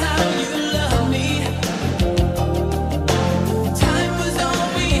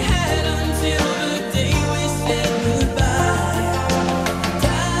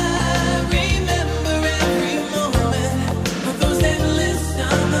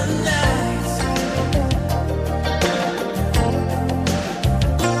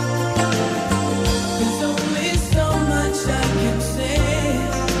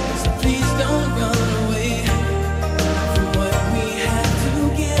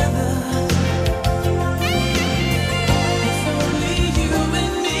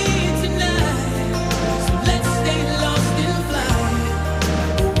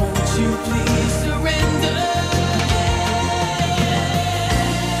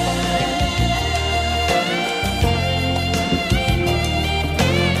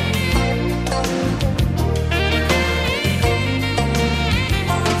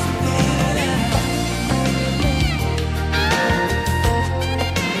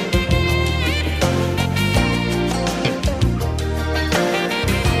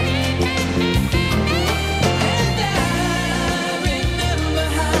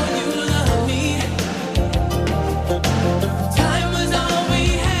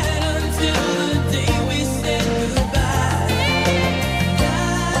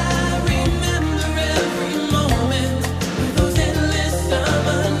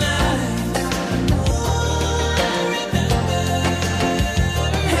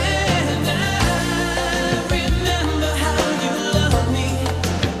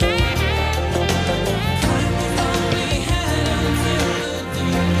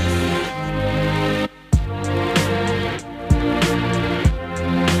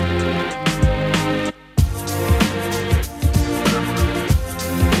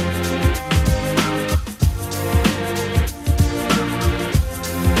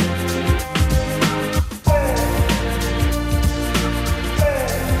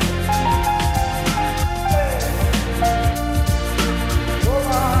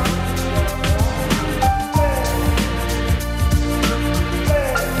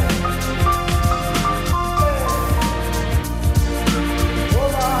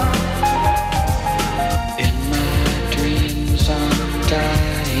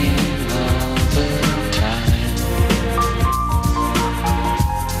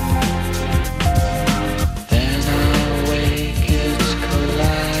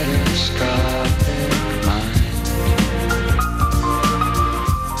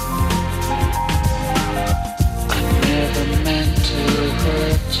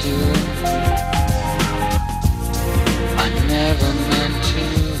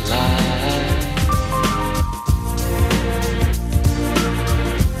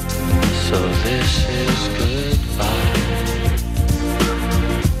 So this is goodbye.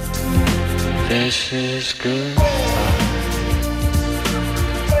 This is goodbye.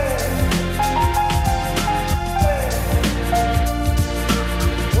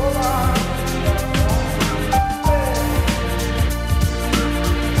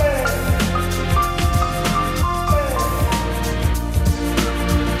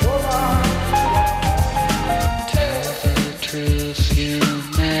 Truth, you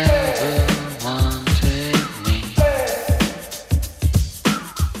never wanted me.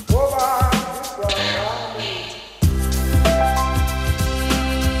 Tell me.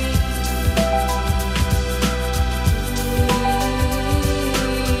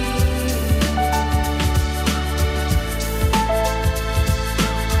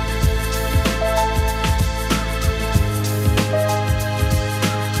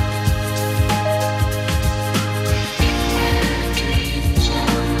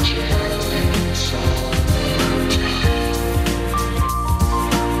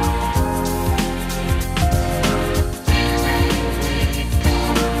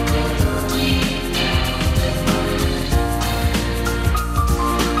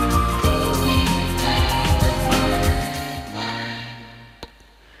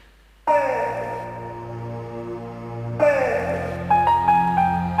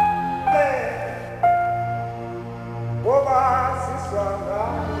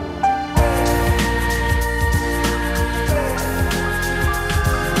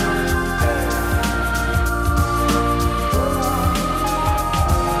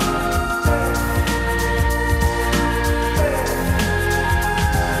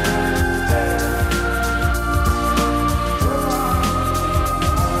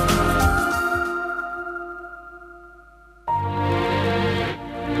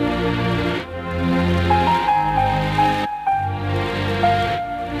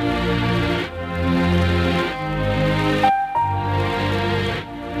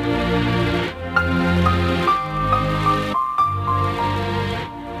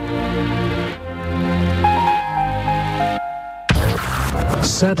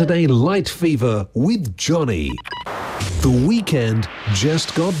 Saturday Light Fever with Johnny. The weekend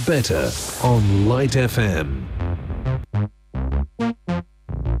just got better on Light FM.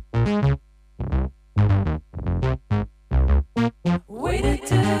 Waited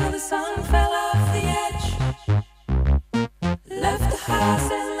till the sun fell off the edge. Left the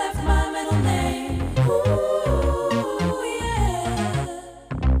house and left my middle name. Ooh, yeah.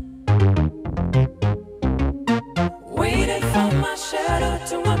 Waited for my shadow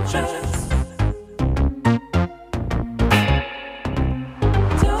to undress.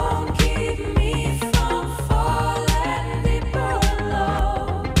 Don't keep me from falling deeper in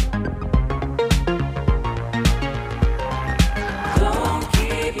love. Don't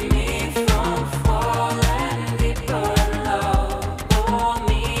keep me from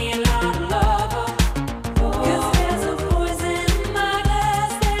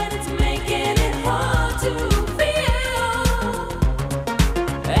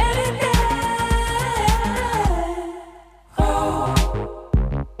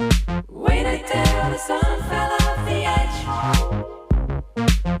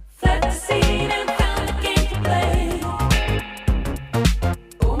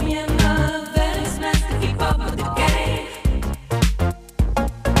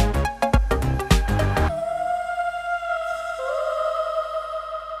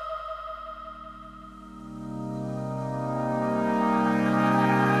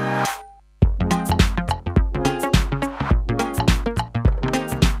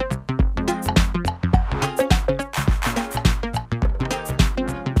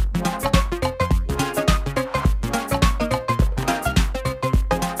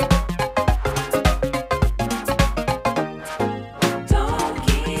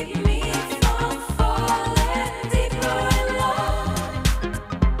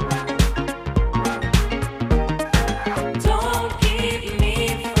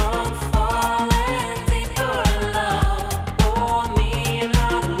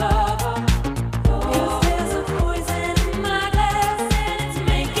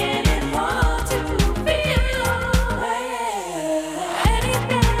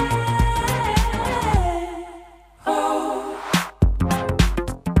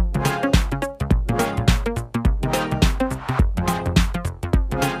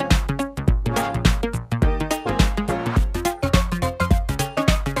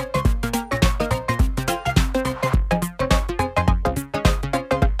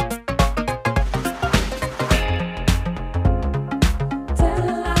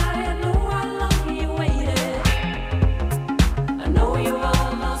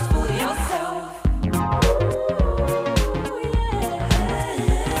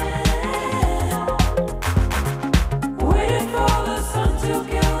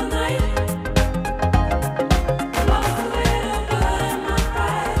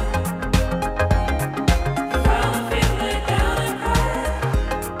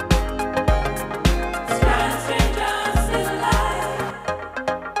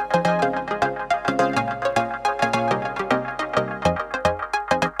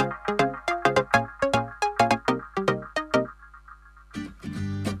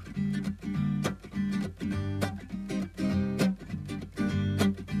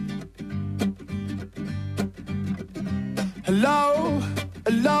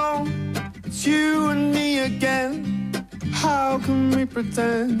alone. It's you and me again. How can we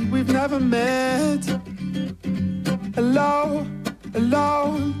pretend we've never met? Hello, hello,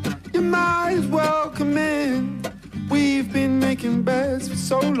 you might as well come in. We've been making beds for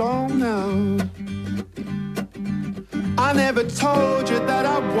so long now. I never told you that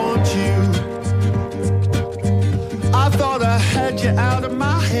I want you. I thought I had you out of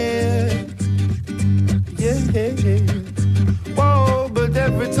my head. Yeah, whoa, but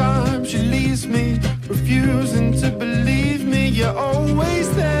every time she leaves me, refusing to believe me, you're always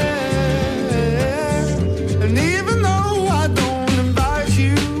there. And even though I don't invite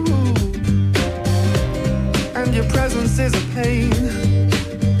you, and your presence is a pain,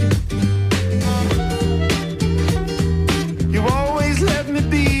 you always let me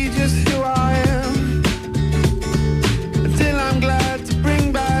be just who I am, until I'm glad to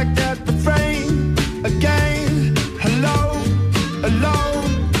bring back that refrain again. Hello, hello,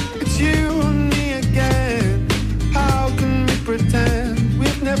 it's you and me again. How can we pretend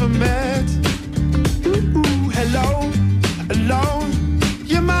we've never met? Ooh, hello, hello,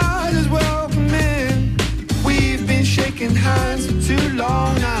 you might as well come in. We've been shaking hands for too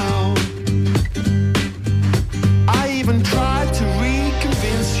long now. I even tried to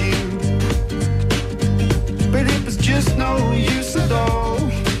reconvince you, but it was just no use at all.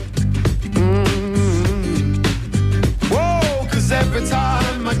 Whoa, 'cause every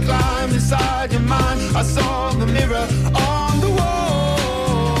time I climbed inside your mind, I saw the mirror on the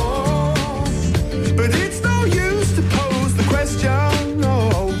wall. But it's no use to pose the question, no,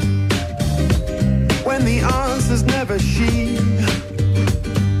 when the answer's never she.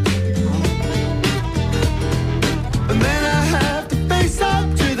 And then I have to face up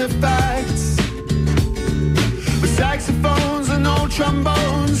to the facts, with saxophones and old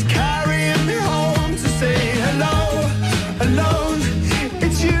trombones carrying me home to say hello, alone.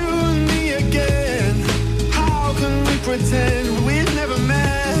 It's you and me again. How can we pretend we've never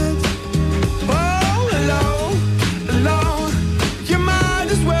met? Oh, hello, alone. You might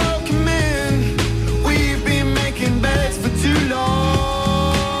as well come in. We've been making beds for too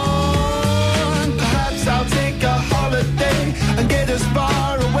long. Perhaps I'll take a holiday and get as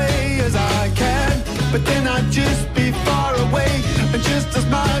far away as I can, but then I'd just be far away and just as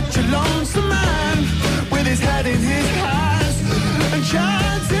much a lonesome man.